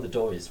door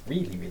is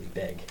really, really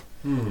big.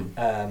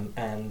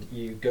 And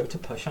you go to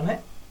push on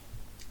it,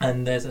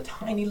 and there's a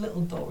tiny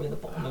little door in the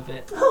bottom of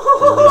it.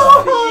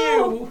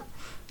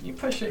 You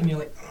push it, and you're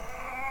like,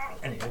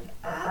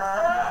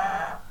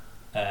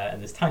 and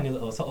and this tiny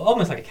little, sort of,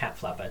 almost like a cat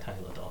flap, but a tiny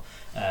little door.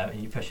 And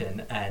you push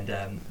in,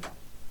 and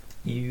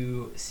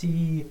you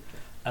see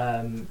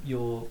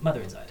your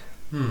mother inside.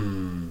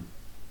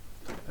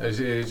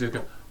 He's just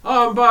going,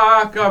 I'm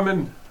back. I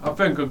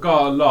think I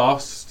got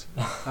lost.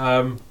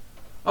 I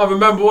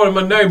remember what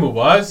my name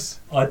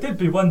was. I did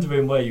be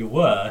wondering where you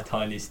were,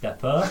 Tiny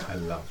Stepper. I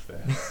love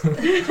this.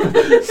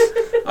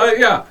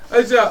 I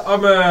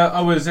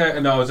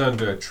was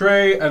under a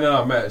tree, and then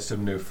I met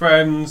some new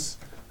friends.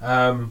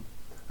 I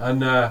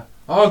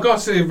got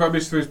to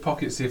rummage through his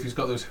pockets, see if he's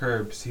got those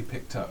herbs he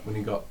picked up when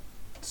he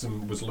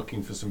was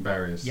looking for some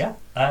berries. Yeah,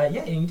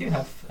 you do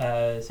have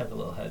several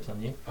little herbs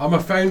on you. I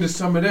found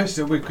some of this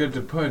that we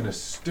could put in a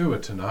stew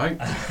tonight.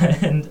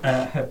 And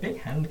her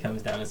big hand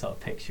comes down and sort of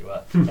picks you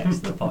up next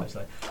to the pot. She's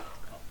like,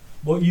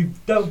 well, you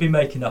don't be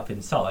making up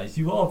in size.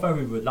 You are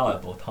very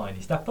reliable,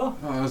 Tiny Stepper.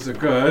 Oh, is it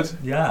good?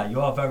 Yeah,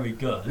 you are very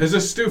good. Is the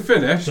stew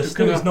finished? The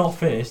stew is not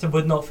finished and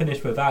would not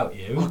finish without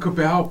you. I could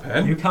be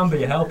helping. You can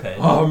be helping.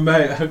 Oh,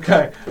 mate,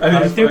 okay.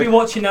 Do be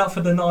watching out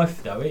for the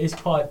knife, though. It is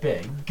quite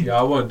big. Yeah,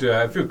 I won't do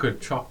it. If you could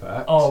chop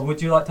it. Oh,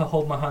 would you like to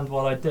hold my hand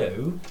while I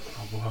do?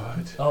 I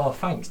would. Oh,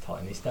 thanks,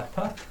 Tiny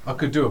Stepper. I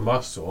could do it with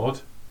my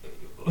sword.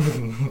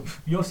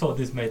 Your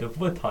sword is made of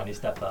wood, Tiny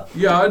Stepper.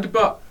 Yeah,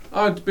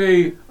 I've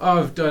been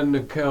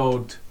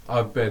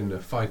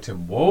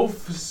fighting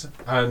wolves,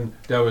 and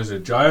there was a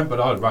giant, but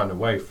I ran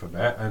away from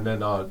it, and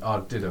then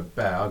I did a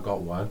bear, I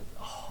got one.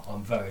 Oh,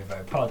 I'm very,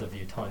 very proud of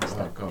you, Tiny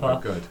Stepper.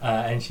 God, good.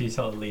 And she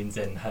sort of leans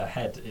in, her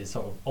head is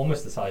sort of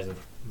almost the size of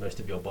most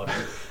of your body,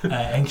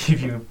 and give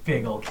you a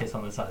big old kiss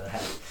on the side of the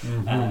head.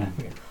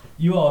 Mm-hmm.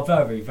 You are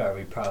very,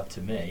 very proud to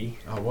me.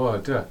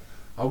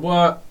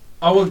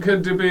 I would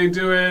could be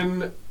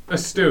doing a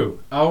stew.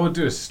 I would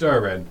do a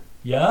stirring.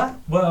 Yeah?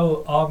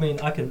 Well, I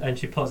mean, I can... And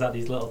she pulls out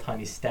these little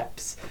tiny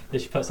steps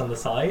that she puts on the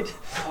side.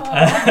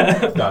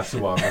 That's the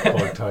one I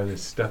call Tiny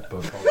Stepper.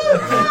 What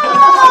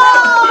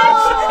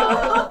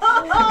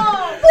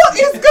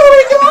is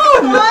going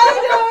on?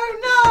 I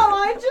don't know.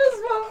 I just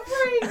want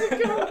Frey to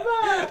come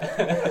back.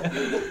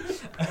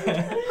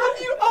 Have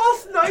you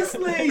asked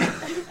nicely?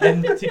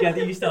 And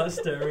together you start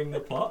stirring the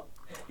pot.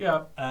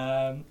 Yeah.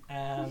 And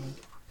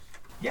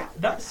yeah,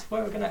 that's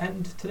where we're going to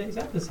end today's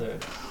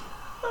episode.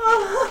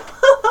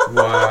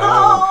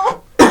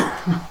 Wow.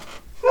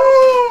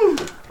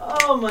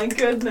 Oh my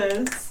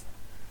goodness.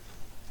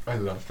 I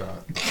love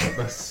that.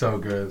 That's so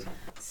good.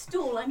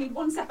 Stall, I need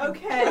 1 second.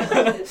 Okay.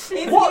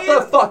 What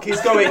the fuck is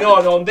going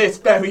on this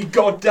very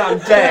goddamn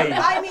day?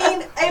 I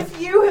mean,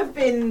 if you have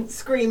been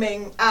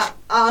screaming at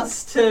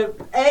us to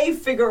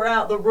figure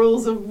out the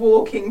rules of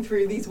walking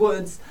through these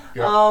woods,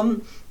 or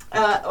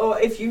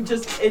if you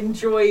just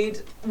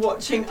enjoyed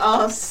watching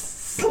us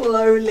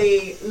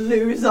slowly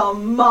lose our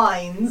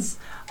minds,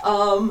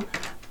 give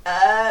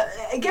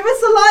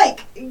us a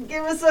like,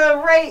 give us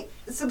a rate,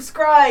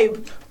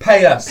 subscribe,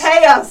 Pay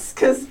us,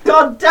 because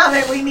god damn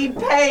it, we need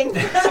paying.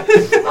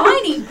 I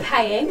need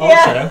paying.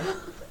 Also,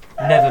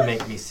 never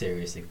make me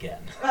serious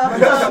again.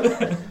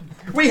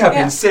 We have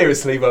been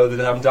seriously rolling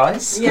the damn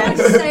dice. I have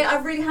to say,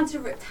 I've really had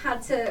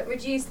to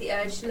reduce the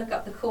urge to look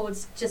up the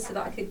chords just so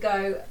that I could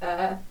go.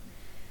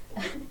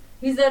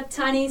 He's a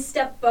tiny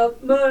stepper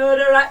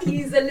murderer.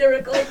 He's a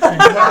lyrical. Don't do it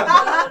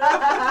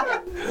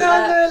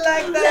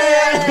like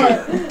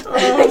that.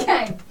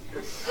 Okay.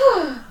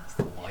 It's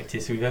the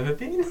whitest we've ever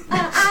been.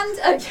 And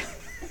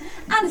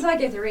as I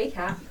give the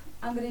recap,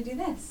 I'm going to do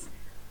this.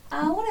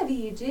 Whatever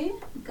you do,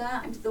 go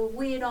out into the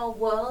weird old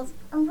world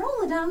and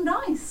roll the damn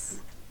dice.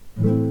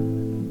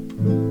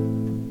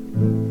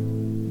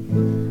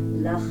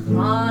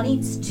 Lahan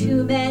eats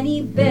too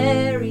many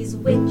berries,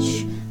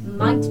 which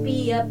might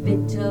be a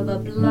bit of a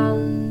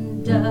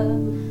blunder.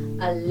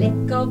 A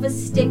lick of a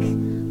stick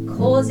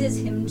causes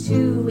him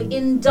to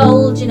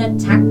indulge in a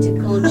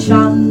tactical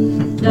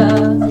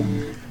chunder.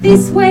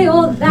 This way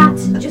or that,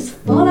 just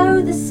follow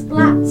the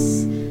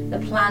splats. The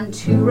plan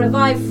to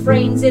revive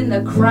Frains in the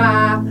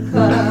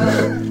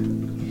crapper.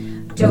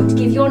 Don't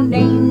give your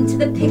name to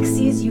the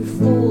pixies, you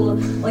fool,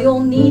 or you'll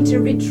need to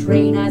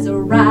retrain as a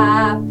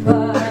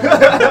rapper.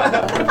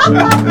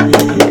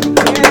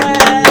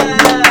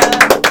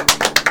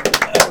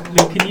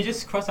 Luke, can you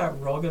just cross out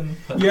Rog and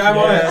put... Yeah, I'm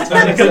on it.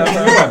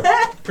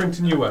 Print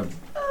a new one.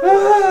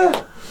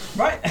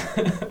 Right.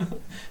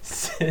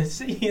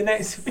 See you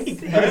next week.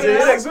 See you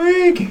next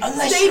week.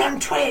 Unless you're on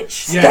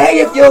Twitch.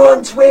 Stay if you're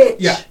on Twitch.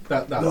 Yeah,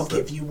 that's We'll the-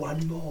 give you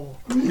one more.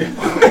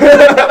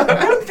 I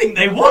don't think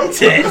they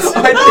want it.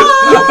 I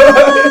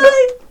do.